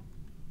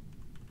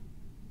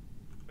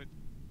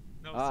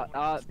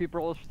 No,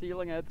 People are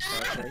stealing it.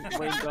 Okay,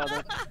 Wayne got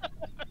it.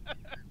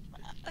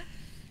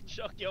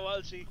 Chuck you,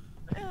 Walshy.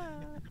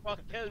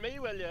 Fucking kill me,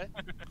 will you?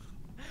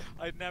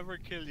 I'd never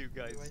kill you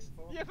guys.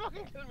 You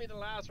fucking killed me the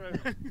last round.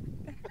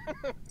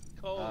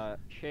 Cold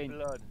Shane.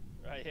 blood.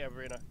 Right here,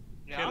 Brina.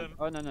 Yeah.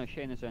 Oh no,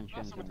 Shane is in. Shane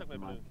is someone in. took my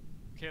Never mind.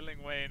 blue. Killing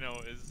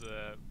Wayno is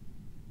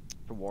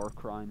It's a war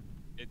crime.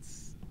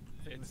 it's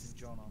I think we're missing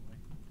John, aren't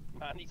we?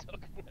 Man, he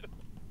took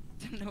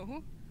it.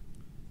 No.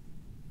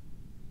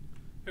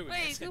 Who is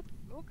Wait, missing?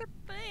 who could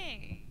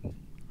be?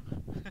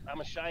 I'm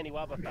a shiny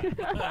wobble.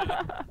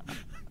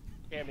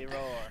 Hear me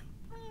roar.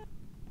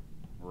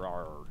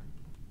 Rawr.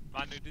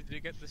 Manu, did you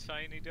get the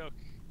shiny duck?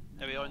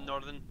 Are we on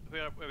northern?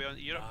 Where are we on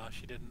Europe? Ah,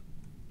 she didn't.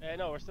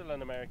 No, we're still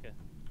in America.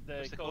 The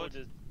What's the code code?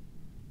 is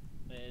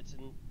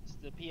it's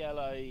the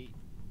PLI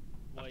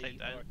I'll type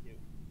that in.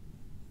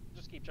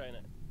 Just keep trying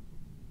it.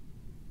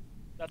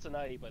 That's an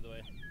I, by the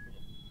way.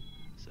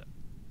 So,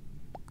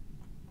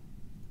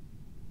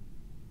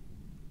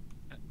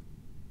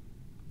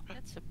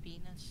 That's a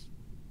penis.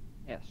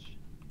 Yes.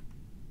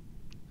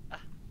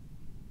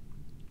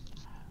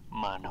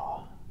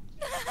 Mano.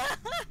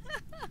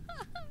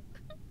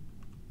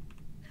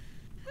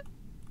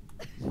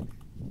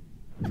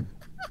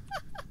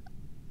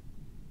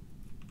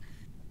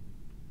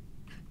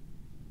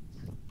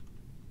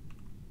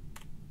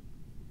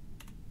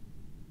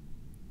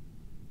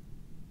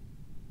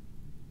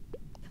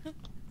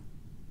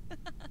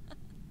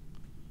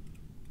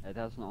 It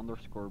has an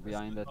underscore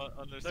behind it. So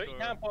Underscore. you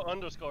can't put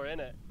underscore in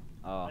it.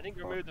 Oh, I think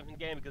we removed them from the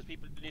game because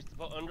people used to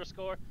put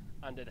underscore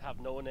and they'd have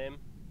no name.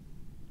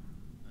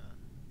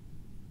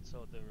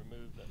 So they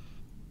removed it.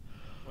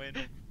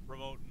 Wayno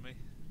promoting me.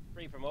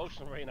 Free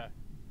promotion right now.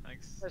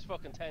 Thanks. There's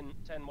fucking 10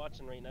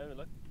 watching right now,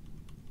 look.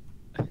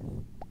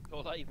 Go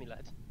live, me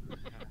lad.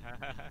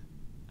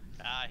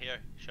 Here,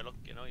 shall look,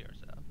 you know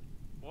yourself.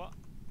 What?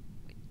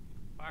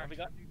 Have we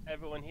got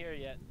everyone here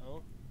yet?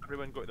 No?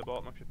 Everyone go to the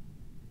bottom of you.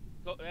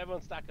 Go,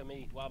 everyone stack on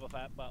me. Wobble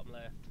fat, bottom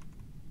left.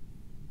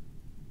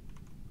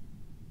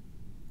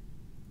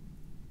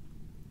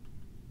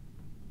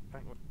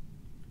 Thank you.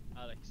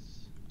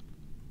 Alex.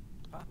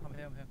 Ah, I'm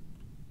here.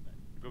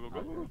 Go, go,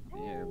 go.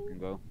 Yeah, we can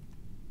go.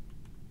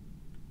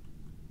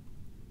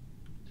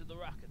 To the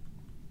rocket.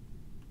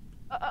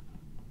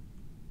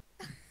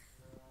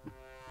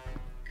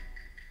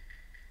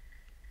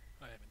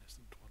 I am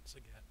innocent once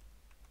again.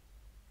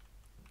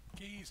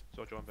 Keys.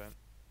 So John Ben.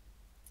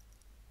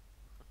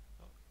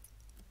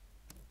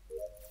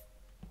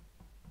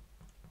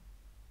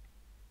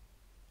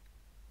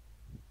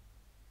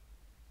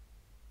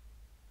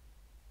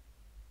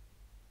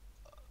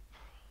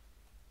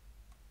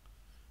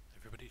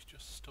 Everybody's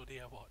just stood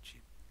here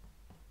watching.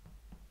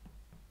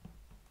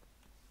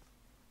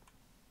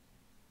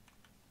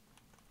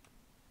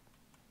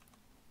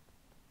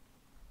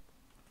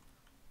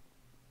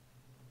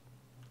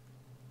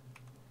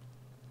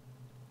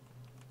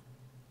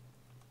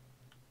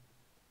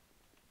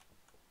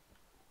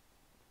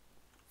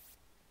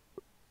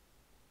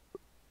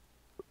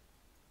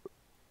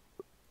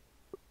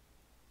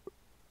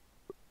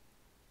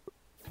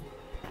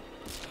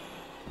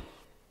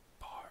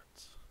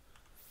 Parts.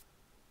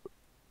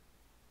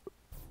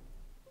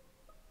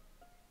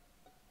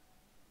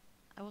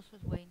 I was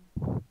with Wayne.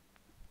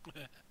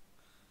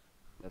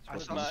 That's I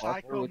what saw my Buster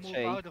Psycho would move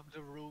say. out of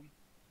the room.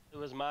 It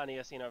was Manny,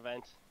 I seen our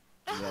vent.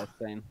 Yeah,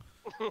 same.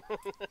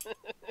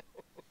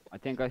 I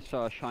think I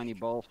saw a shiny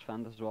balls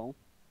fan as well.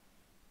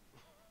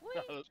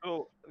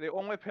 So the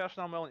only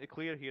person I'm willing to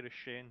clear here is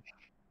Shane,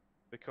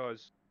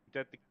 because he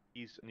did the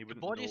keys and he The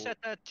wouldn't body's know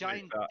at that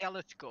giant that.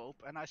 telescope,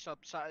 and I saw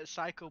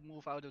Psycho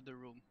move out of the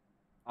room.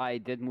 I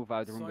did move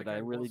out of the room, but I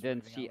Psycho really was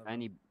didn't moving see out of the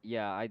any.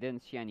 Yeah, I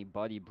didn't see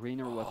anybody.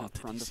 Breener was Oh, in did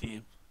you front of see me.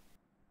 him?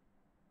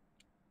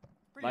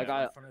 Like Yeah,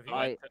 I, in front of you.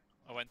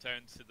 I went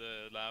down to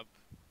the lab.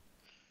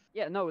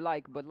 yeah, no,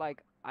 but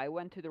I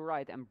went to the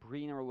right and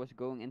Breener was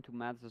going into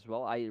Mads as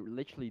well. I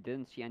literally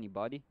didn't see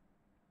anybody.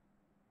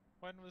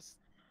 When was?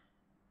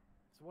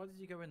 So why did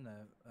you go in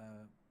there,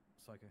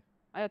 Psycho?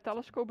 I had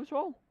telescope as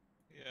well.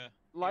 Yeah.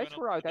 Lights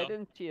went were up out. the I dump.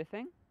 didn't see a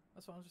thing.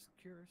 That's why I was just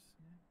curious.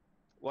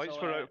 Yeah. Lights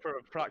So, were out for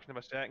a fraction of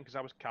a second because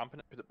I was camping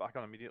it, put it back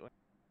on immediately.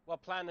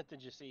 What planet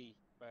did you see,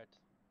 Bert?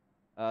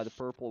 The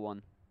purple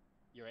one.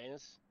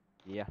 Uranus?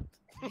 Yeah.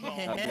 Oh,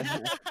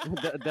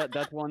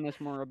 That one is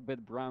more a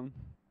bit brown.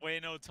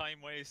 Wayno time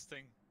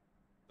wasting.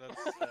 That's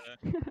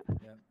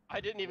I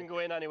didn't even go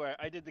in anywhere.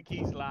 I did the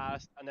keys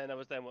last, and then I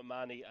was down with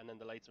Manny, and then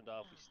the lights went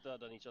off. We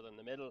stood on each other in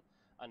the middle,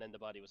 and then the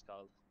body was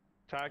called.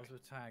 I Tag. was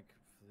with Tag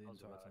for the I was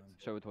entire with time.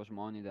 So it was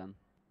money then.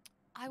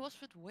 I was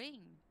with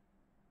Wayne.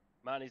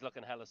 Manny's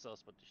looking hella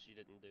sus, but she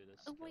didn't do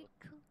this. Oh my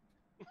so.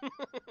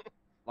 god.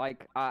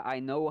 Like, I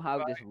know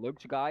how this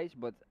looks, guys,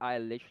 but I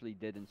literally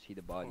didn't see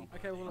the body.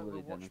 Okay, well, I look,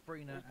 really we'll watch didn't.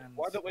 Brina and.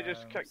 Why don't we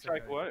just kick Sicko.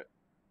 Psycho out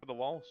for the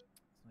walls?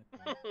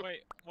 There's no point. Wait,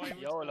 why was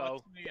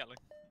YOLO. me yelling?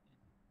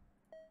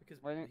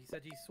 Because Why don't- he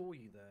said he saw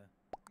you there.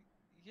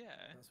 Yeah.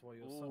 That's why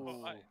you're Ooh.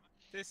 Well, sus.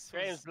 this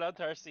Graham's was...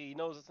 bloodthirsty. He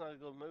knows it's not a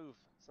good move.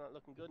 It's not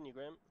looking good on you,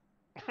 Graham.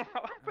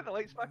 Put the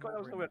lights back on. I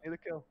was nowhere near the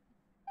kill.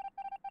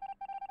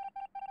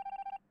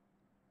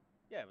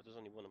 Yeah, but there's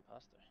only one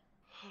imposter.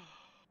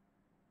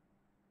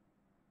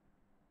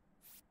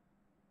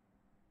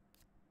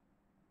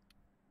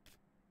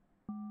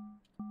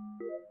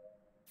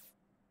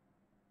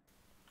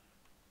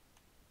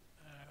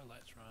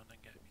 Let's run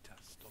and get me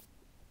tasks done.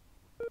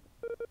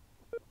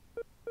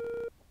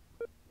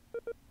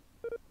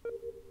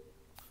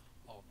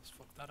 Almost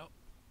fucked that up.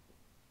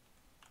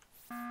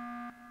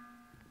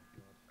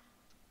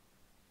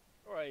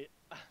 Alright.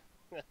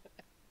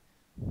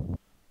 Wait.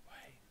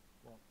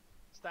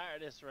 Start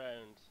of this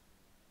round.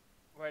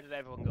 Where did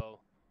everyone go?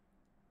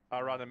 I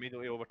ran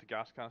immediately over to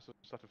gas canister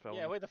and started filming.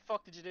 Yeah, where the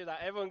fuck did you do that?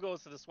 Everyone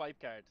goes to the swipe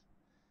card.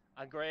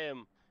 And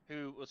Graham,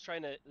 who was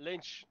trying to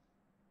lynch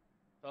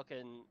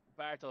fucking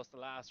Bartos the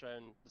last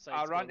round, decides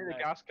I to ran go to the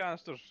next. gas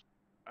canisters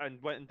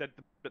and went and did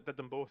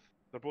them both.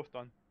 They're both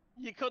done.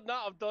 You could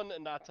not have done it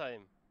in that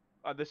time.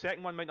 The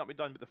second one might not be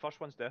done, but the first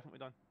one's definitely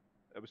done.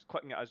 It was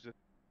clicking it as it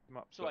came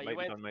up, So so what, it you might be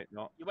went- done, might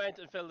not. You went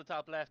and filled the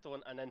top left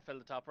one and then filled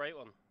the top right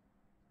one.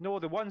 No,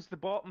 the one's the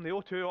bottom, the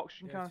O2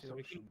 oxygen Yeah, canister.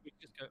 We can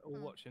just go.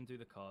 We'll watch him do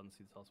the card and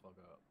see the taskbar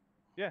go up.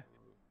 Yeah.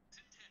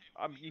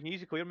 You can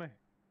easily clear me.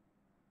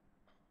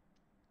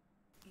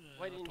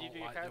 Why I didn't you don't do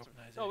your like the cards?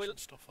 No, organisation we'll-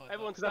 stuff like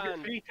everyone Because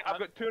stand. I've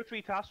got 2 or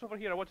 3 tasks over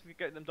here. I wanted to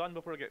get them done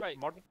before I get Right.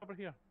 murdered over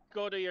here.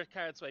 Go to your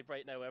card swipe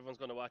right now. Everyone's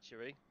going to watch you,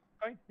 right?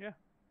 Fine, yeah.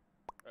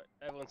 Right.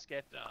 Everyone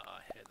skip. that. Nah,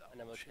 I hate that. And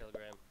then we'll bullshit. kill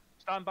Graham.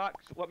 Stand back.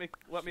 Let me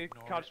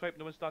Ignore card it. swipe.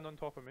 No one stand on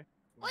top of me.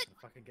 What?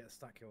 If I can get a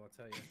stack kill, I'll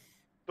tell you.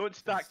 Don't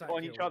stack stack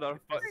on kill, each other, if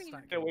but there's a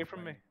stack stay kill, away we're from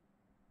me. playing.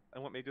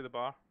 And let me do the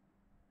bar.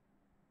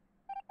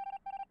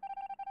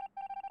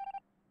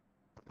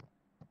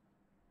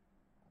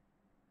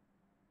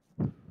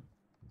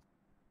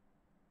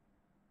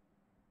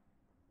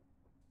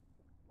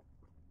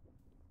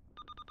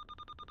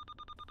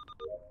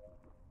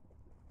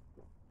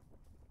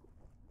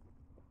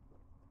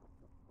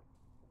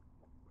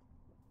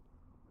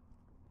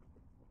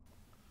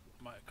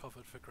 Might have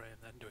covered for Graham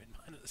then doing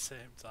mine at the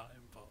same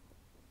time, but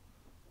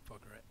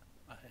bugger it.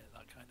 I hate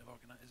that kind of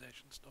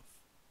organisation stuff.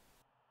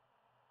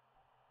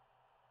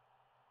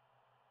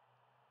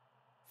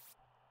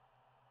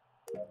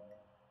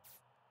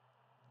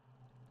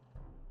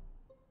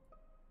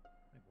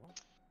 Wait, what?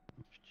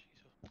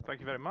 Jesus. Thank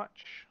you very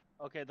much.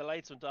 Okay, the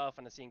lights went off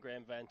and I seen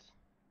Graham vent.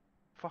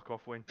 Fuck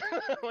off, Wayne.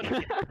 Hang on,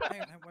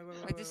 wait,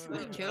 Wait, this is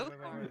a joke?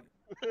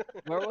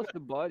 Where was the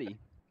body?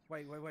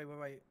 Wait.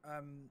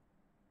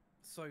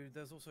 So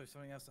there's also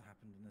something else that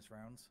happened in this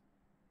round.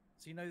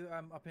 So you know,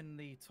 up in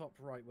the top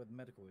right where the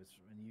medical is,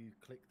 and you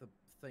click the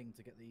thing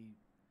to get the.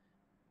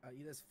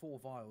 There's 4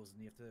 vials,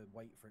 and you have to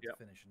wait for it Yep.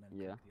 to finish, and then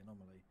Yeah. click the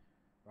anomaly,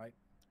 right?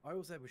 I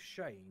was there with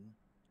Shane.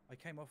 I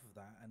came off of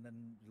that, and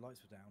then the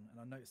lights were down, and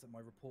I noticed that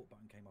my report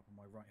button came up on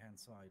my right-hand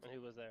side. And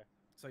who was there?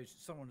 So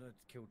someone had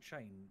killed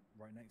Shane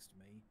right next to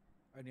me.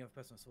 Only other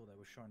person I saw there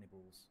was Shiny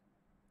Balls.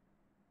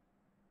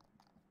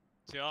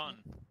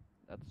 John,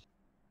 That's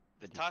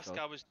The pretty task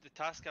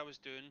sus. I was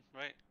doing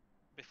right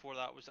before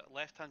that was at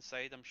left hand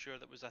side. I'm sure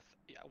there was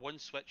one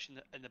switch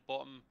in the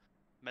bottom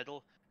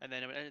middle, and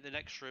then I went into the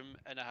next room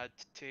and I had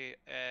to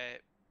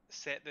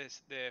set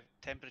the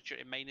temperature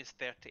to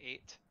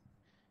 -38.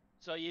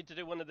 So you had to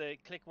do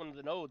click one of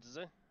the nodes, is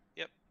it?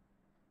 Yep.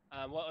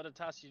 What other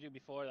tasks did you do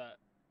before that?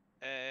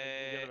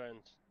 In the other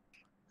round?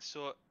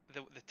 So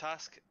the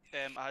task,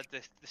 I had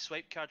the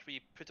swipe card where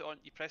you put it on,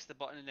 you press the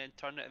button and then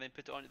turn it and then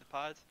put it onto the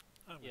pad.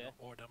 I'm Yeah. gonna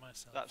order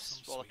myself That's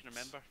some all I can sweets.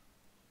 remember.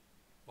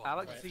 Well,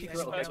 Alex, right. see, keep a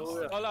anyone little else-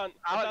 giggle. Hold on. If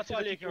Alex, that's all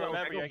just you keep can a little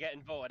remember, giggle. you're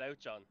getting voted out,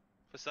 John.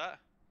 What's that?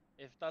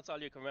 If that's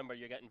all you can remember,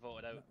 you're getting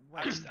voted out.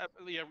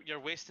 You're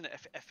wasting it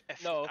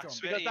if No, I John,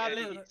 swear because to that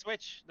you, little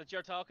switch that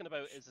you're talking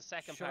about is the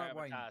second Shut part up, of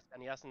a Wayne. task,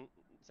 and he hasn't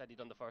said he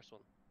done the first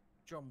one.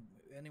 John,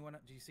 anyone?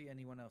 Do you see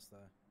anyone else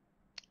there?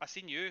 I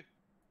seen you.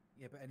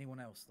 Yeah, but anyone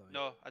else though?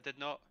 No, I did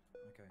not.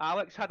 Okay.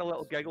 Alex had a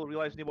little giggle,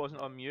 realising he wasn't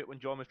on mute when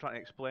John was trying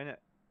to explain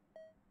it.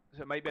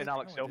 So it might be an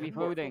Alex No, I self. didn't.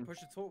 voting. Push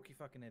the talk, you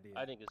fucking idiot.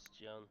 I think it's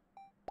John.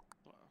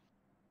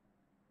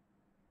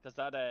 Because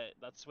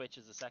that switch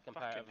is the second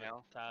part Fucking of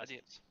hell, a task.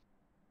 idiots.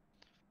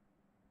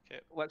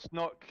 Okay. Let's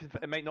not.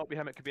 It might not be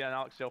him. It could be an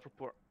Alex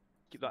self-report.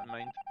 Keep that in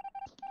mind.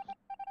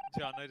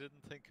 John, I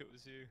didn't think it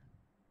was you.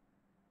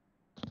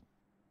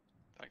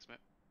 Thanks, mate.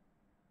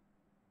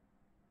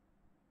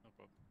 No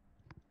problem.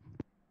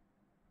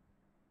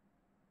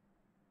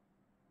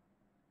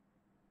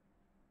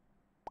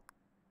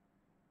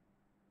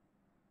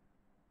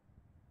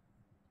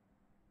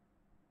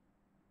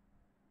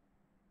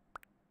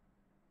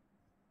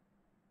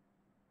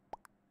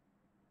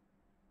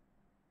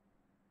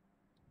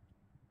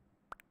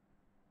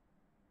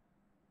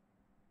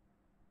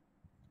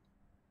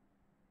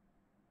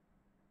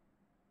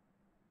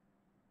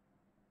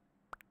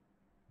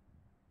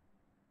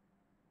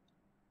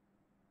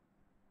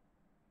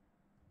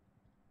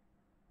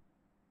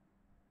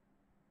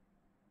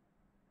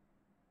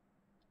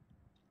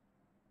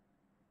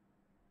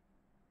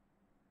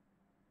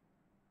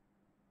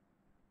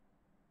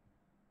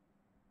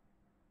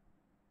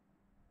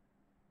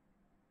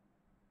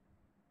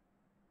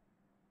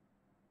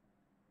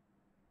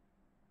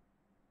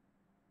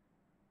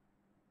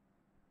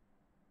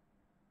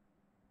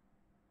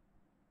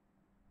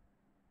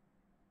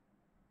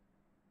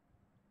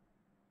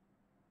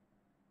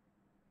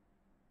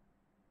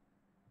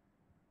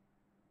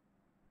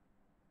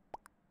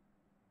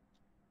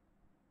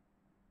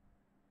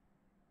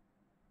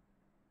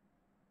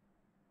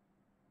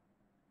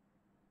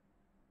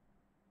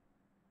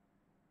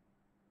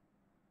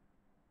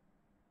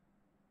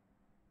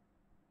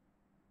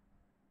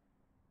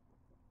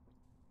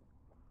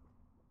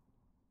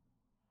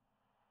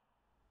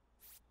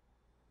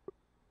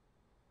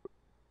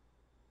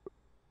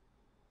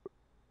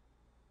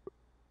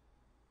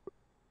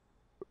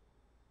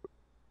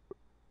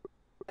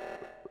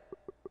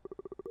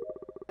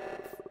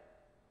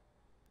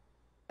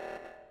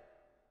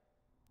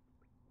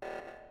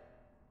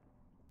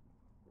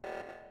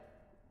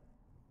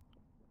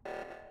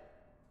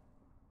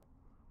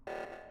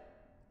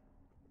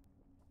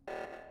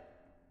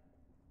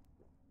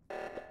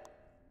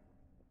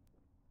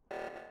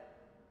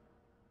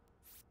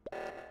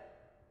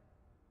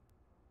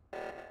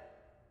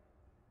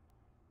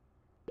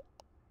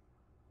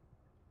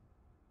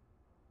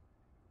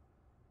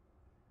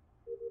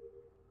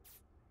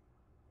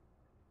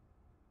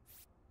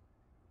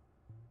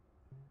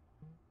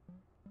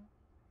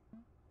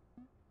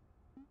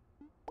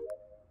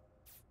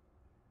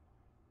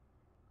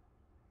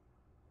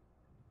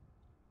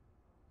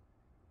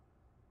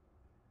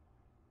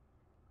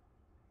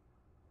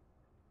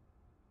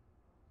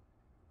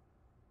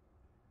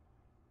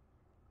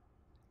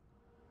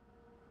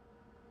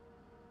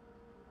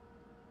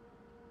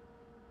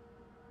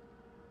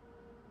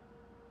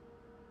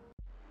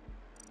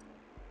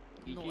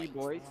 GG,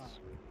 boys.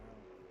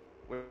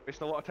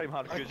 Waste a lot of time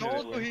hard I good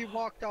told you news. he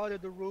walked out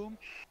of the room.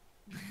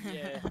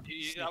 Yeah. That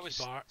Sneaky was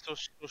Bart. so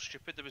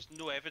stupid. There was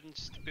no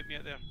evidence to put me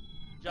out there.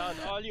 John,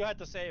 all you had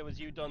to say was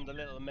you done the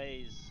little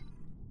maze.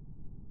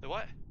 The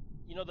what?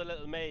 You know the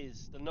little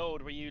maze, the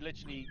node where you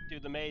literally do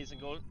the maze and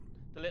go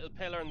the little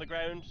pillar in the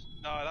ground.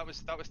 No, that was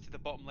to the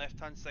bottom left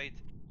hand side.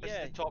 This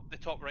Yeah, is the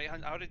top right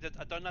hand. I already did.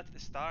 I done that at the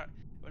start.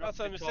 Went up that's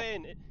to what the I'm top.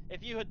 saying.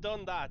 If you had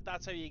done that,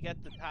 that's how you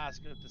get the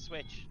task of the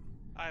switch.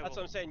 I That's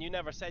will. what I'm saying. You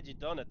never said you'd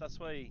done it. That's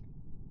why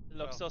it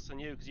looks Well. sus on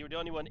you because you were the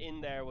only one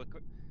in there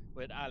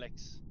with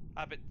Alex.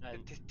 But And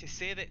to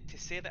say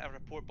that a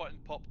report button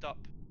popped up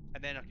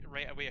and then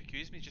right away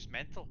accused me is just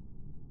mental.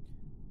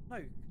 No,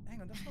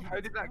 hang on, that's not How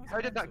did mental. that?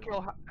 How did that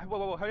kill?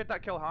 Whoa! How did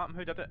that kill happen?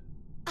 Who did it?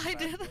 I Bad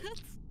did choice.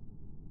 it.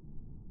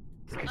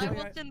 So, I oh,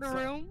 was yeah, in the so-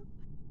 room.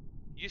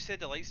 You said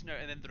the lights went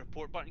out and then the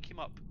report button came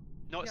up.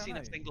 Not Yeah, I seeing a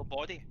know. single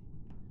body.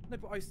 No,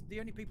 but the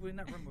only people in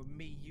that room were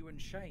me, you,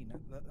 and Shane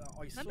that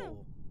I saw.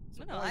 No.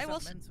 So No, why I is that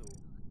was mental?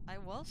 I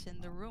was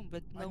in the room,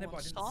 but I no know, one but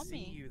I didn't saw see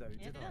me. you though,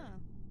 did I?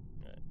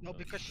 Yeah. No,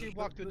 because she Look,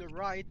 walked to look. the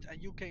right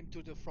and you came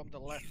from the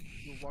left.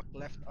 You walked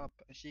left up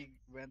and she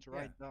went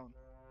right down.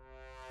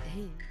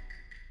 Hey.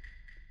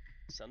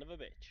 son of a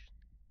bitch.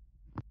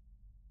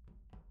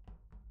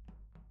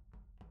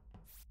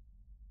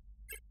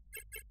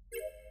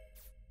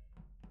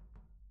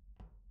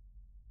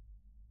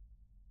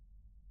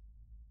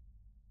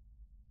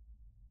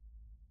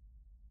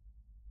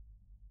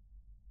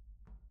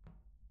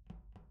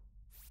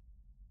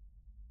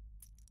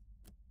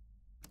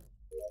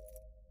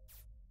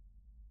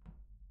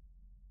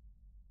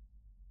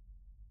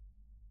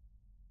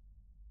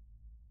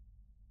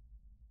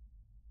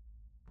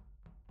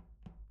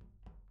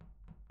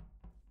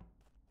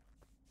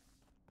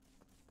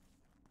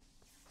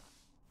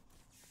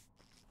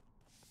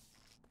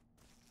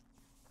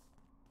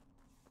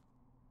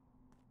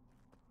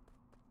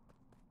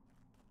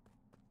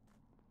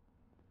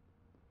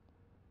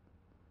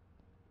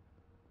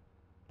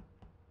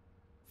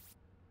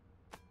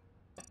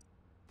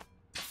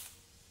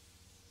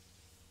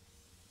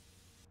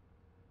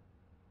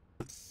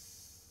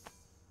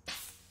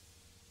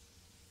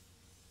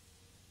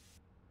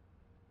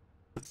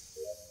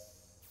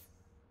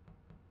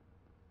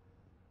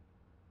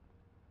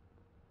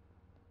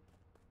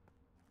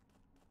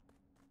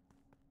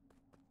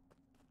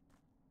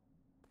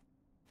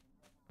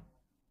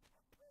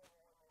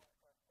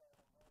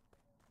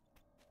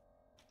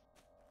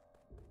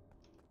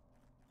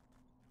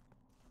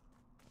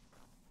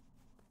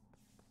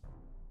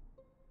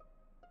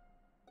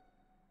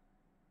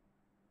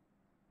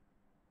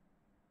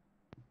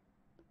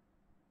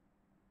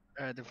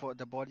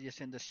 The body is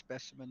in the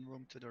specimen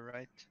room to the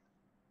right.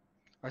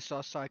 I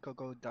saw Psycho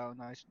go down.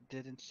 I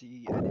didn't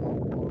see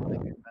anyone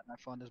following him, and I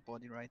found his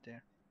body right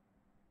there.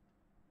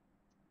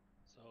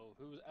 So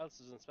who else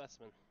is in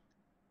specimen?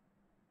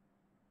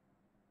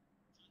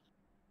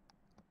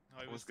 I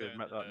was Always good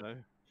down admit that now.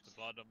 the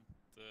bottom,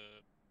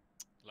 the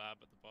lab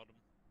at the bottom.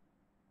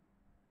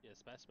 Yeah,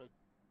 specimen.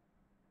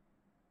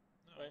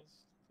 No, Right.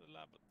 it's the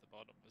lab at the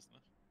bottom, isn't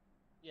it?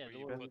 Yeah, Where the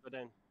you one we put- go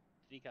down.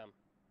 Decam.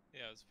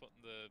 Yeah, I was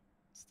putting the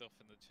stuff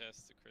in the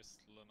chest, the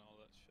crystal and all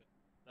that shit.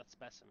 That's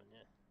specimen.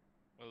 Yeah.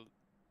 Well,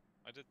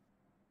 I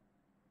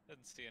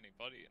didn't see any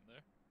body in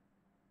there.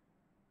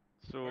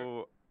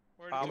 So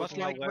Where I It did was was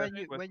you on like the when left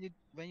you with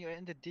when you're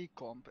in the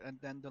decomp and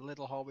then the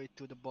little hallway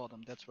to the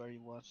bottom. That's where he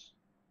was.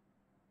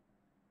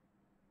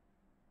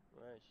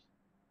 Right.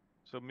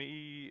 so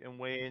me and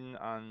Wayne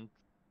and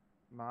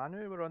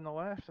Manu were on the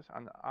left,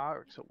 and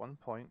Arx at one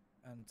point.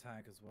 And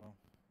Tag as well.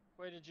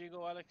 Where did you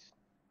go, Alex?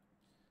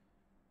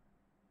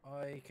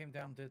 I came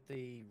down, did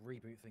the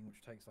reboot thing,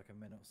 which takes like a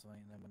minute or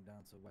something, and then went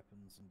down to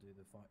weapons and do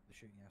the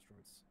shooting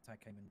asteroids. Tag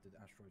came in and did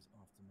asteroids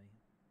after me.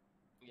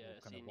 Yeah, Or I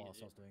kind seen of you.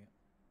 whilst I was doing it.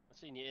 I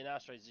seen you in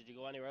asteroids. Did you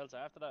go anywhere else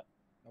after that?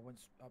 I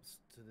went up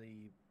to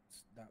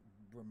that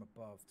room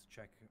above to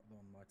check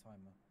on my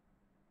timer.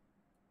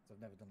 So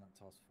I've never done that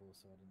task before,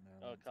 so I didn't know.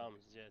 how Oh, long it took.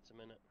 comms. Yeah, it's a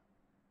minute.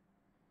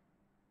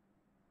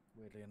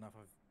 Weirdly enough,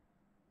 I've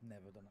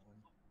never done that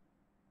one.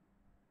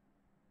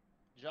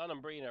 John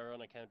and Brina are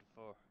unaccounted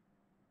for.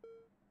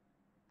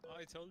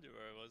 I told you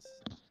where I was.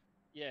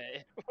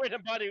 Yeah, where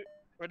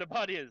the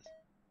body is.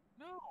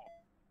 No.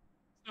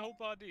 There's no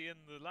body in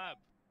the lab.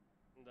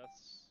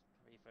 That's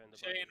where you found the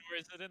Shane, body. where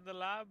is it, in the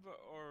lab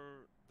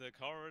or the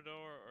corridor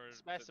or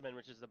Specimen,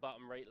 which is the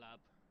bottom right lab.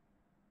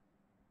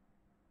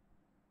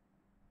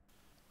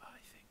 I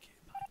think it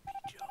might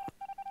be John.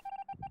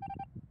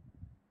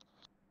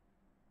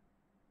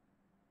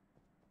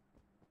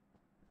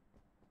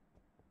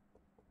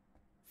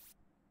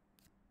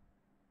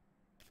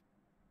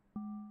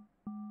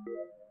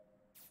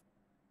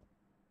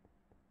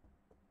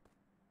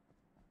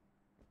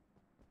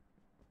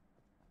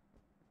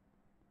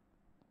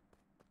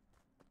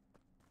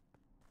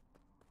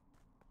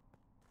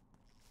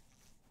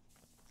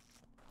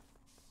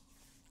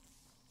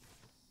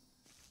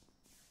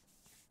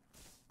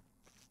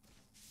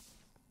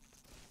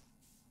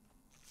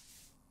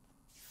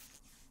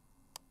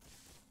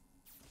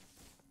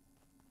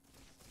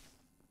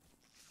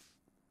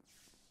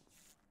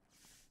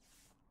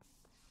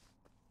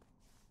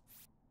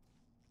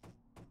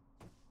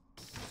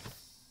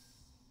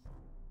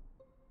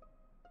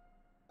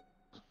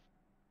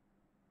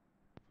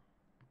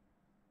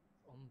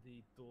 On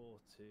the door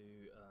to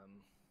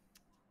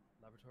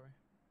laboratory,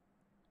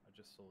 I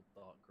just saw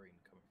dark green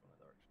coming from that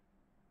direction.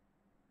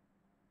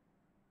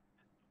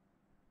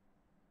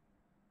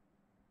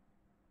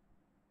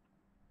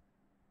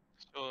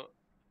 So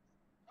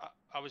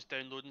I was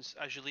downloading.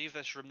 As you leave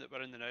this room that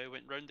we're in now,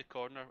 went round the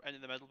corner, into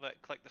the middle of it,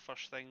 clicked the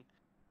first thing.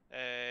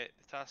 The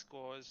task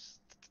was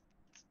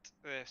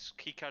the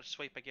keycard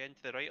swipe again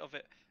to the right of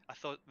it. I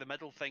thought the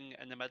middle thing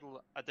in the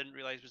middle, I didn't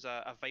realise was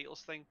a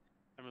vitals thing.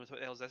 I remember, what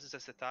the hell is this? Is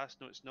this the task?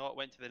 No, it's not.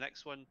 Went to the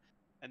next one,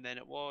 and then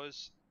it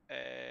was.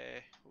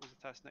 What was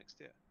the task next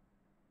to it?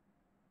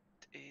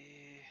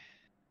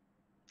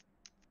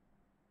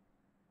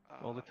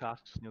 All the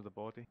tasks near the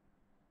body.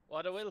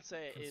 What I will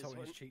say is,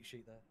 Consulting his cheat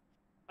sheet there.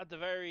 at the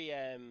very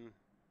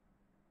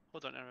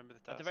Hold on, I remember the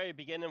task. at the very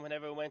beginning, when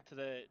everyone went to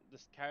the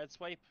card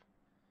swipe,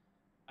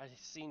 I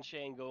seen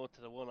Shane go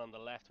to the one on the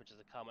left, which is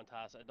a common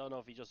task. I don't know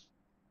if he just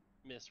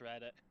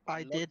misread it.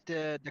 I It did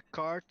looked- the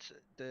card,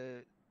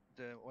 the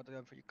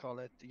whatever you call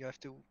it. You have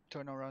to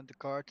turn around the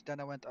card. Then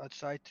I went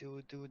outside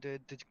to do the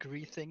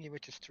degree thingy,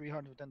 which is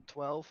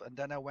 312, and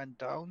then I went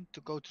down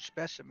to go to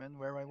specimen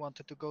where I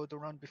wanted to go the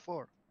run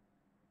before.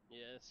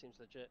 Yeah, it seems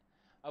legit.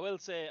 I will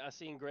say I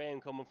seen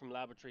Graham coming from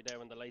laboratory there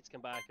when the lights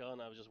came back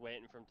on. I was just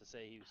waiting for him to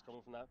say he was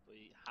coming from that, but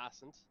he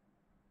hasn't.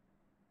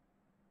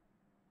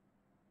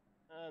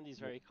 And he's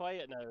very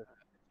quiet now.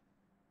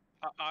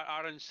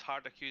 Aaron's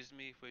hard accusing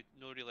me with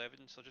no real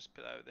evidence. I'll just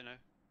put that out there now.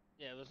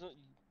 Yeah, there's no.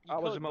 I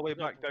was on my way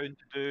back down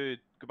to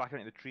go back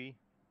into the tree.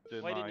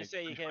 Why didn't you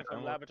say you came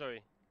from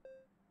laboratory?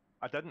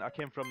 I didn't. I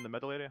came from the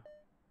middle area.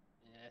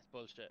 Yeah, it's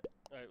bullshit.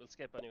 Alright, we'll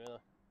skip anyway though.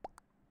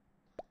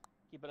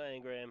 Keep an eye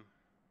on Graham.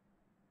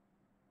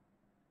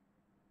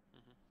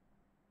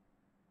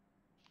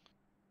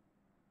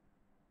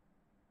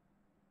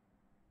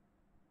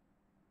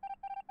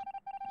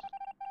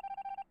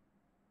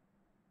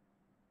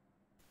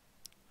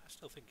 I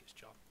still think it's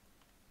John.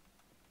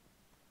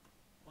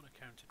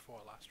 Unaccounted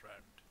for last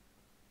round.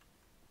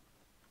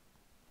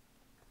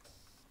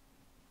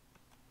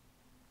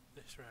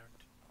 This round,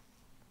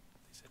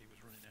 they said he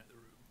was running out of the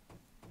room.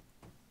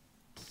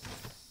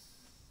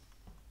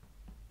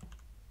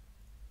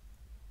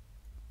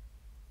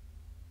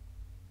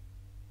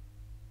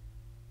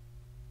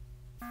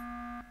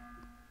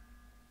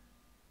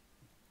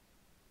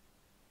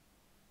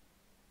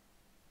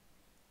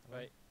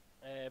 Right.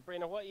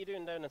 Brina, what are you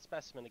doing down in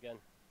specimen again?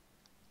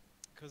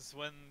 Because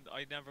when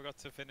I never got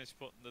to finish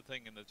putting the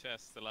thing in the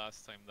chest the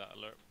last time that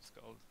alert was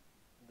called.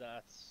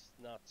 That's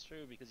not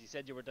true because you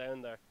said you were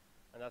down there,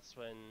 and that's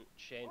when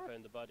Shane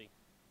found the body.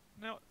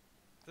 No,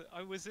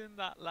 I was in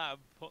that lab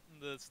putting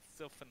the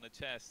stuff in the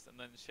chest, and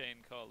then Shane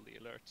called the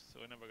alert, so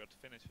I never got to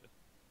finish it.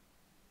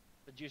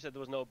 But you said there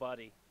was no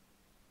body.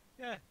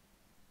 Yeah.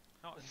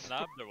 Not in the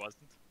lab, there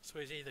wasn't. So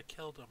he's either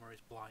killed him or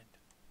he's blind.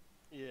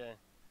 Yeah.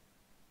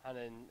 And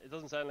then it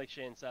doesn't sound like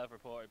Shane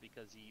self-reported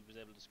because he was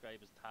able to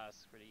describe his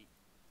tasks pretty.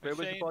 Where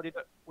was the body?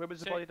 Where was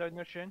the body down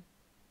there, Shane?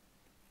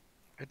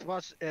 It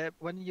was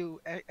when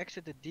you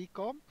exited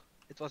decomp.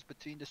 It was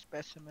between the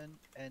specimen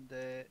and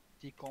the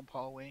decomp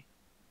hallway.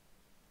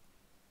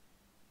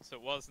 So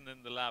it wasn't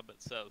in the lab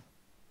itself.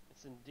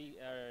 It's in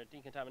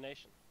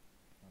decontamination.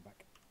 I'm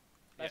back.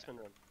 Specimen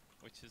room.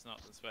 Which is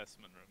not the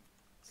specimen room.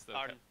 It's the,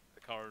 Aaron.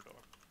 the corridor.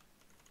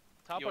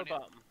 Top You or want to-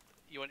 bottom?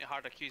 You want to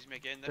hard accuse me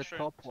again The this round?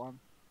 top one.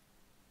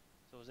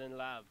 So it was in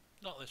lab.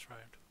 Not this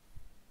round.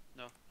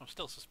 No. I'm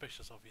still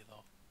suspicious of you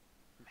though.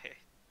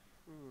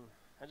 Meh.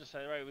 I just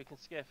said, right, we can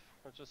skip.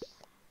 I just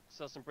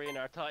saw some brain.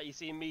 I thought you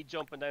seen me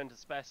jumping down to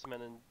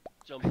specimen and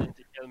jumped in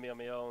to kill me on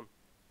my own.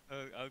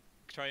 I'll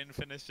try and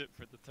finish it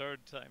for the third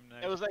time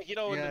now. It was like, you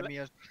know, when Yeah,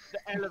 the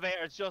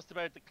elevator's just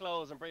about to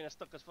close and Brina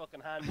stuck his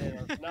fucking hand in.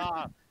 I was,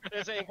 nah,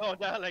 this ain't going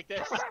down like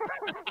this.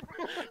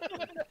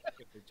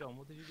 John,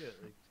 what did you do?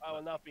 I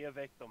will not be a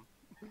victim.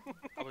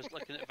 I was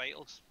looking at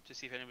vitals to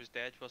see if anyone was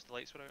dead whilst the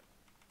lights were out.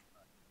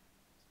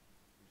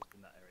 Just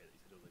in that area that you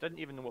said all the Didn't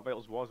even know what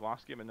Vitals was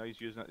last game, and now he's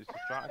using it as a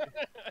strategy.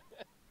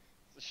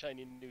 It's a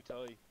shiny new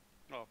toy.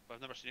 Oh,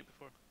 I've never seen it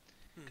before.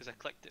 Because I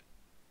clicked it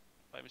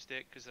by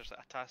mistake, because there's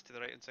a task to the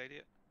right hand side of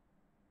it.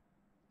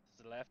 It's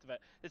to the left of it.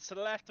 It's to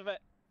the left of it.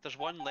 There's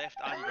one left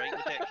and right in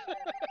the deck.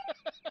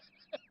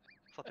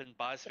 Flipping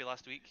Baz for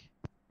last week.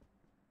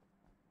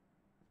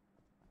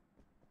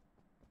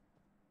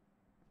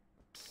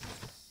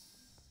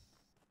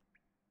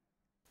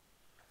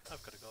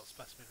 I've got to go to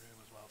specimen room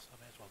as well, so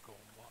I may as well go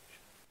and watch.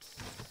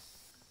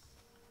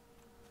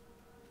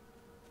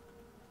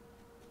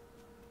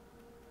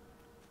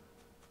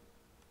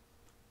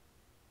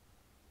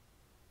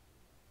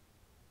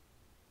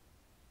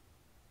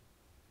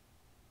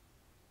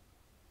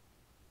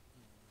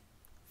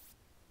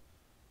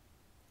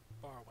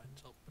 Bar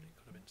went up, but it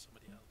could have been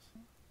somebody else.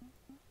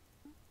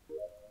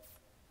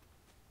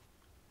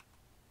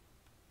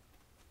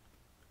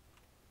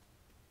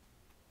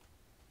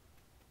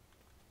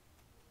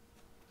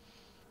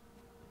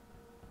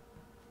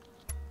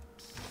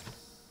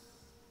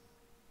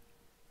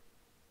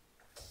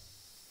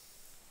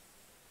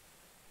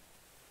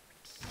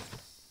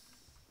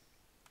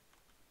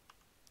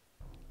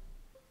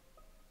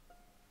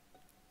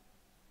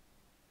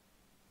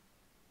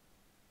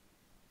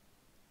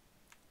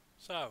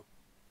 So,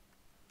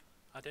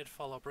 I did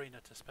follow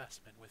Brina to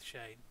specimen with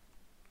Shane.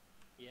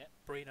 Yeah.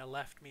 Brina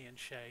left me and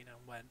Shane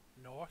and went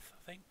north,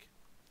 I think.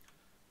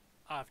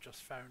 I've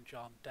just found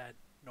John dead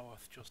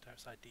north just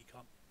outside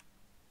Decon.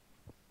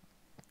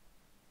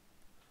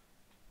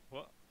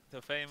 What?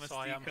 The famous So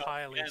I am decon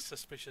highly again.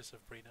 suspicious of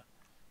Brina.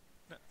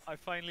 I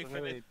finally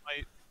finished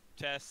my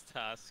chest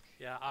task.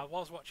 Yeah, I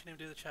was watching him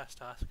do the chest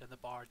task and the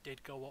bar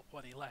did go up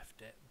when he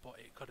left it, but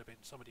it could have been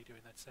somebody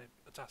doing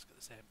the task at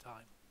the same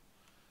time.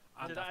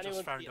 And Did I've anyone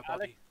just found see a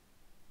body.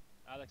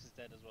 Alex is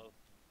dead as well.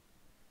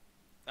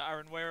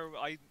 Aaron, where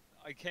I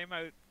came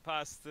out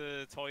past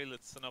the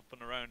toilets and up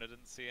and around, I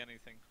didn't see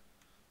anything.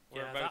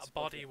 Yeah, Whereabouts that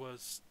body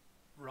was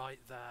right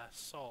there,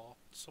 so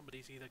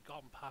somebody's either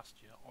gone past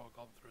you or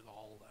gone through the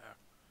hole there,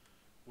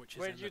 which is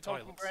Where in did the you come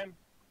from, toilets. Graham?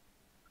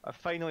 I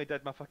finally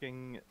did my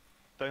fucking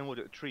download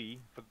at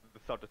tree for the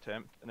third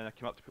attempt, and then I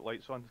came up to put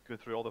lights on, going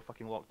through all the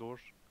fucking locked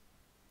doors.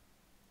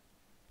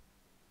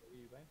 What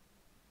were you, Bane?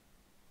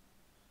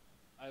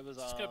 I was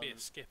It's on. going to be a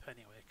skip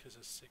anyway, because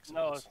there's 6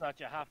 No, of us. it's not.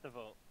 You have to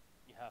vote.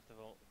 You have to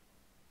vote.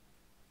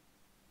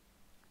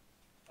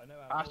 I know.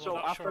 I Well, saw-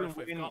 I'm I not sure if found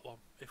we've Wayne- got one.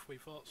 If we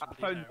vote I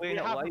somebody found now. Wayne We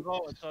at haven't lights.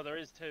 voted, so there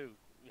is 2.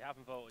 We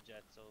haven't voted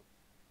yet, so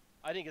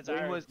I think it's Wayne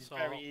Aaron. was- He's So,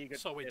 very eager.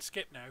 so to we'd skip.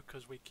 skip now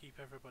because we keep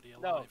everybody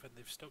No. alive and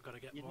they've still got to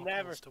get You'd more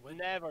never, kills to win.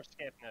 never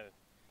skip now,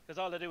 because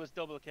all they do is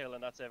double kill,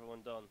 and that's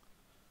everyone done.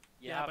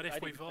 You Yeah, have- but if I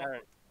we think vote-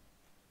 Aaron-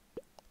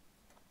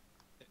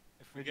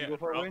 If we Did you get go a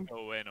for it, Wayne?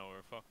 Bronco win,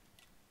 or fuck.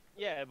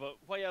 Yeah, but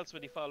why else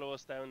would he follow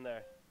us down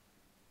there?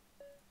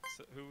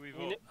 So who we You vote?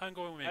 kn- I'm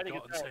going with I think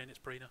gut it's and Aaron. saying it's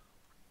Brina.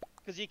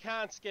 Because you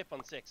can't skip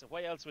on 6. So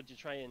why else would you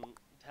try and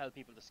tell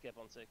people to skip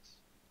on 6?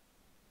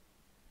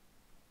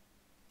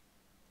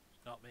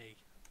 Not me.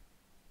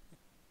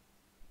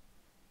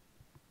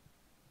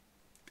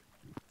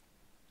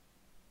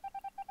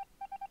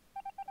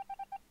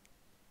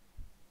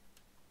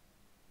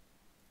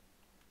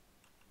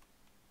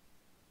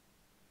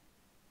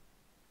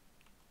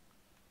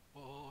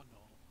 Oh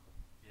no.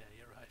 Yeah,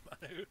 you're right,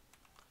 Manu.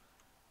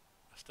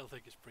 I still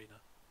think it's Brina.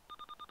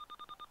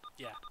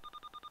 Yeah,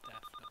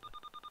 definitely.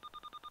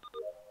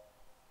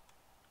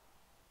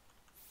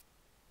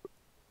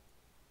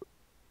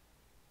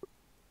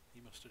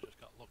 He must have just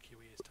got lucky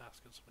with his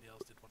task and somebody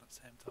else did one at the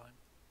same time.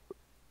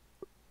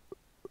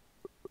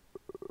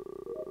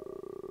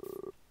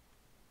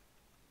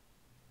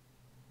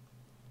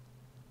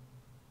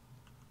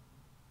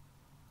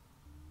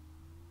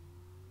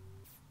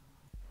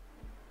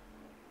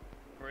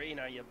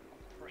 Brina, you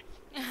prick.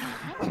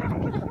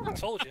 I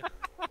told you.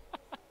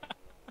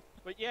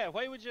 But yeah,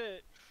 why would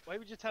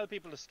you tell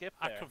people to skip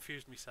I there?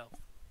 confused myself.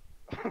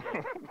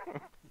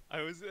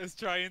 I was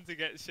trying to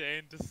get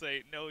Shane to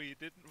say, no, you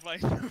didn't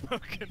find the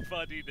fucking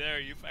body there,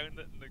 you found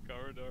it in the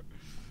corridor.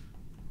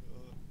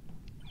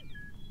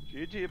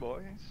 GG,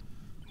 boys.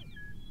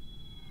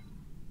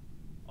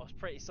 I was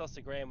pretty sus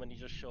of Graham when he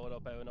just showed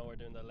up out of nowhere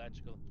doing the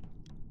electrical.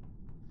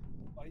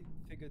 I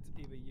figured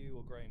either you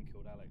or Graham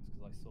killed Alex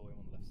because I saw him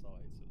on the left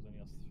side, so it was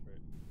only us three.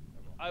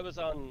 Everyone.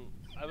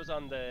 I was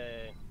on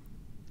the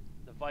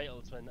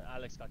vitals when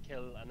Alex got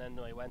killed, and then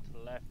I went to the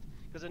left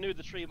because I knew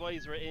the 3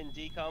 boys were in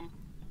decom,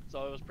 so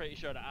I was pretty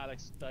sure that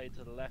Alex died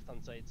to the left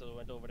hand side, so I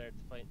went over there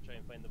to try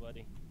and find the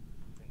body.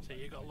 So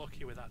you got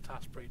lucky with that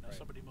task, Brina. Right.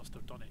 Somebody must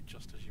have done it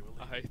just as you were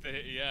leaving.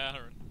 Yeah,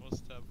 Aaron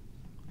must have.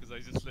 Because I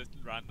just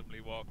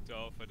randomly walked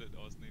off, I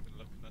wasn't even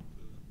looking at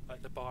the...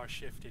 Like the bar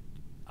shifted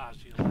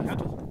as you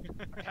left.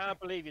 I can't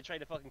believe you tried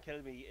to fucking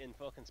kill me in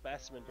fucking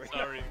specimen, bro.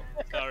 Sorry,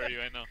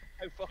 I know.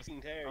 How fucking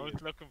dare I you?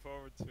 was looking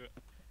forward to it.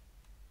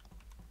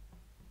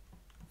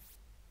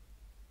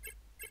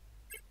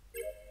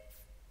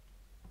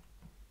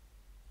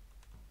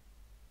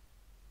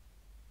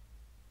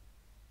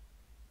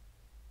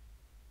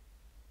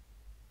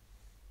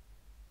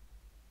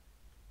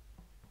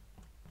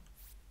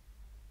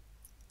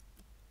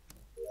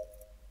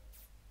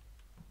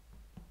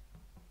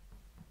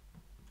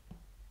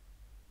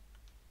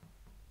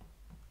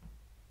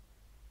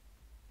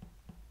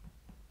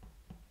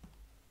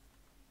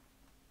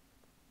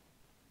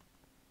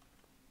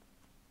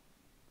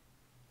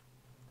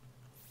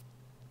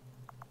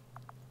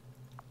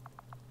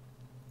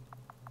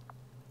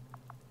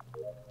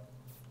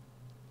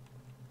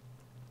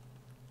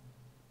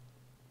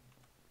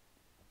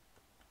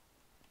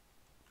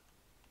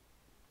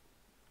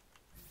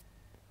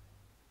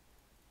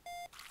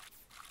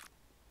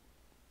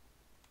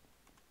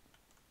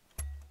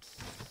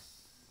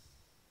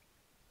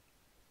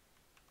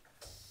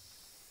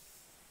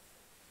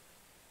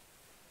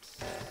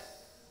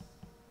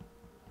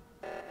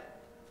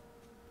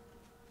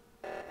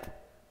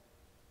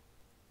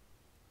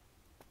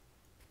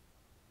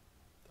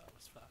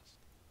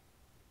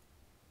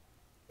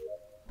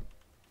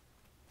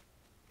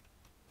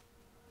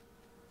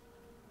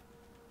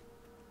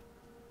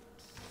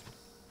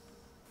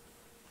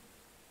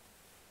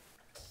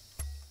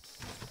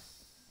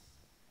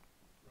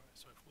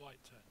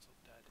 White turns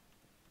undead.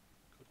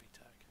 Could be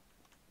tag.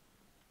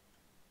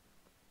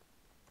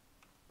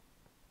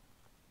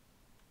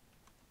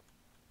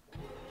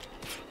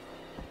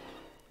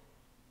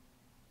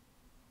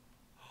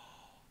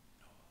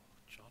 No,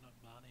 John and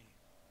Manny.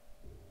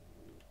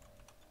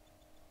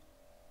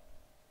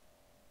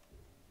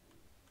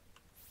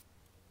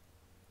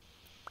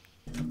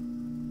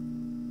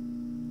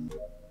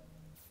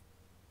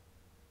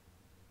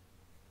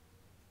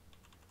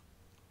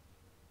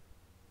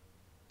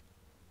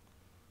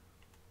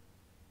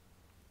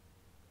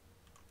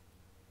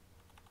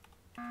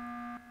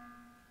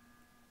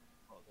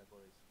 What are their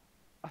bodies?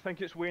 I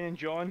think it's Wayne and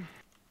John.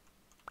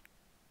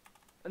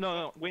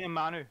 No, Wayne and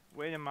Manu.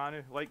 Wayne and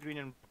Manu. Light green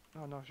and...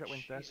 Oh no, shit,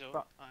 Wayne's dead. She's out.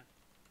 But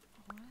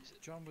Aye.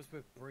 John was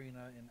with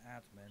Brina in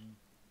admin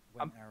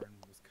when Aaron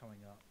was coming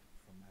up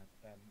from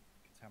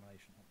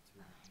contamination up to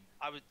admin.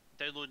 I was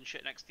downloading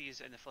shit next to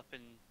these in the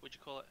flipping, what'd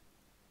you call it?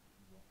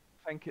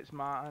 I think it's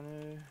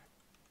Manu.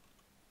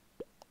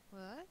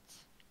 What?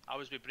 I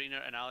was with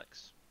Brina and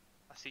Alex.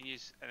 I seen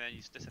yous and then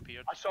yous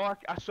disappeared. I saw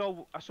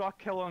a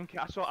kill on.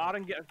 I saw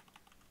Aaron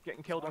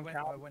getting killed on I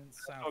cam. went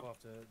south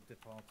after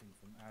departing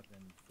from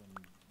admin from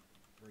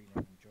Brina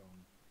and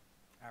John.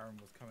 Aaron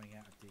was coming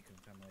out of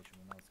decontamination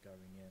when I was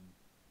going in.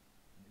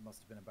 And it must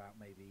have been about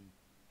maybe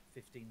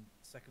 15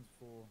 seconds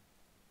before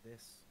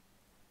this.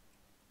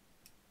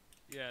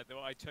 Yeah,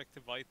 though I checked the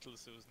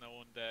vitals, there was no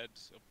one dead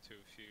up to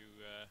a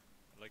few,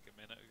 like a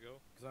minute ago.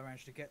 Because I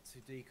managed to get to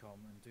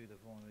decom and do the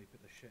one where you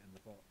put the shit in the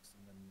box,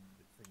 and then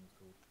the thing was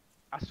called.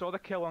 I saw the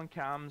kill on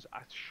cams.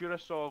 I sure I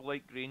saw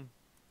light green.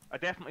 I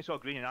definitely saw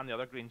green and the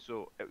other green,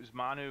 so it was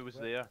Manu was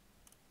there.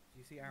 Do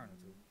you see Aaron at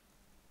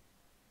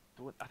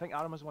all? I think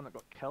Aaron was the one that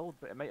got killed,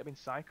 but it might have been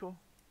Psycho.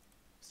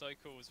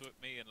 Psycho was with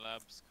me in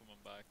labs coming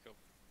back up,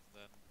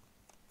 then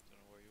don't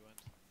know where you went.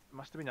 It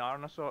must have been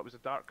Aaron I saw. It was a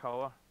dark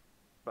colour,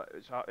 but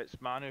it's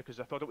Manu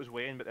because I thought it was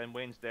Wayne, but then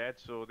Wayne's dead,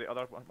 so the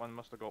other one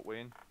must have got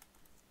Wayne.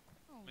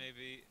 Oh.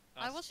 Maybe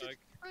I was at hashtag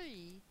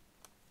 3.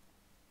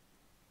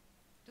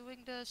 Doing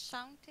the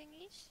sound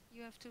thingies,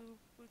 you have to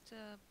put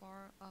the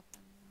bar up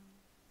and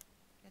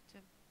get the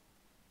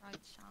right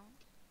sound.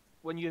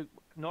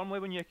 Normally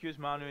when you accuse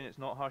Manu and it's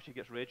not her, she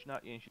gets raging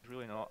at you, and she's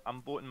really not.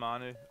 I'm voting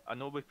Manu. I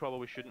know we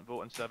probably shouldn't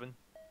vote on 7.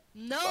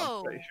 No! But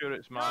I'm pretty sure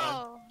it's Manu.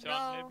 No!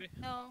 John, No! maybe?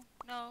 No!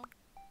 No!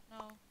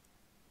 No!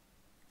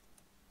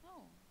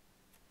 No!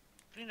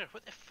 Brina,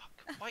 what the fuck?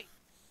 Why?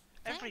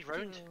 Thank Every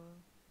round? you.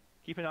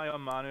 Keep an eye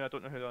on Manu. I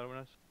don't know who the other one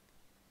is.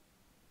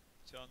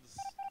 John's.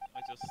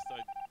 I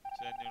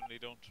genuinely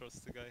don't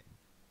trust the guy.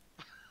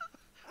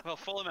 Well,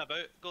 follow me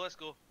about. Let's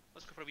go.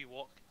 Let's go for a wee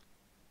walk.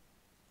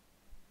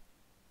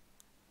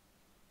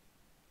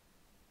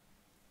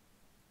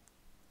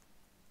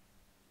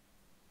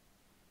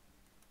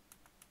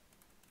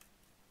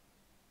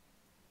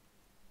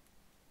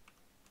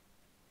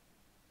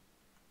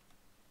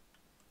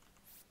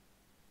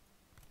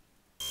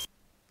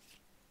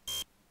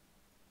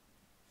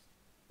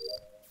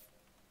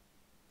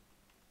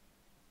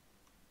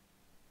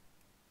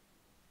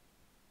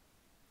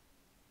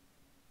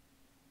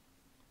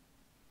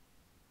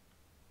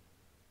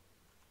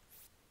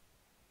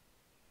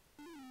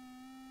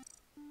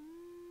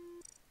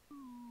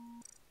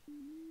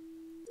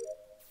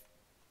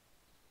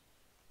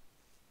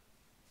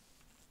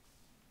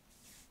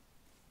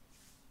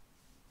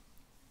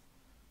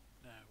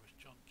 No, was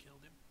John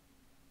killed him?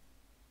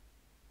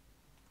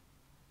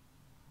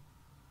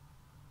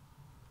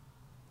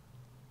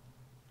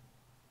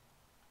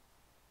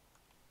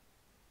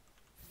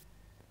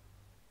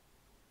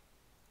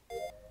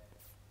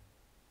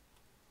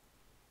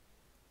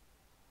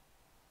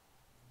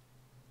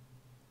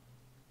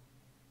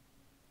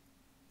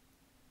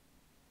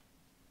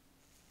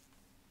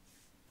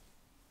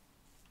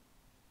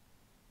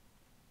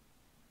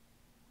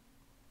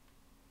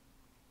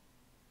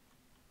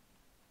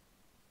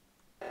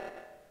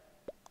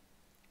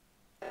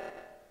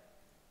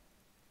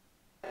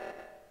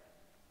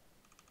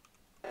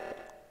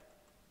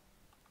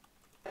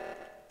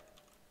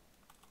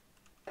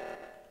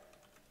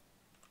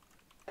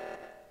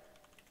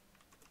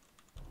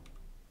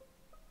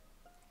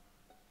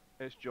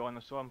 It's John. I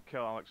saw him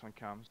kill Alex on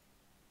cams.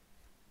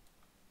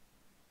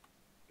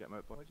 Get him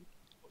out, boy.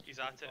 He's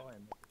at it.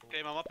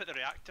 Graham, I'm up at the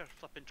reactor,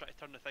 flipping trying to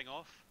turn the thing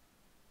off.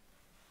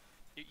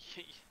 I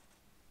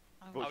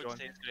Vote would John.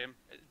 say it's Graham.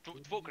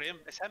 Vote Graham,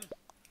 it's him.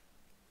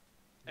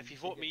 If you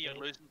vote me, you're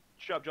losing.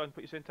 Shut up, John.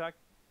 Put your saying tag.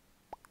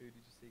 Who did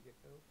you see get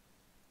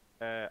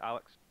killed?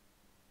 Alex.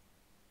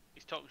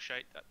 He's talking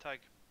shite, that tag.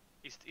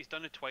 He's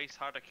done it twice,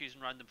 hard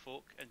accusing random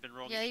folk, and been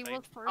wrong Yeah, he each time.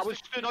 was first. I was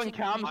stood on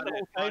accusing cams me. the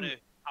whole time. Manu.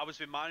 I was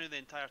with Manu the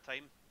entire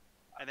time.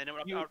 And then it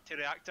went You- up to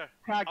reactor.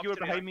 Tag, Up you were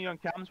to behind me on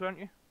cams, weren't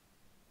you?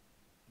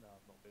 No,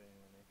 I've not been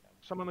anywhere near camp.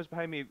 Someone was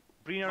behind me.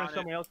 Brina and Manu,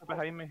 someone else was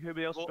behind me. Who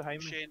else was Vote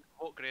behind me? Shane,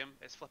 vote Graham,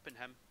 it's flipping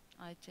him.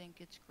 I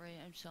think it's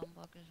Graham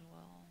Sunbuck as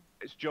well.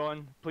 It's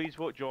John. Please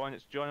vote John.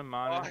 It's John and Oh,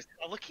 Manu.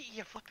 look at you,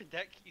 you flipping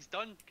dick. He's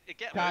done.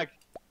 Get him Tag. out.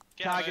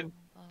 Get him Tagging. out.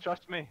 Sunbuck.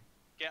 Trust me.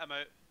 Get him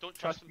out. Don't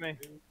trust Trust him. me.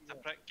 He's a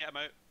prick. Get him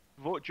out.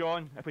 Vote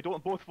John. If we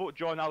don't both vote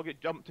John, I'll get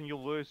jumped and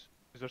you'll lose.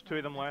 Because there's 2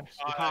 of them left.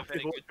 You have to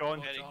very vote good.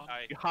 John. Very,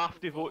 aye. You have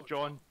to vote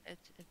John.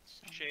 It's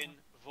Shane,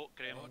 vote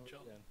Graham. Oh,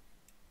 John.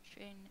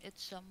 Shane,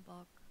 it's some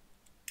bug.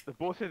 The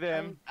both of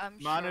them, I'm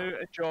Manu sure.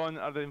 and John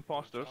are the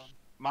imposters. John.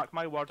 Mark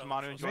my words, Don't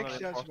Manu and John Makes are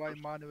the sense why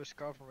imposters. Manu is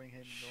covering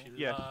him though.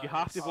 Yes, you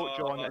have to vote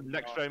John, and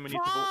next round we need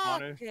to vote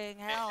Manu. Fucking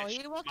hell, It's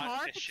he was Manu,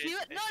 hard it's Shane,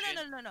 accusing.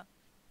 it's No.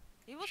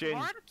 He was Shane.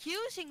 hard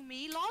accusing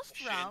me last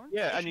Shane. round.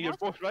 Yeah, It and you're wasn't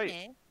both right.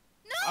 me.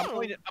 I'm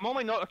No.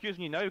 only not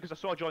accusing you now because I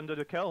saw John do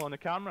the kill on the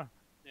camera.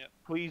 Yeah.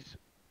 Please,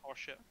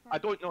 Horseshit. I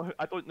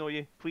don't know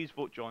you. Please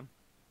vote John.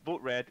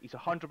 Vote red. He's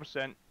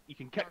 100%. You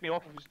can kick me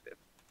off.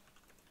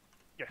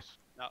 Yes.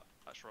 No,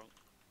 that's wrong.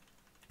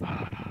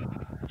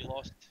 You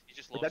lost. You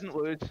just We lost. didn't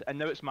lose, and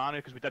now it's Manu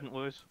because we didn't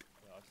lose.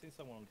 Yeah, I've seen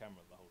someone on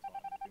camera the whole time.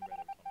 They've been red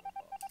every time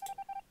I went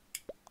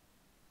past.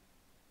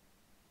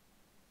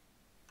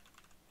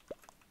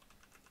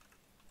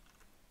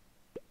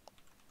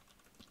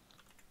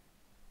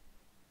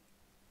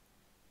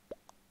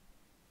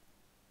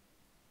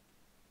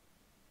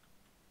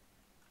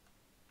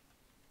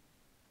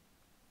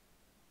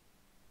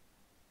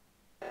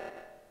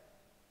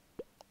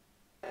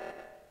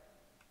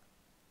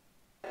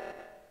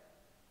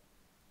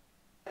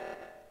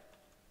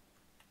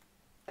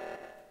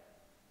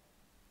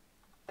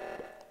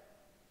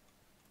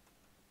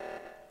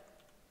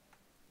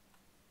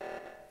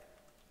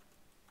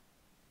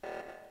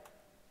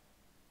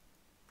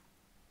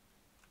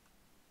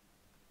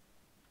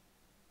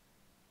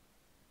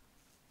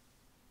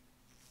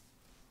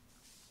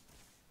 So.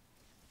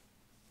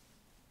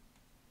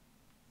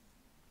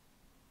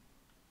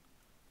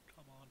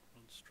 Come on,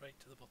 run straight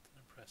to the button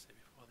and press it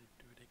before they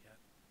do it again.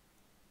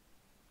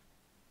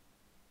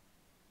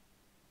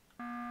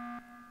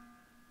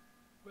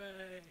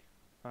 Way.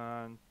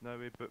 And now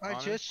we put I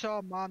Manu. just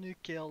saw Manu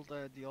kill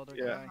the other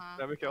Yeah. guy.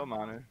 Now we kill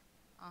Manu.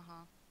 No.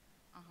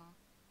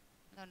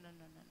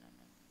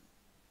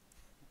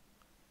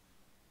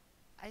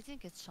 I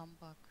think it's some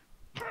bug.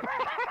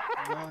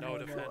 No,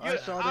 defense. I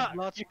saw the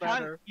blood you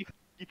splatter.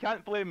 you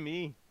can't blame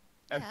me.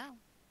 If-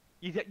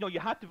 Yeah. No, you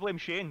had to blame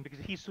Shane because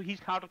he's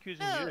hard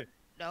accusing No. you.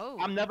 No.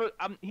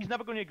 He's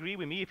never going to agree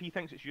with me if he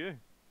thinks it's you.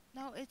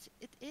 No, it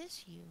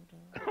is you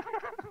though.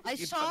 I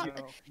You- saw. No,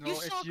 You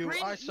it's saw you.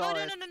 green. I saw no,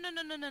 it.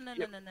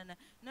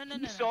 no.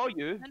 He saw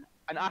you, No, no.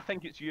 and I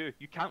think it's you.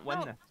 You can't win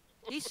No. this.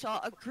 He saw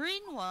a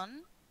green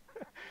one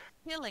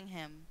killing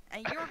him,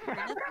 and you're green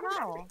as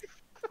well.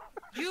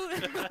 You.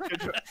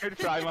 Good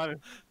try,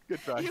 man. Good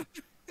try. You-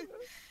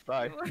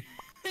 Bye.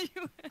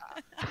 you-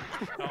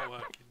 Not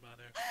working,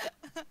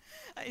 Manu.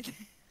 I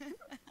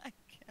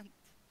can't.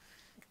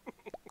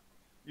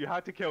 You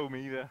had to kill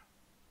me there.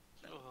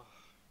 Oh,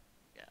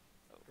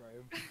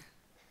 Graham.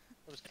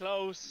 It was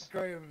close.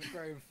 Graham,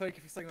 thank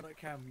you for saying on that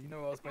cam. You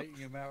know I was baiting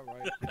him out,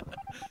 right?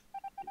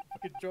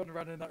 Fucking John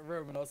ran in that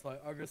room and I was like,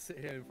 I'm gonna sit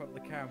here in front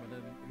of the cam and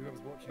then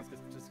whoever's watching is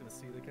just gonna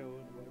see the kill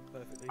like,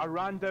 perfectly. I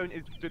ran down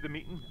to do the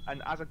meeting,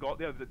 and as I got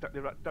there, they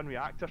done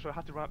reactor, so I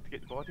had to run up to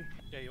get the body.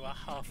 Yeah, you are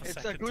half a It's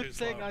second a good too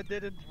thing slow. I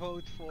didn't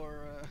vote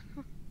for.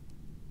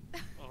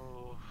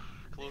 oh,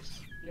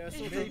 close. Yeah,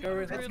 so It me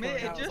going, just made-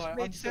 it just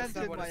made I'm just gonna sense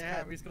stand in on my his head.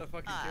 cam, he's gonna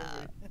fucking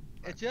kill me.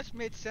 It just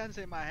made sense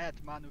in my head,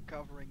 Manu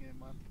covering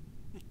him up.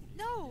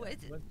 No, Yeah,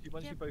 it.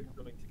 once yeah. you both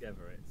joining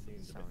together, it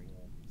seems a bit Sorry.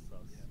 more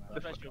sus. Yeah, but-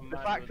 Especially when The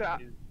Manu fact was that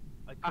accused.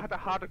 I had a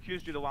hard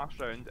accused you the last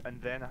round,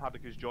 and then I had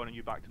accused John, and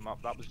you backed him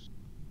up. That was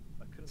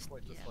I couldn't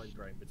quite Yeah. decide,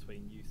 Graham,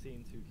 between you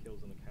seeing 2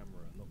 kills on the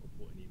camera and not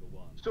reporting either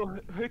one. so.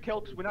 Who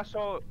killed? When I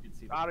saw You did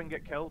see the Aaron camera.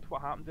 get killed,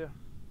 what happened there?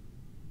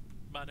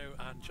 Manu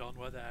and John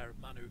were there.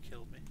 Manu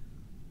killed me.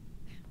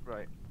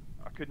 Right.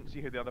 I couldn't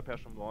see who the other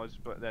person was,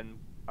 but then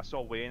I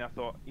saw Wayne. I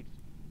thought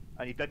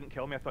and he didn't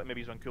kill me. I thought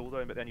maybe he was on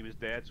cooldown, but then he was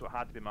dead, so it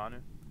had to be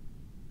Manu.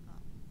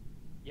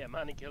 Yeah,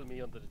 Manny killed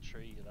me under the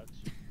tree. And that's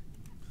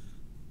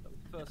That was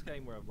the first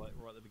game where I've like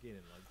right at the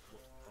beginning, like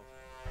watched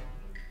the and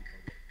then people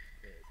got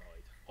clear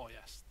died. Oh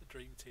yes, the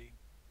dream team.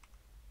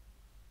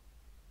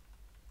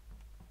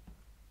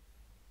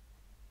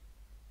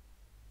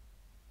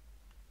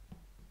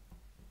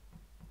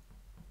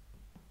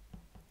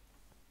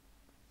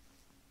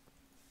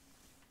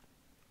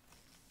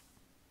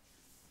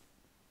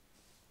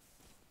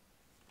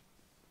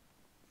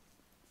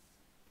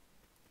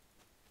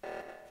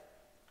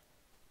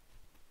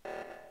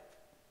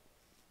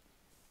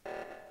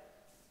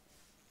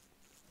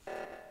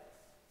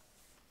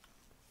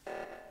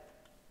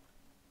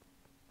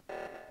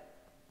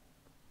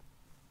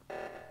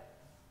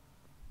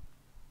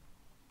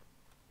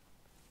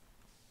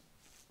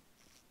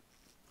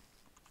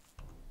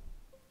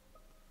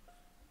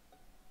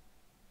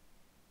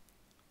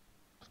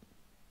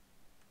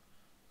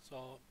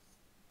 So,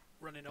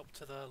 running up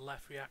to the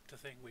left reactor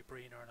thing with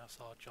Brina, and I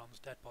saw John's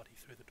dead body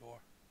through the door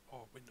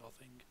or window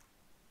thing.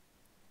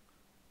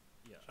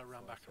 Yeah. So I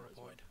ran so back saw and it as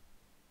well. reported.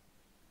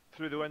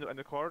 Through the window in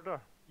the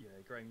corridor. Yeah,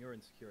 Graham, you're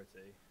in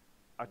security.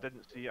 I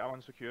didn't see it. I'm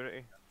on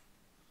security.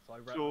 So I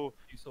ran. So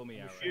you saw me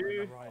out.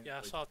 you- I ran Yeah, I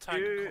with- saw Tank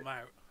You- come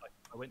out.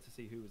 I went to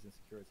see who was in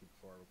security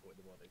before I reported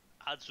the body.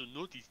 Also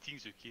note these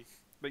things, okay?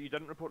 But you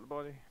didn't report the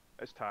body.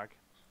 It's tag.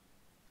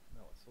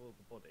 No, I saw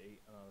the body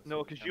and I No,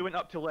 saw the because you went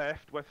camera. up to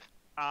left with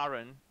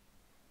Aaron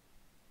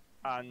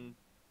and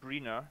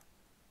Brina.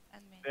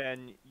 And me.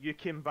 Then you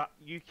came back.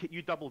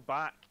 You doubled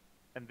back,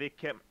 and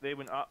they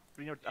went up.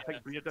 Brina, I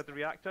think Brina did the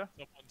reactor.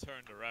 Someone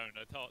turned around.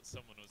 I thought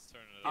someone was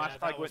turning it Yeah, around. Hashtag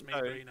that was went me,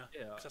 down. Brina.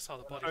 Yeah, Because I saw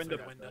the I body found through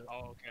the- the window.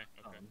 Oh, okay,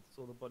 okay.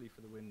 Saw the body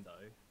through the window,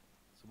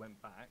 so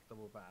went back,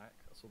 double back.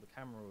 I saw the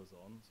camera was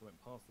on, so went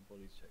past the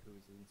body to check who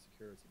was in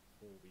security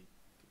before we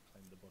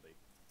claimed the body,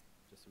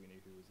 just so we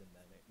knew who was in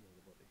there near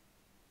the body.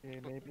 Yeah,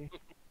 maybe.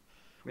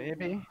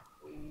 Maybe.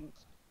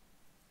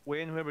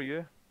 Wayne, where were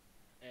you?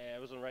 I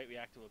was on right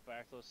reactor with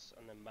Bartos,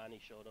 and then Manny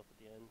showed up at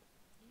the end.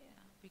 Yeah,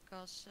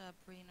 because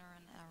Breener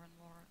and Aaron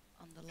were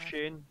on the left.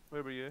 Shane,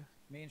 where were you?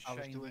 Me and I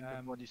was Shane, doing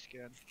the body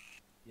scan.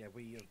 yeah,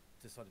 we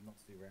decided not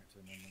to do reactor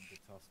and then did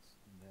tasks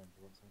in the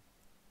right side.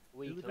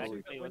 We Who were the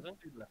collectively, two was that it?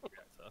 went to the left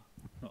reactor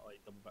that I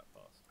double back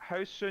past?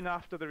 How soon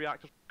after the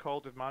reactor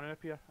called did Manu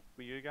appear?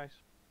 Were you guys?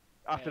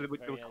 After Yeah, they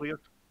very were end.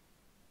 cleared?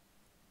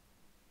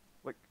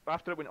 Like,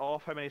 after it went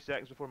off, how many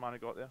seconds before Manu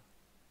got there?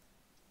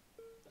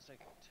 It's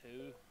like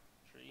 2,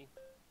 3.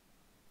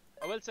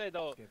 I will say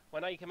though, Okay.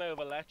 when I came out of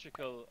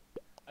electrical,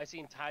 I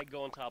seen Tag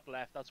going top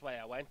left. That's why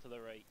I went to the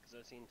right, because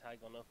I seen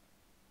Tag going up.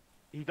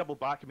 He doubled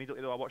back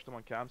immediately though, I watched him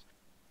on cams.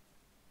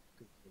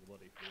 Good for the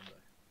body for the window.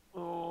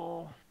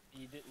 Oh.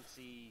 You didn't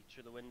see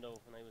through the window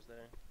when I was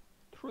there.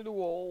 Through the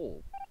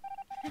wall.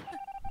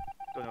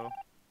 Don't know.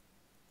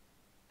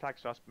 Tag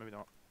sus, maybe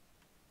not.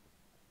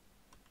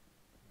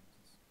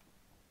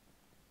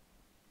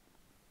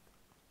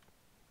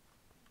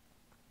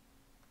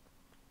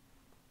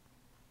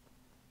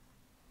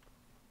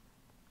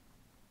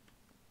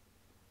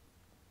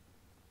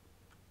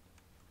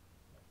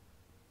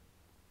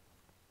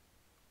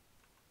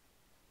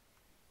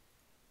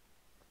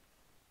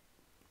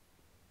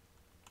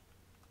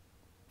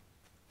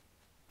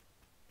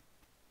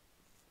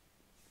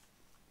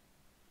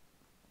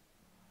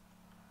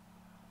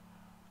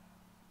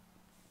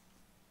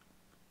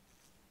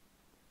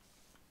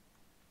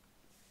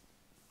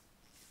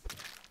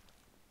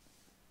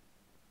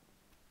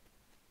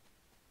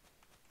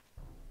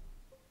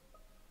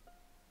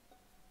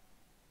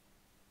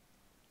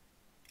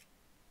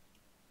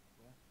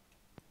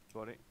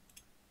 Body.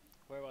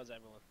 Where was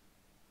everyone?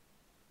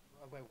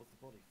 Where was the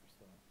body for a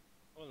start?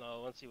 Oh no,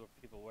 I want to see where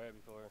people were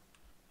before.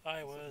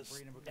 I So was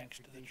Brina were going next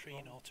through to the these tree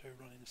ones? not too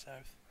running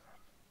south.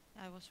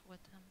 I was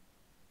with him.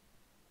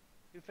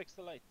 Who fixed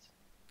the lights?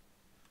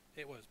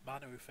 It was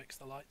Manu who fixed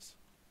the lights.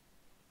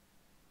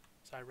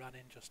 So I ran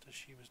in just as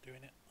she was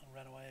doing it and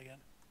ran away again.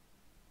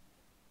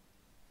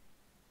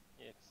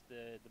 Yeah, 'cause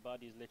the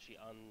body is literally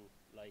on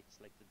lights,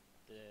 like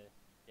the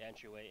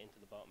entryway into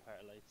the bottom part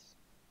of lights.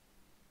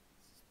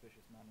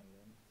 Suspicious manner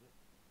then, is it?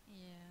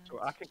 Yeah. So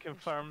I it's can suspicious.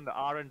 confirm that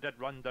Aaron did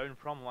run down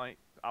from light.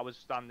 I was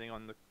standing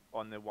on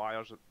the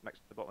wires next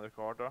to the bottom of the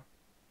corridor.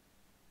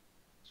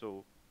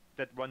 So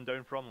did run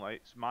down from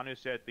lights. Manu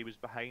said he was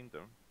behind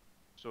them.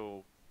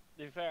 So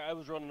To be fair, I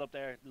was running up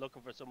there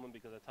looking for someone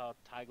because I thought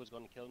Tag was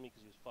going to kill me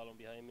because he was following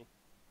behind me.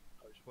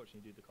 I was just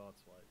watching you do the card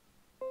swipe.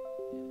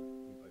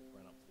 We both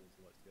ran up towards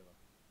the lights together.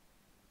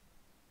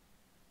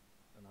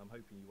 And I'm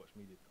hoping you watched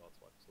me do the card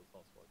swipe, so the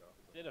task swipe go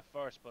up. Did it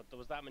first, but there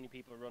was that many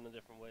people running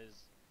different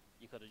ways.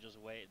 You could have just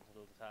waited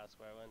until the task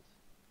where I went.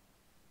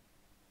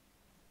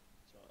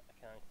 So I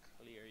can't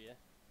clear you.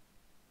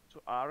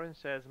 so Aaron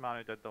says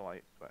Manu did the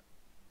lights, but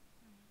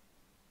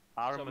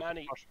Aaron So was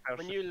Manny, the first person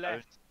when you down.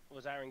 left,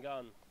 was Aaron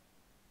gone?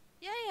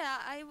 Yeah,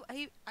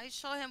 I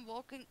saw him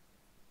walking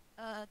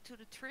to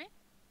the tree.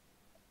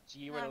 So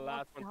you and were I the last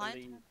walked one to behind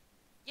leave. him.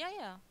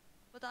 Yeah,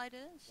 but I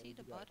didn't see did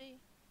the you go? body.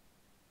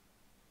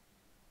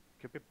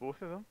 Could be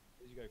both of them.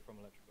 Where did you go from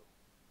electrical?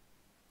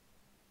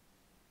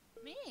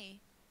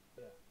 Me?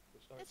 Yeah.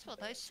 Which direction That's did what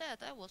you I go? said.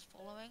 I was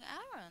following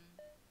Aaron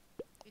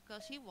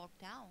because he walked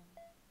down.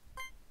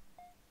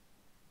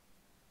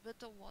 But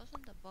there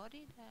wasn't a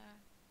body there.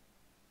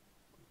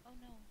 Oh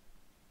no.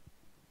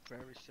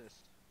 Very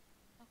sus.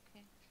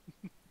 Okay.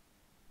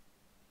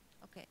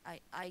 Okay,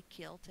 I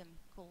killed him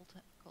cold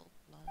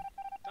blood.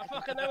 I I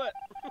fucking didn't- knew it!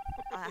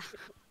 Ah,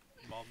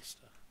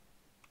 Monster.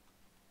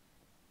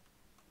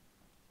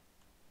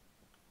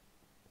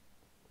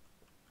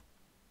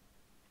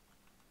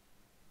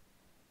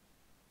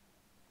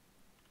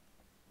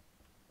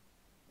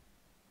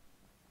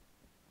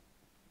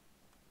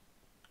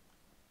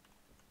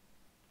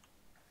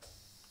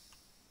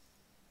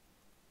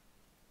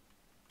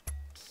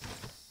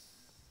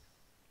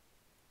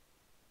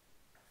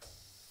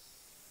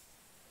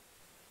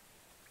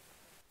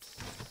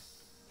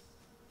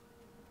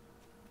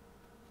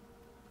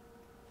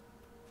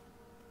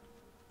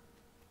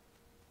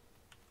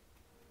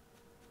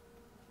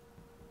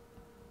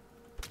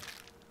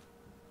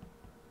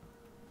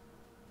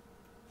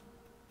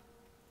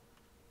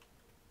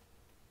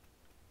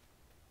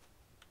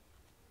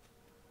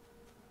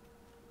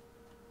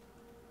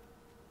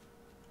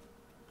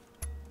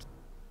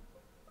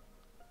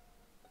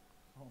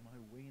 Oh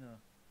no, Wiener.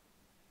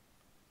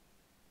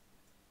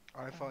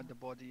 I found the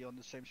body on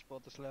the same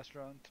spot as last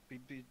round,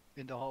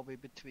 in the hallway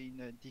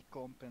between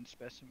decomp and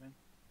specimen,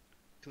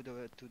 to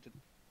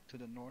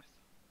the north.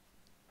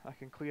 I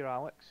can clear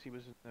Alex. He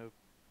was in the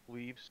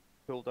leaves,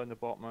 pulled down the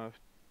bottom of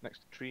next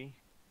to the tree.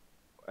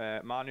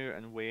 Manu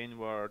and Wayne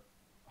were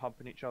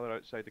humping each other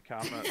outside the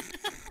camera.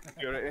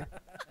 Security.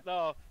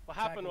 No, what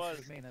happened was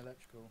with me in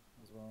electrical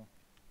as well.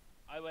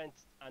 I went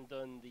and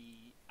done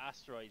the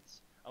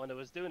asteroids, and when I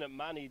was doing it,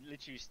 Manny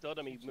literally stood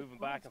on me, moving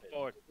back and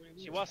forth.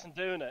 She wasn't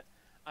doing it,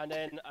 and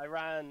then I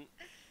ran.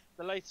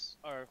 The lights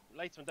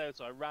went out,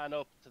 so I ran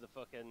up to the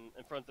fucking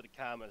in front of the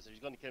camera. So she's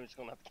gonna kill me. She's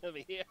gonna have to kill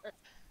me here,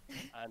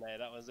 and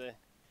that was it.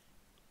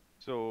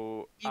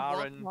 So You was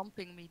Aaron,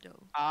 bumping me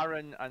though.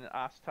 Aaron and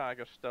Astag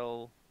are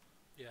still.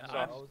 Yeah,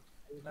 So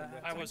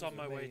I was on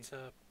my way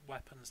to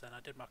weapons, then I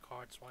did my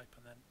card swipe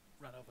and then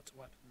ran over to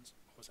weapons.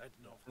 I was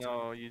heading over to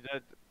No, you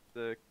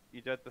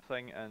did the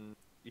thing and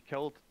you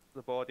killed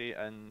the body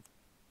and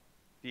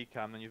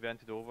decam and you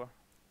vented over.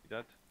 You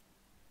did.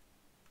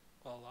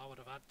 Well, I would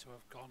have had to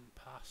have gone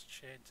past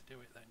Shane to do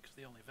it then, because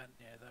the only vent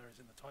near there is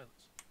in the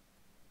toilets.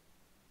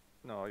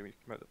 No, you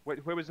come out.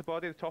 Wait, where was the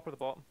body? The top or the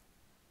bottom?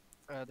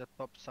 The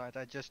top side.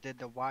 I just did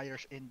the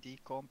wires in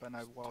decomp and I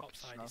Top walked.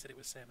 side, now. he said it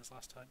was same as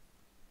last time.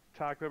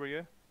 Tag, where were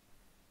you?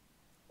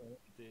 I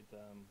did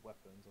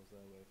weapons. I was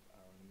there with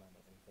Aaron and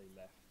Manny. They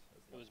left.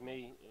 It was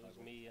me. It was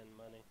me and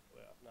Manny.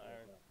 Yeah, not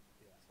Aaron.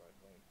 Yeah, sorry,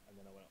 Wayne. And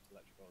then I went up to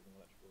electrical. I was in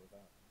electrical with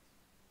that.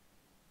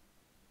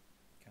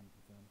 Can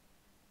confirm.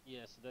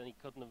 Yeah, so then he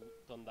couldn't have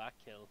done that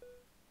kill.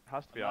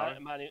 Has to be Aaron.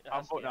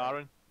 I'm voting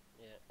Aaron.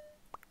 Yeah.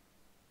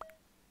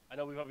 I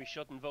know we probably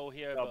shouldn't vote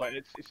here, No, but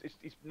but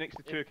it's next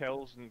to two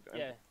kills and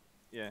yeah.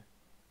 Yeah.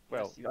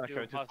 Well, Unless you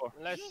do accounted for.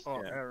 unless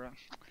Aaron.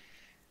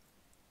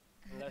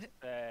 unless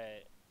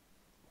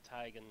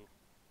Tag and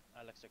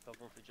Alex are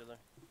covering for each other.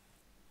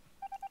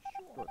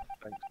 Don't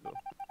think so.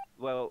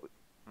 Well,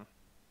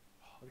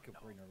 We could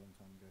bring her a long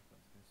time ago if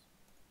that's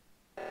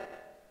the case.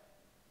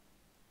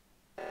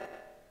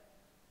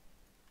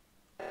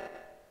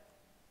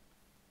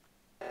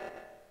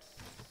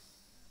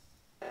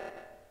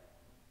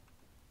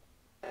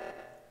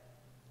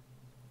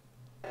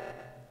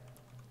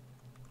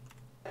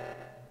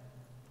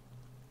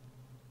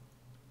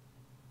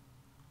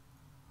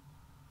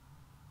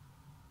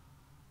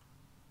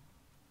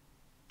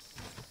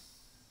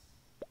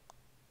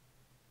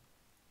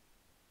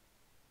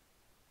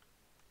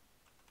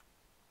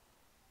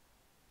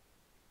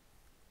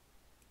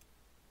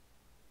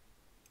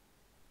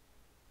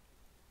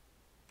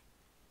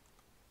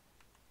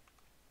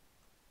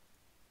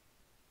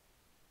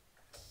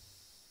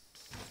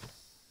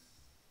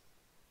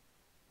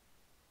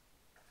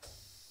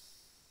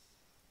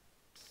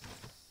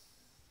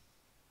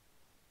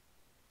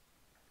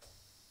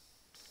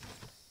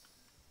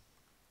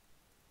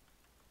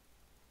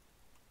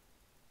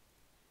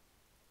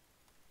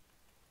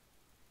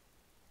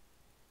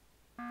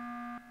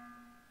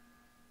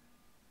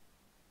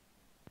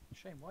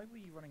 Shane, why were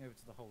you running over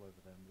to the hole over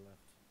there on the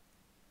left?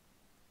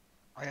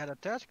 I had a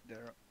task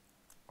there,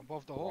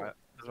 above the hole.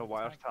 there's a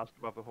wires task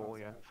above the hole,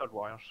 yeah. Third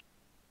wires.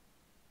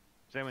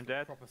 Is anyone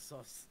dead? Proper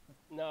sus.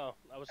 No,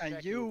 I was And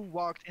checking. you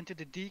walked into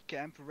the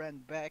decamp, ran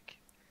back,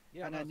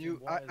 Yeah, and no, I I've knew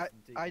seen wires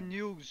and I decamp.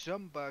 knew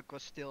Zumbug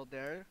was still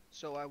there,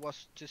 so I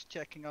was just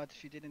checking out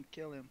if you didn't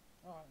kill him.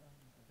 Oh, I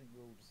think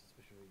we're all just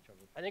suspicious of each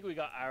other. I think we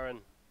got Aaron.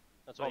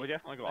 That's Oh, why. we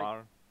definitely got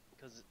Aaron.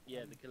 Because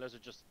yeah, the killers are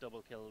just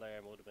double kill there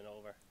and would have been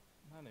over.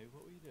 Manu,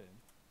 what were you doing?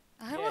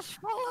 I Yeah. was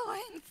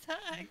following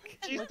Tag.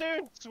 She's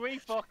doing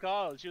sweet fuck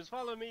all. She was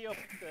following me up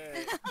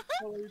the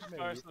Followed me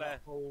first that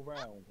left. whole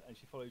round, and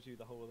she followed you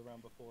the whole of the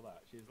round before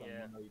that. She was done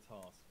Yeah. no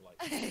task for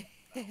like.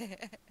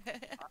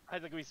 I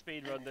think we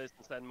speed run this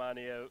and send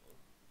Manny out.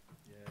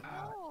 Yeah.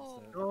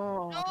 No.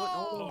 Oh,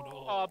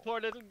 No. Oh,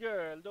 poor little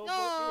girl. Don't vote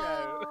me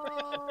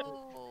out.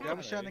 No. Yeah,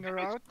 I'm sending her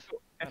out.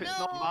 if it's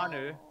not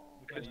Manu,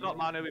 if it's not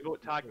Manu, we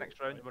vote Tag next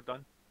round and we're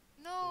done.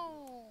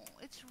 No,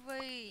 it's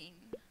rain.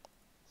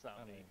 It's not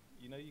Manu, me.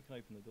 you know you can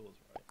open the doors,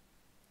 right?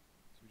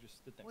 So we just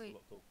stood next to Wait. the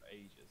locked door for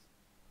ages.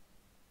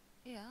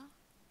 Yeah.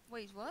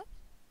 Wait, what?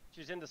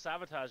 She's in the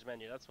sabotage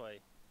menu. That's why.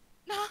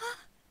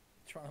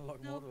 Trying to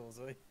lock No. models,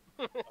 eh?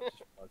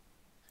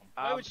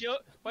 I just-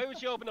 Why would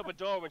she open up a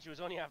door when she was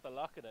only after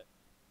locking it?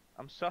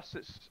 I'm sus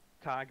it's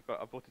Tag,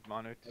 but I voted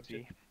Manu to I've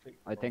see. just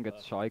clicked I think from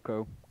it's the-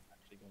 Psycho.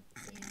 actually gone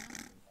for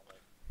Yeah.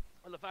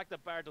 Well, the fact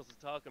that Bart doesn't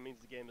talk means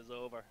the game is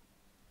over.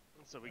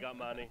 So we got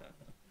Manny.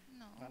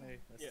 No. Manu,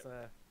 let's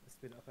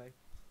speed it up, eh?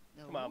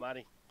 No. Come on,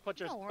 Manny. Put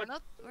No, we're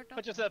not. We're not.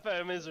 put yourself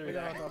out of misery. We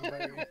are done,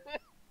 baby.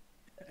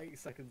 8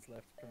 seconds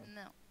left. Come on.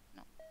 No.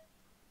 No.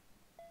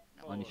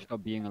 No. And you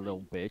stop being a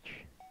little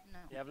bitch. No.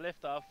 You have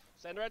lift off.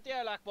 Send her out the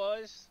airlock,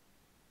 boys.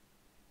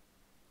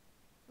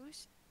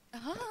 Who's? By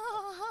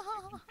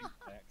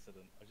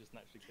accident. I just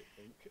naturally clicked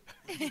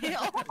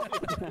think.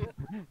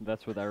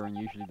 That's what Aaron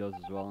usually does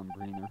as well in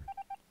Breener.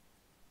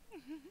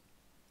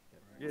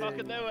 Get right.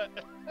 Fucking do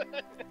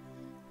it.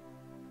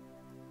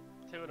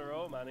 2 in a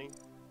row, Manny.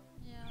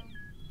 Yeah.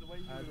 The way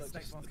you This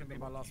next one's gonna be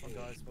my last one,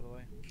 guys. By the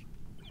way.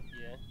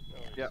 Yeah. No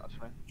worries. Yeah, that's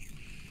fine.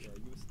 Yeah,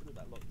 you were stood at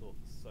that locked door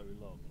for so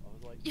long. I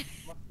was like, you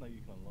must know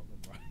you can unlock them,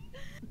 right?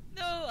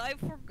 No,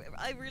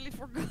 I really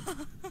forgot.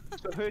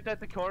 So who did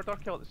the corridor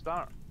kill at the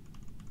start?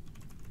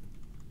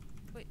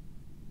 Wait.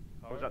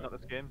 Or was that not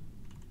this game?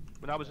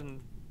 When I was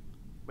in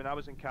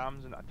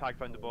cams and Tag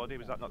found the body,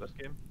 was that not this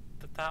game?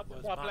 That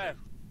was Top Manu. left.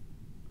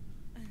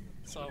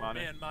 So Manu.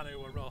 me and Manu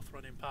were both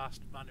running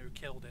past. Manu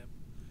killed him.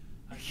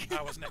 And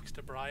I was next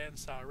to Brian,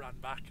 so I ran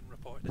back and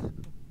reported it.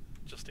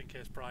 Just in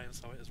case Brian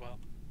saw it as well.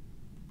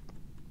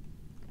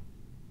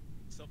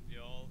 What's up,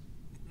 y'all?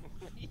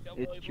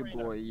 It's your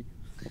boy.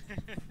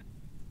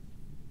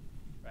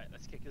 Right,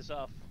 let's kick this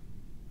off.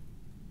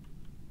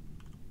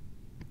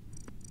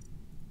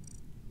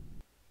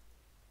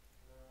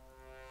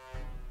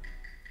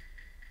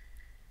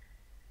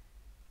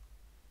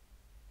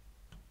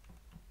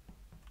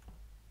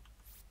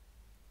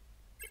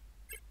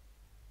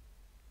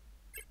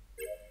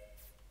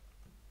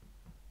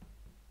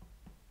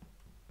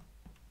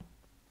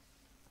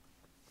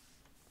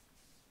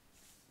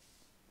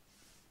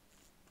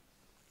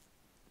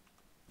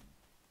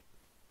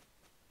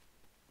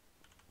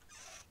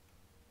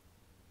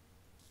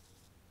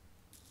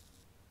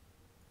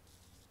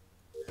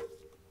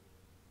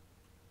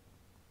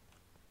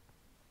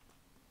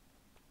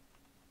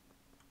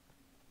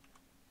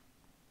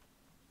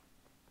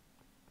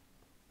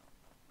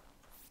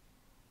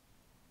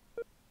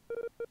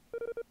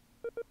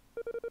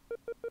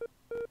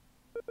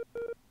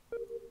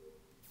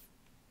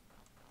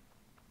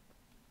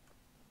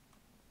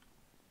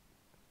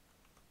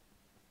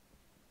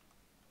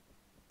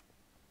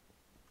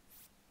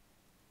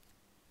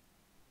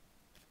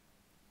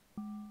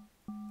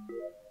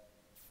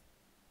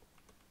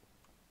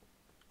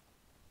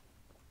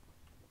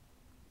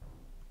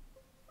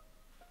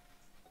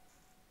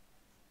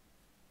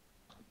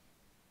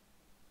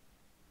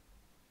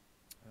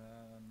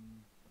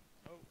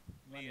 Oh,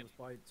 Mine Ian. was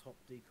by top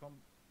decom.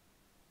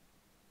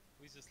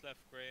 We just left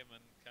Graham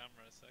and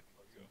camera a second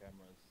ago.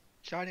 Cameras.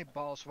 Shiny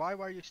balls, why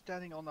were you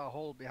standing on a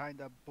hole behind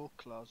that book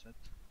closet?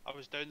 I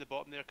was down the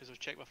bottom there because I was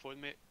checking my phone,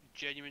 mate.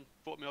 Genuine.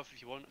 Vote me off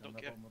if you want. I Down don't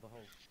the care. bottom of the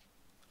hole.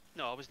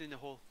 No, I wasn't in the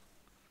hole.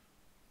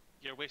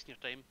 You're wasting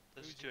your time.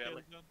 This is Who'd too you kill,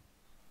 early. John?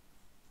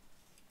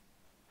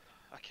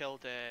 I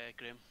killed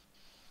Graham.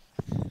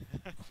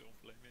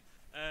 Don't blame me.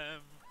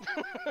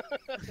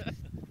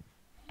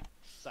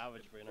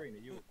 Savage, Bruno. Trina,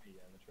 you would be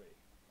in the tree.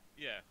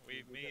 Yeah,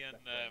 me just and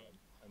left Graham,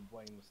 and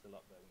Wayne was still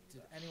up there when you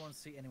Did left. anyone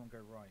see anyone go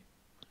right?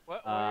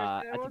 What?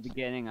 At the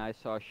beginning, I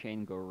saw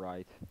Shane go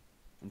right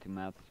into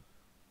Matt.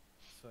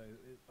 So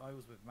I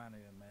was with Manu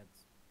and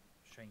Meds.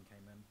 Shane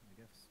came in, I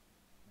guess.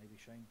 Maybe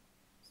Shane.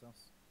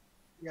 Sus.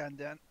 Yeah, and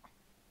then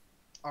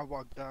I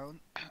walked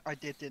down. I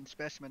did in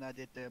specimen, I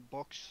did the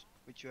box,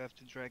 which you have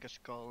to drag a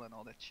skull and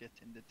all that shit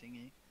in the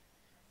thingy.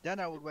 Then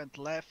I went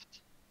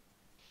left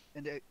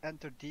and I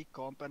entered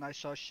decomp and I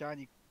saw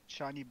shiny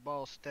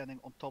ball standing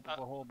on top of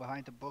a hole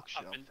behind the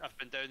bookshelf. I've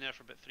been down there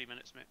for about 3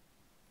 minutes, mate.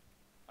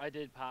 I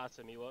did pass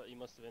him. He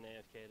must have been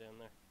AFK down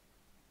there.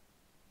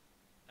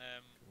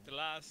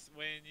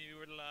 When you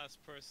were the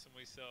last person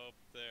we saw up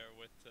there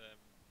with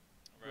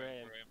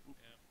Graham. Graham. Yeah.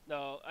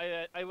 No,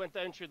 I went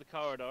down through the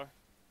corridor.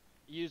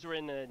 You were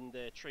in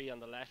the tree on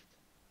the left,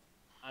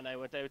 and I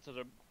went out to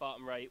the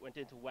bottom right, went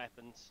into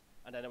weapons,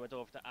 and then I went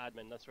over to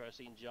admin. That's where I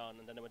seen John,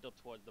 and then I went up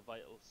towards the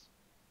vitals.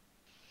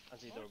 I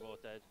see they were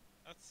both dead.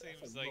 That That's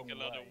seems a like long a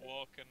lot of way.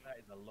 walking. That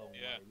is a long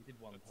Yeah. way. We did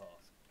one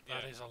task.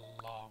 That Yeah. is a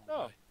long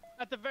Oh. way.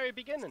 At the very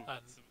beginning.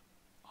 And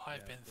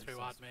I've Yeah, been it's through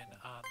sensible. admin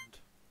and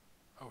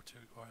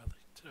O2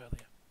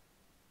 earlier.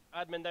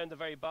 Admin down the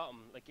very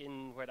bottom, like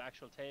in where the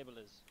actual table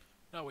is.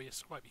 No, where you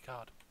swipe your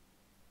card.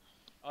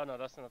 Oh no,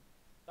 that's not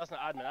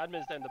admin.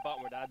 Admin's down the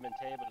bottom where the admin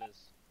table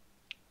is.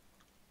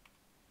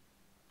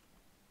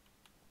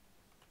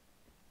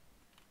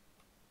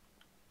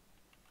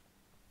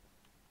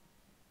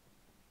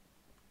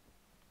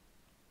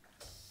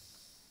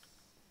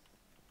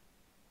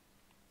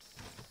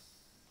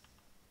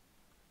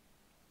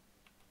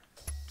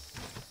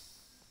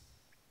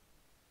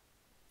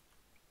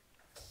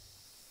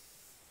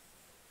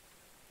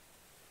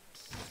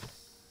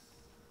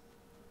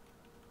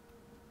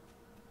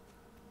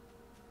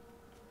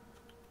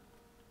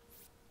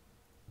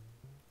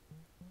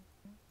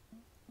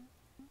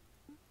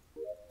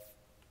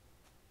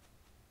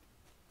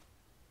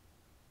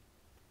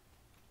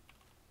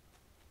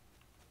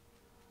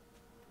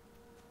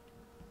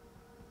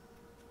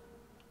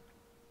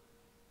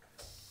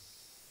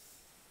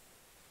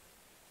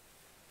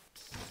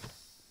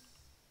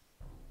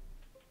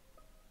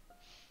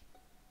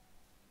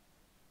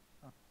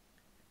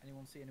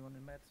 Anyone see anyone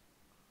in Meds?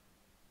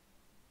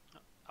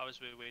 I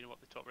was with Wayne up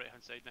the top right hand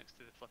side next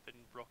to the flipping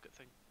rocket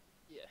thing.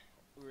 Yeah,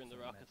 we were in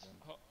the Some rockets. Meds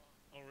then.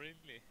 Oh,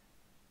 really?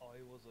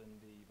 I was in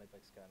the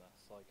medbay scanner.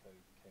 Psycho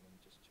came and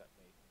just checked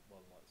me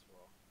while the lights were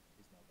off.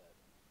 He's now dead.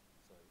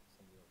 So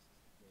somebody else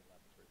is near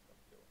laboratories got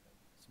to deal with him.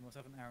 Someone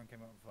having Aaron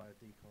came up via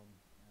decom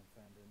and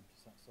found him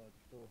just outside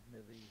the door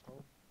near the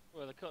hole.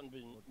 Well, it couldn't have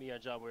been me or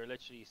John. We were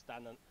literally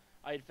standing.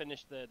 I had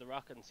finished the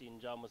rocket and seen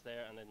John was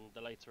there, and then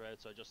the lights were out,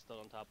 so I just stood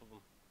on top of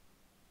him.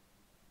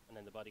 and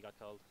then the body got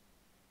cold.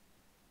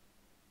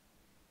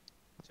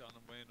 John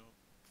and Wayne are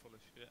full of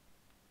shit.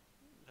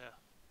 Yeah,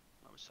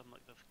 that was something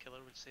like the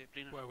killer would say.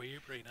 Brina. Where were you,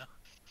 Brina?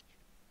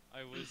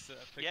 I was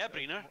Yeah,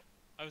 Brina.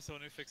 I was the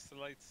one who fixed the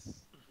lights,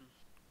 Mhm.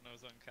 and I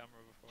was on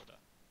camera before that.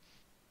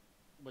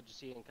 What'd you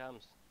see in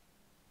cams?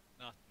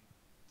 Nothing.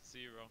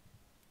 Zero.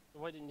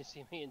 Why didn't you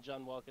see me and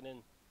John walking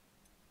in?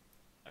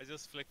 I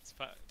just flicked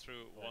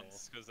through it Oh, yeah.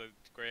 once because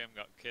Graham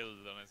got killed,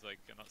 and I was like,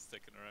 "You're not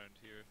sticking around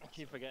here." I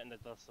keep forgetting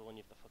that that's the one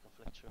you have to fucking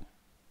flick through.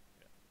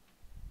 Yeah.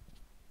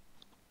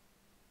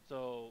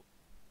 So,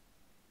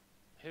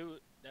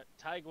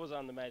 Tag was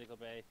on the medical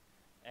bay.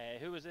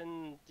 Who was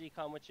in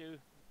decon with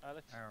you,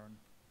 Alex? Aaron.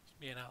 It's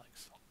me and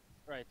Alex.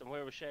 Right, and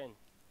where was Shane?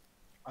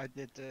 I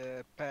did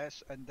the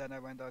pass and then I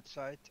went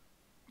outside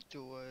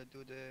to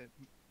do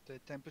the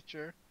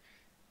temperature,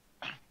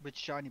 which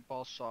Shiny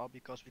Ball saw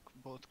because we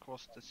both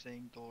crossed the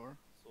same door.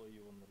 Saw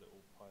you on the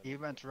little pile. He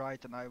went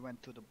right and I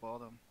went to the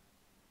bottom.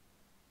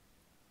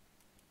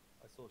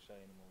 I saw Shane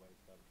on my way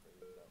to laboratory.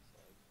 He was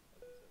outside,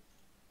 as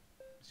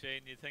it says.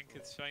 Shane, you think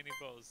it's shiny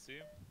balls, do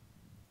you?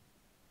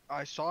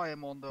 I saw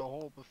him on the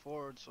hole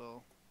before,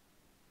 so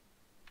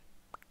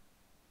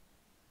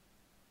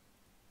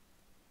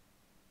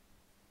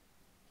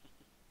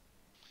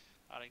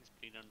I think it's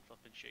Brina and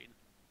flipping Shane.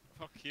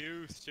 Fuck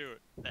you,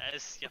 Stuart. That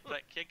is, you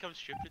prick. Here comes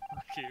stupid.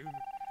 Fuck you.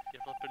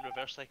 You're flipping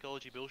reverse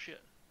psychology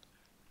bullshit.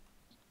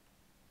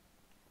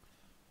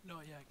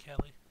 Not yet,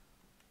 Kelly.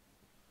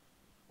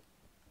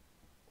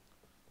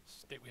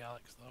 Stick with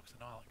Alex though, 'cause I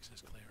know Alex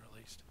is clear at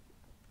least.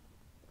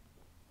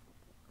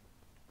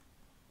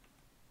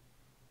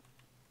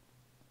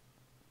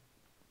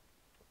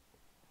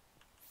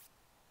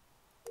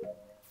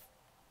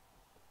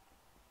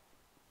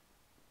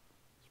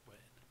 Just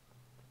waiting.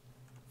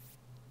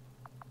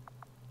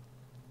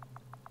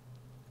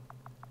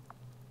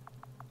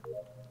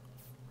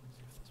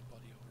 See if there's a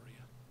body over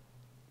here.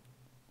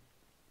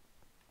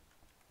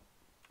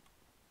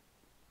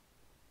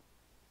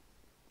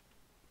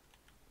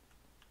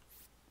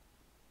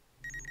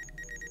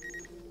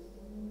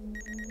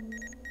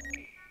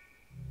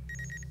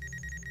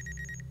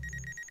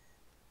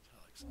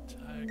 Alex and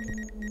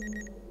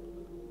Tag.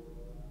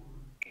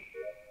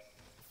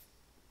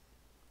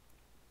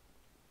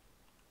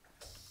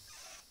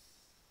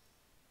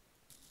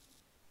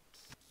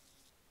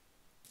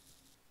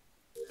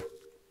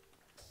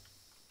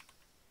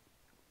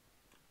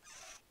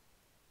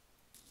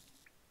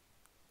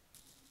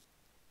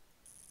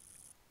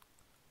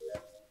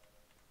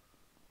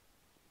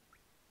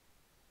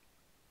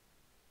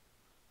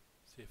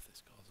 See if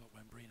this goes up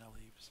when Brina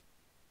leaves.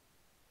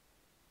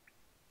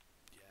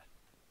 Yeah.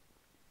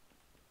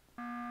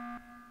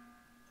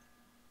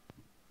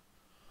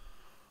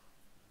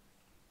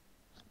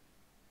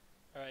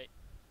 Alright.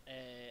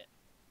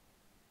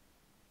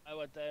 I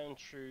went down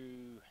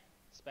through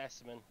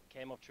specimen,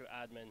 came up through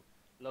admin,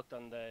 looked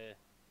on the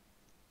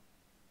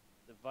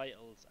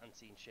vitals and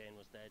seen Shane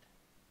was dead.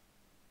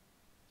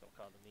 So I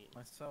called the meeting.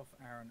 Myself,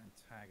 Aaron, and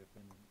Tag have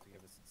been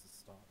together since the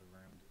start of the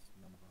round. It's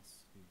none of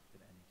us who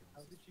did any kills.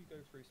 How did you go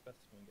through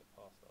specimen and get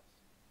past us?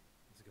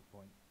 That's a good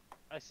point.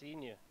 I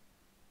seen you.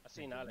 I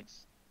seen didn't.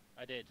 Alex.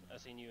 I did. I No.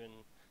 seen you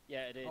and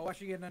yeah, I did. Oh,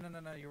 actually, yeah, no,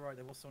 you're right.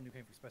 There was someone who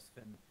came through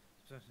specimen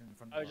in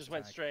front of I us, just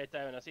went Tag. straight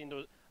down. I seen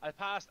those. I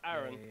passed Yeah,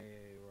 Aaron,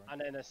 you're right.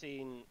 and then I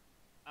seen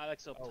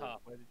Alex up Oh,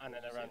 top, where did and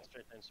then I you ran see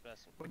straight down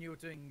specimen. When you were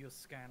doing your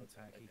scan Okay,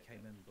 tag, he okay,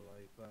 came yeah. in below,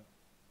 but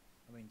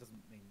I mean,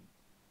 doesn't mean.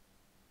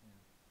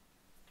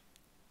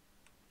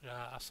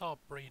 Yeah, I saw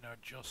Brina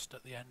just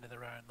at the end of the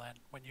round then.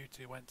 When you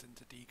two went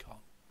into decon,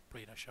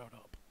 Brina showed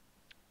up.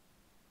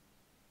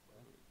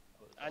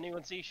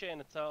 Anyone see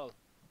Shane at all?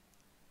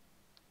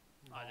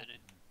 I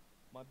didn't.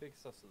 My big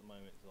sus at the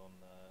moment is on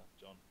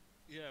John.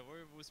 Yeah, where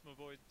was my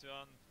boy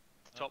John?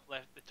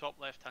 The top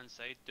left hand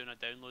side doing a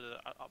download or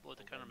upload.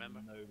 I can't remember.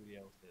 Nobody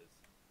else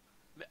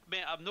is.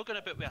 Mate, I'm not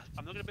gonna put with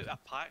a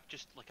pack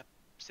just like a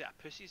set of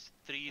pussies.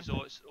 Threes,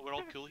 oh, we're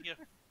all cool here.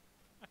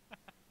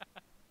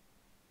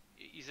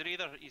 He's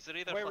either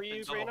Where were flipping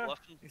you, double Brina?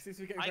 bluffing. He seems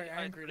to be getting I- very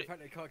I- angry at the fact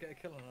that he can't get a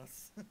kill on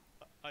us.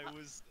 I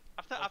was.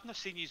 I've not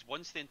seen you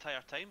once the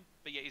entire time,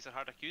 but yet he's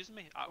hard accusing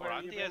me. Or Where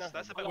are you, Andy is. Brina?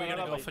 That's a Where bit We're are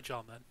gonna you? go for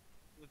John then.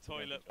 The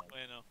toilet, John.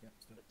 I know. Yep,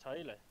 so- The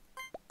toilet.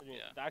 What do you mean?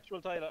 Yeah. The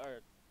actual toilet,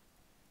 or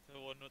The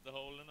one with the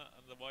hole in it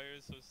and the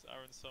wires. Was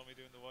Aaron saw me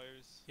doing the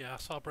wires, Yeah, I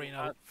saw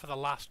Brina for the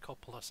last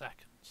couple of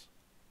seconds.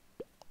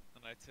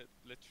 and I had to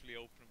literally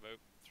open about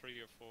 3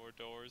 or 4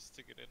 doors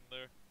to get in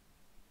there.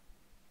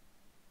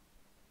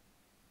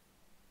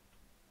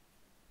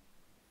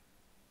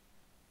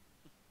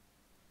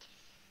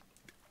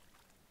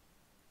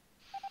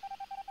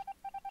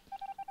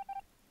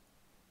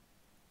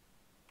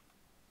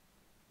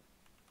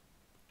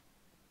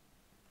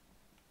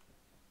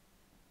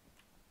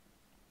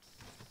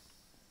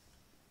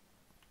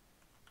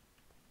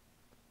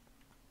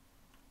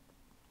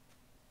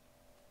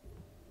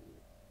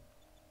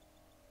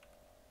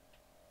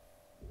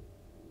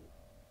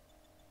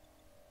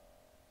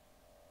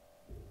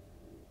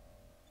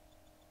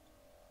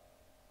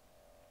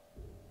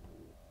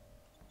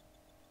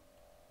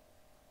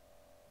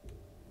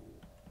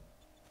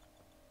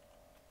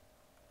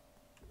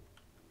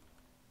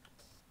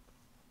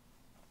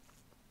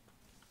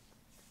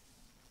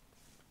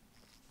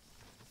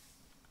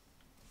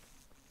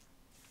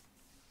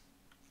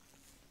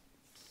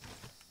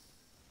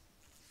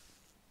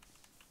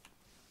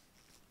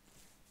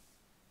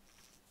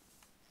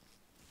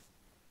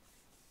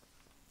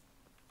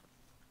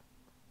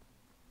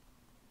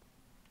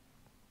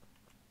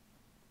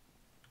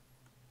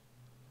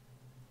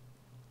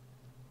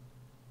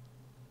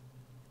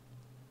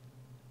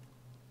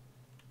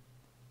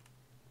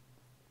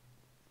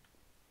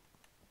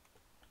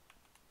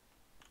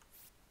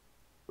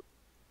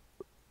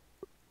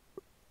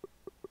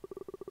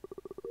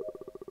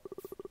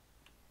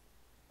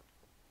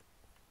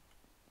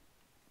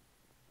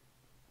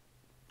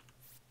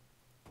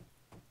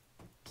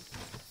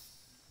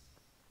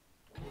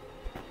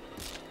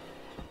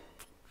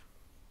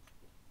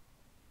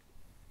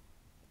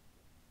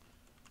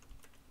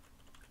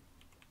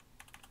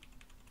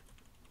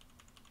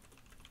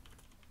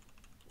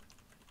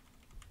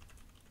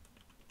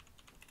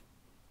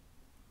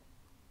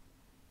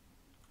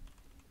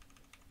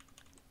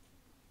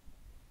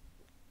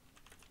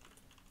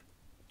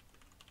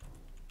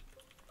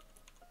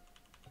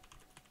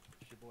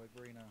 boy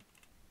Brina.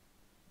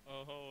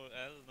 Oh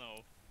hell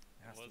no,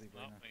 It has it to be was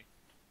not Brina. me.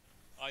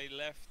 I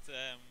left.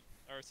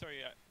 Or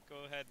sorry,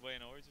 go ahead,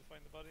 Wayne. Where did you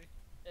find the body?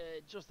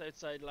 Just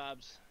outside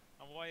labs.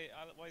 And why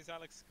is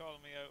Alex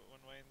calling me out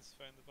when Wayne's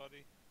found the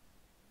body?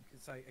 You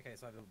could say, okay,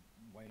 it's either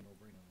Wayne or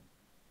Brina.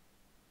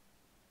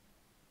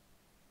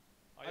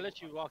 I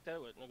let you walked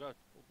out with. No, go.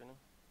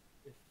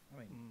 If I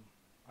mean,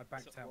 I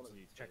backed So- out one to of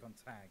you check did. on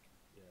tag.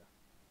 yeah,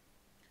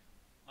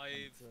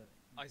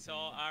 I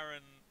saw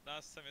Aaron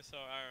last time I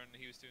saw Aaron.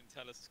 He was doing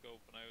telescope,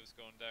 and I was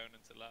going down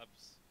into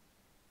labs.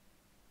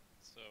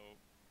 So,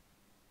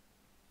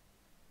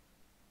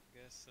 I'm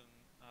guessing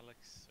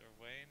Alex or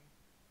Wayne.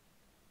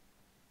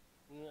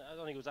 I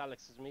don't think it was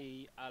Alex. It's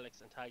me,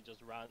 Alex, and Tag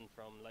just ran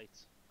from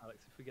lights.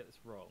 Alex, if we get this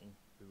wrong,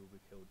 we will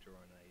be killed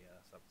during a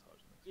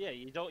sabotage. Yeah,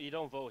 you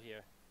don't vote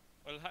here.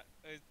 Well,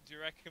 do you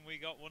reckon we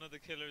got one of the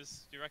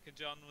killers? Do you reckon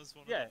John was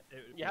one Yeah, of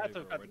them? you had to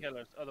have got the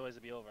killers, otherwise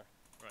it'd be over.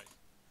 Right.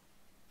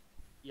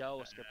 Yeah,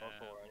 I'll skip on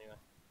 4 anyway.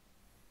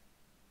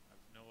 I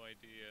have no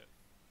idea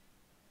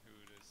who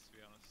it is, to be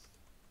honest.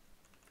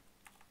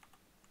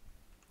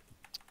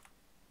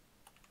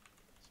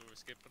 So we're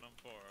skipping on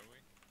 4, are we?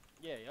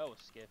 Yeah, you always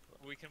skip.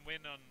 We can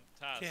win on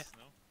tasks,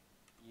 no?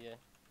 Yeah. Yeah,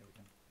 we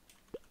can.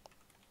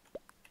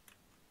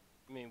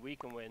 I mean, we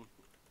can win.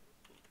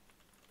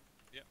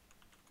 Yep.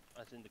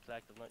 As in the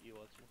collective, not you,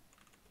 Walter.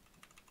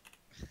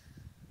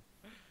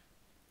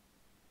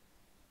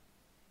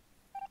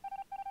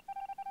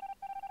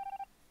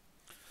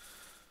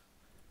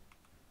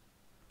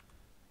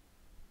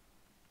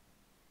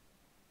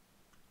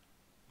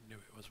 Knew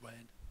it was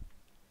Wayne.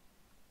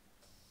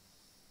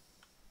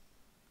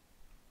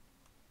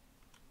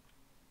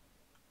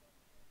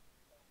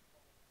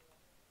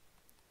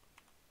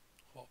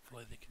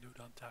 Hopefully they can do it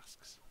on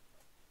tasks.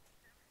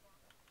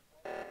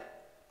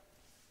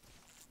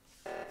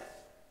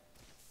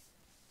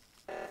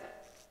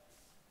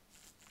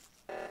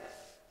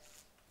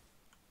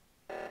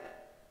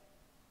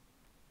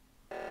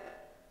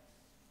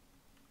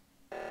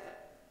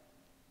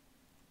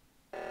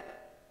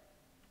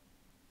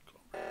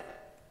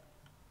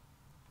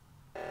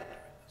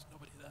 There's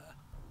nobody there.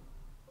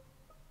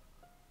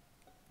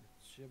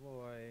 It's your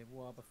boy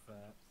Wobba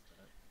Fat.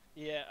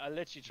 Yeah, I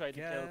literally tried to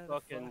Get kill the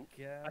fucking.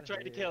 fuck outta I tried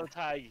to here. kill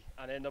Tag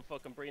and ended up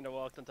fucking Brina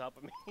walked on top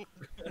of me.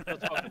 I was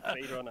fucking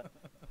speedrunning.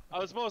 I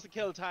was supposed to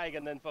kill Tag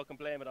and then fucking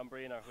blame it on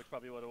Brina, which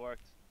probably would have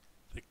worked.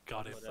 They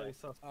got him. But, So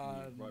sus from you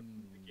right from the Um,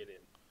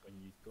 beginning when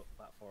you got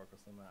that far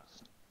across the map.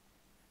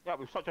 That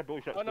was such a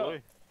bullshit Oh, no.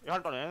 story. You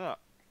hadn't done any of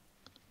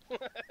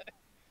that.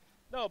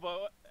 No,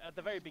 but at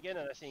the very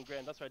beginning I seen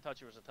Graham, that's what I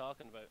thought you were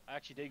talking about. I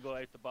actually did go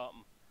out the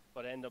bottom,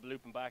 but I ended up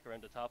looping back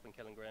around the top and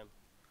killing Graham.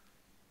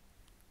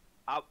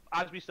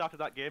 As we started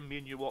that game, me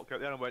and you walked out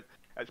there and went,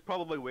 it's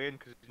probably Wayne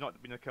because he's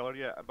not been a killer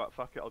yet, but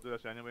fuck it, I'll do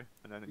this anyway.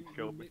 And then You, he you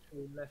killed me.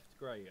 literally left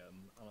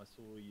Graham and I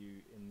saw you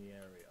in the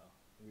area.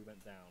 We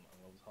went down and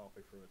I was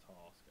halfway through a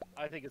task. And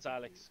I think it's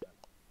Alex.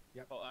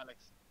 Yep. Oh,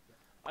 Alex.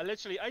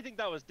 I think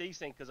that was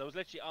decent because I was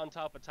literally on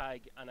top of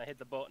Tag and I hit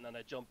the button and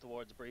I jumped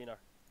towards Brina.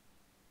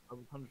 I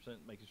was 100%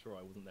 making sure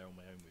I wasn't there on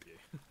my own with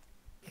you.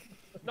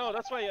 No,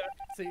 that's why.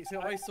 See,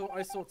 I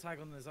saw Tag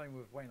on the zone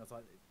with Wayne. I was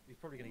like, he's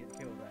probably gonna get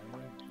killed there. And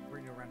when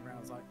Brina ran around,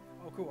 I was like,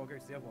 oh cool, I'll go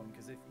to the other one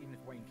because even if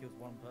Wayne kills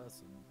one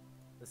person,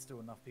 there's still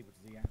enough people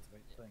to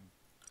deactivate the thing.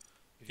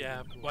 'Cause you Yeah,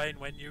 don't call Wayne,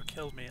 when you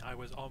killed me, I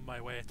was on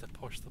my way to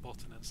push the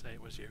button and say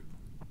it was you.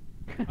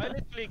 I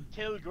literally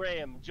killed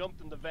Graham, jumped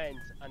in the vent,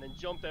 and then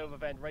jumped out of a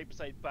vent right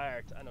beside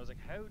Bart, and I was like,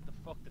 how the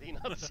fuck did he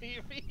not see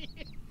me?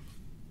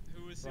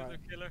 Who was the other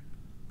killer?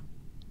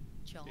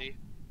 John. Me.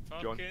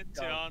 Fucking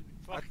John.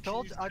 I Fuck,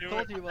 told he's I doing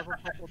told it. you he was on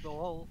top of the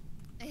wall.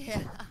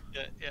 Yeah.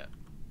 Yeah.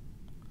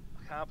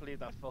 I can't believe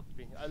that fucked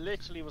me. I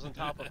literally was on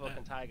top of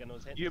fucking Tag and I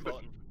was hitting You the but-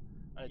 button.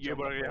 And it You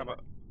jumped were, up yeah, Brina. but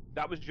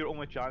that was your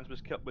only chance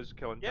was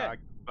killing Yeah. Tag.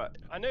 But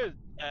I knew. it was,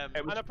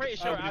 And I'm pretty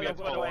it's sure still gonna be Alex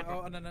a went away.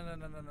 follow-up.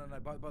 Oh,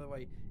 no. By the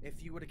way,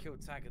 if you would have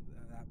killed Tag at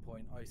that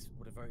point, I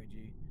would have voted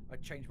you. I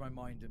changed my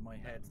mind in my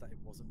head that it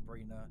wasn't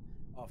Brina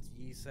after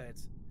you said,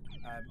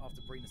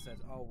 after Brina said,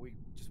 oh, we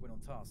just went on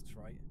tasks,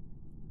 right?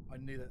 I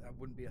knew that that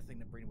wouldn't be a thing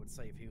that Brina would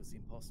say if he was the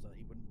imposter.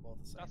 He wouldn't bother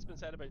saying That's been that.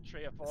 said about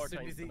 3 or As 4 soon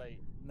times as he- tonight.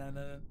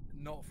 No,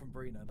 not from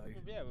Brina though.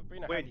 Yeah, but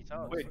Brina Wait, had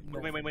talk. wait, No,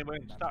 wait.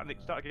 no, Start no,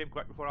 no. a game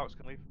quick before Alex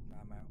can leave. Nah,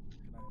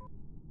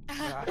 I'm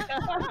out.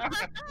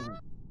 Good night.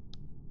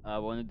 I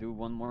want to do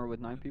one more with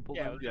 9 people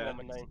Yeah, then? we'll do Yeah. 1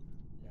 with 9.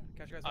 Yeah,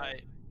 catch you guys I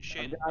later.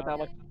 Shane, I'm glad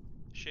Alex.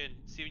 Shane,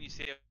 see when you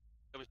say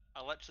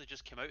I literally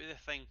just came out of the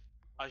thing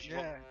as you.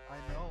 Yeah,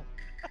 I know.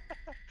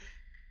 I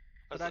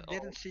But was I like, oh,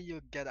 didn't see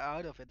you get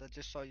out of it. I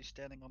just saw you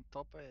standing on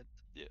top of it.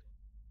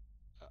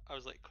 I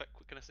was like, quick,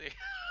 what can I say?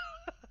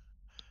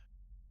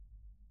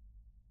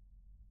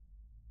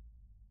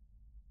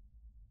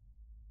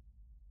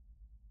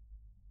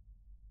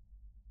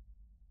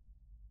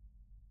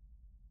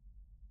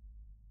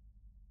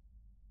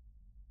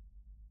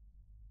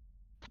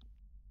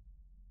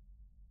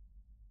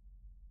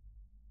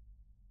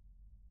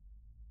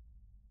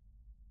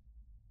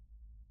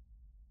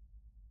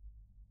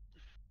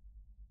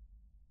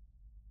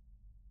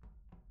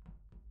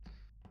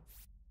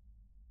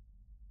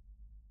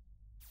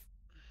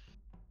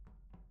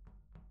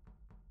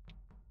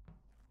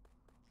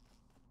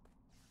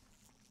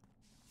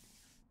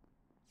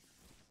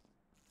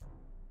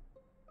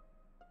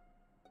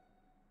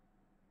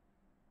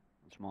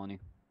 It's money.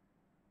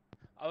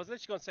 I was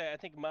literally going to say, I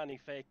think Manny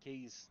fake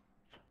keys,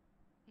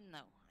 No,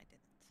 I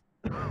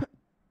didn't.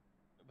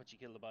 but you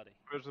killed the body.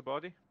 Where's the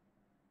body?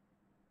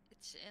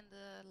 It's in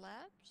the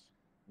labs.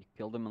 You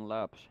killed him in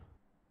labs.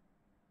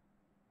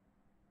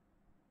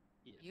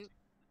 Yes. You.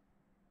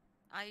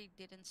 I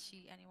didn't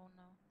see anyone.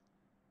 No.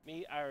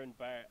 Me, Aaron,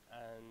 Bart,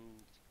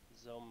 and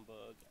Zumbug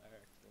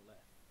are to the left.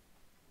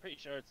 Pretty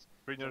sure it's.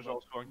 Breener's Zumbug.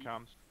 also on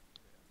cams.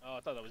 Oh, I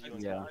thought that was you.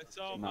 and Yeah. Cam. I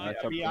saw No, Manu,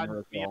 that's up Me to and her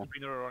as me well. and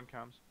Breener are on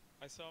cams.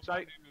 I saw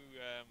Sorry. Manu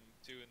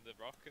doing the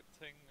rocket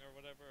thing or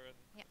whatever, and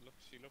Yeah.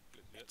 she looked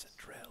legit. It's a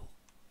drill.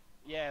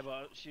 Yeah,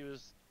 but she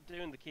was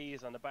doing the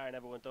keys and the bar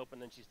never went up,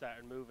 and then she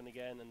started moving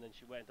again, and then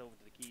she went over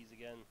to the keys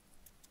again.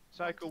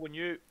 Psycho, when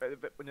it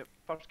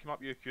first came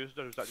up, you accused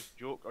her. Was that just a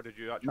joke, or did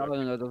you actually?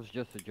 No, that was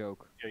just a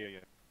joke. Yeah.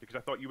 Because I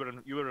thought you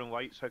were in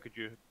lights. How could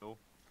you know?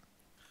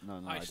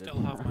 No, I I still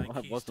didn't. have my I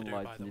keys to wasn't do,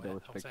 like by the me, way. that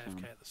was I was fixing.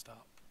 AFK at the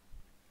start.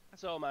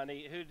 So,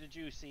 Manny, who did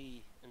you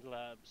see in the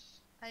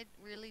labs? I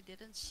really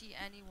didn't see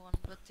anyone,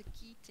 but the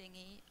key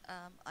thingy.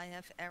 I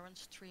have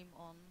Aaron's stream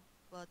on,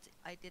 but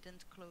I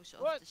didn't close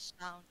off What? the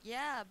sound.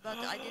 Yeah, but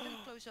I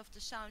didn't close off the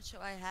sound, so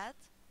I had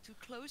to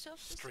close off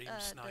the, Stream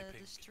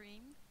sniping. the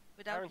stream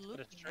without Aaron's got a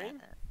looking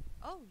stream? at it.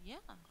 Oh yeah,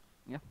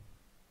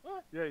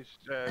 Yeah, he's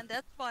and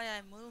that's why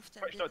I moved.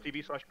 And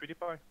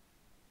Twitch.tv/PewDiePie.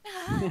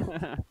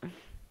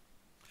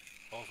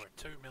 Over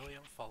 2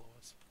 million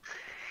followers.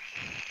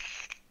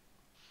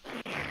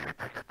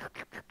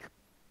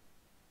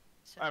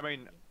 So I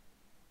mean,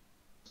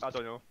 I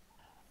don't know.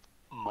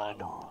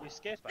 You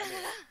skipped, Manny.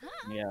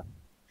 Yeah.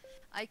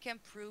 I can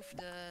prove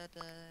the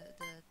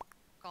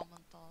common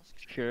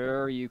tasks.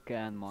 Sure you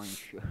can, man.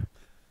 Sure.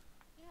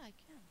 Yeah, I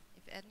can.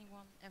 If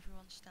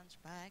everyone stands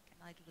back and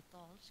I do the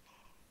task.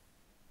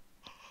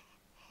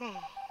 I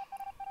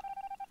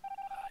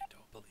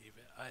don't believe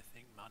it. I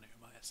think Manu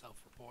might have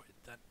self-reported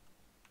then.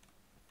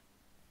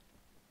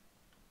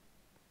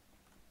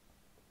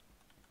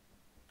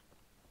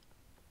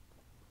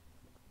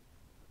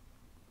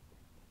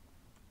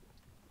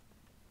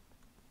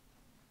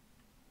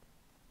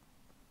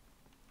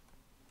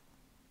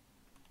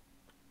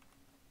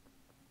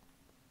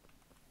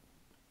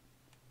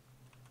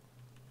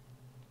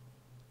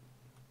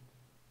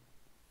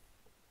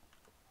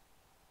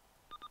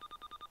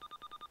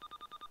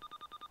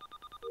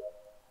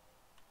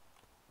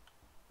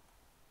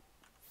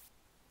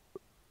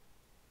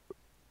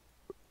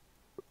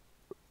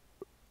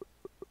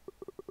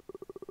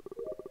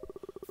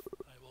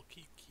 I will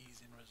keep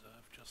keys in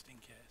reserve just in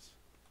case.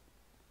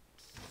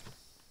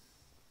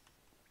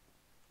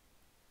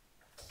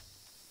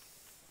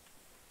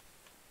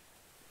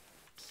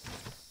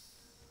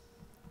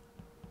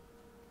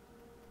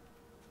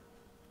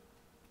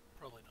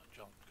 Probably not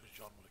John, because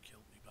John would have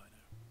killed me by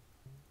now.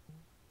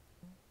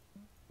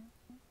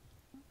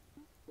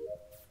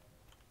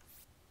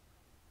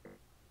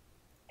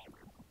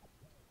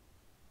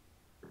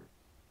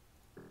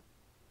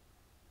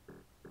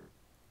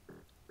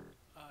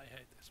 I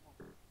hate this one.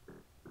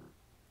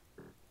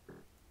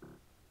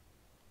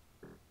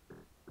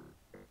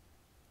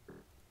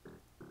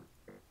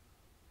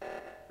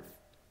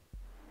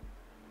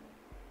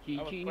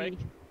 That was quick.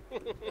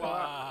 GG.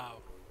 Wow.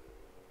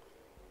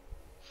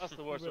 That's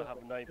the worst of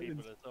having 9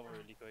 people. It's over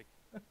really quick.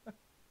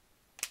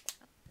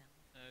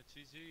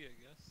 GG, I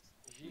guess.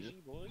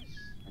 GG, boys.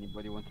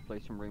 Anybody want to play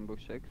some Rainbow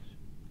Six?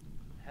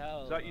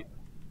 Hell. Is that you?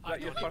 I Is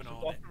that your don't first even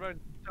own boss it. round,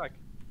 Tag?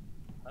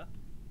 Huh?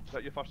 Is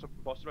that your first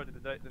boss round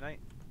of the night?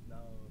 No.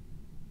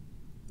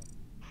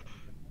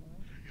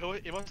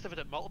 He must have had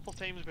it multiple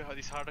times without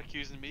he's hard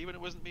accusing me when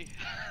it wasn't me.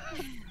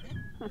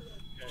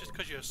 Just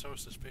because you're so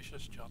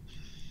suspicious, John.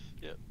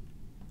 So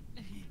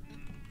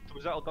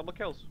was that all double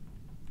kills?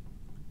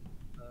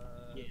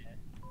 Yeah.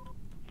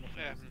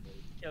 Um,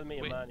 Kill me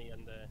and Wait. Manny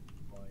and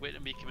wait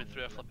till me coming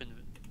through a flipping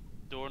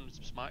door and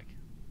some smack.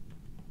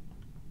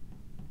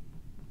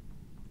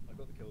 I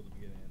got the kill at the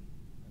beginning,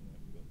 and then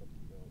we got double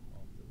kill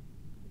after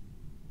the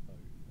vote,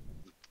 and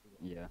then we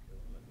got Yeah.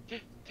 double kill,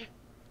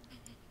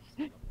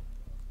 and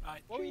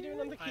then what were you doing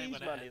on the I am keys,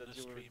 gonna Manny, end that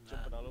the you were stream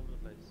jumping now. all over the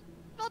place?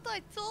 But I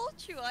told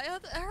you, I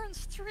had Aaron's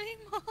stream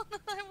on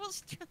and I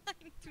was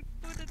trying to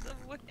put it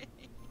away.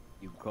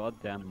 You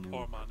goddamn noob.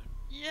 Poor Manu.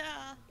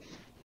 Yeah.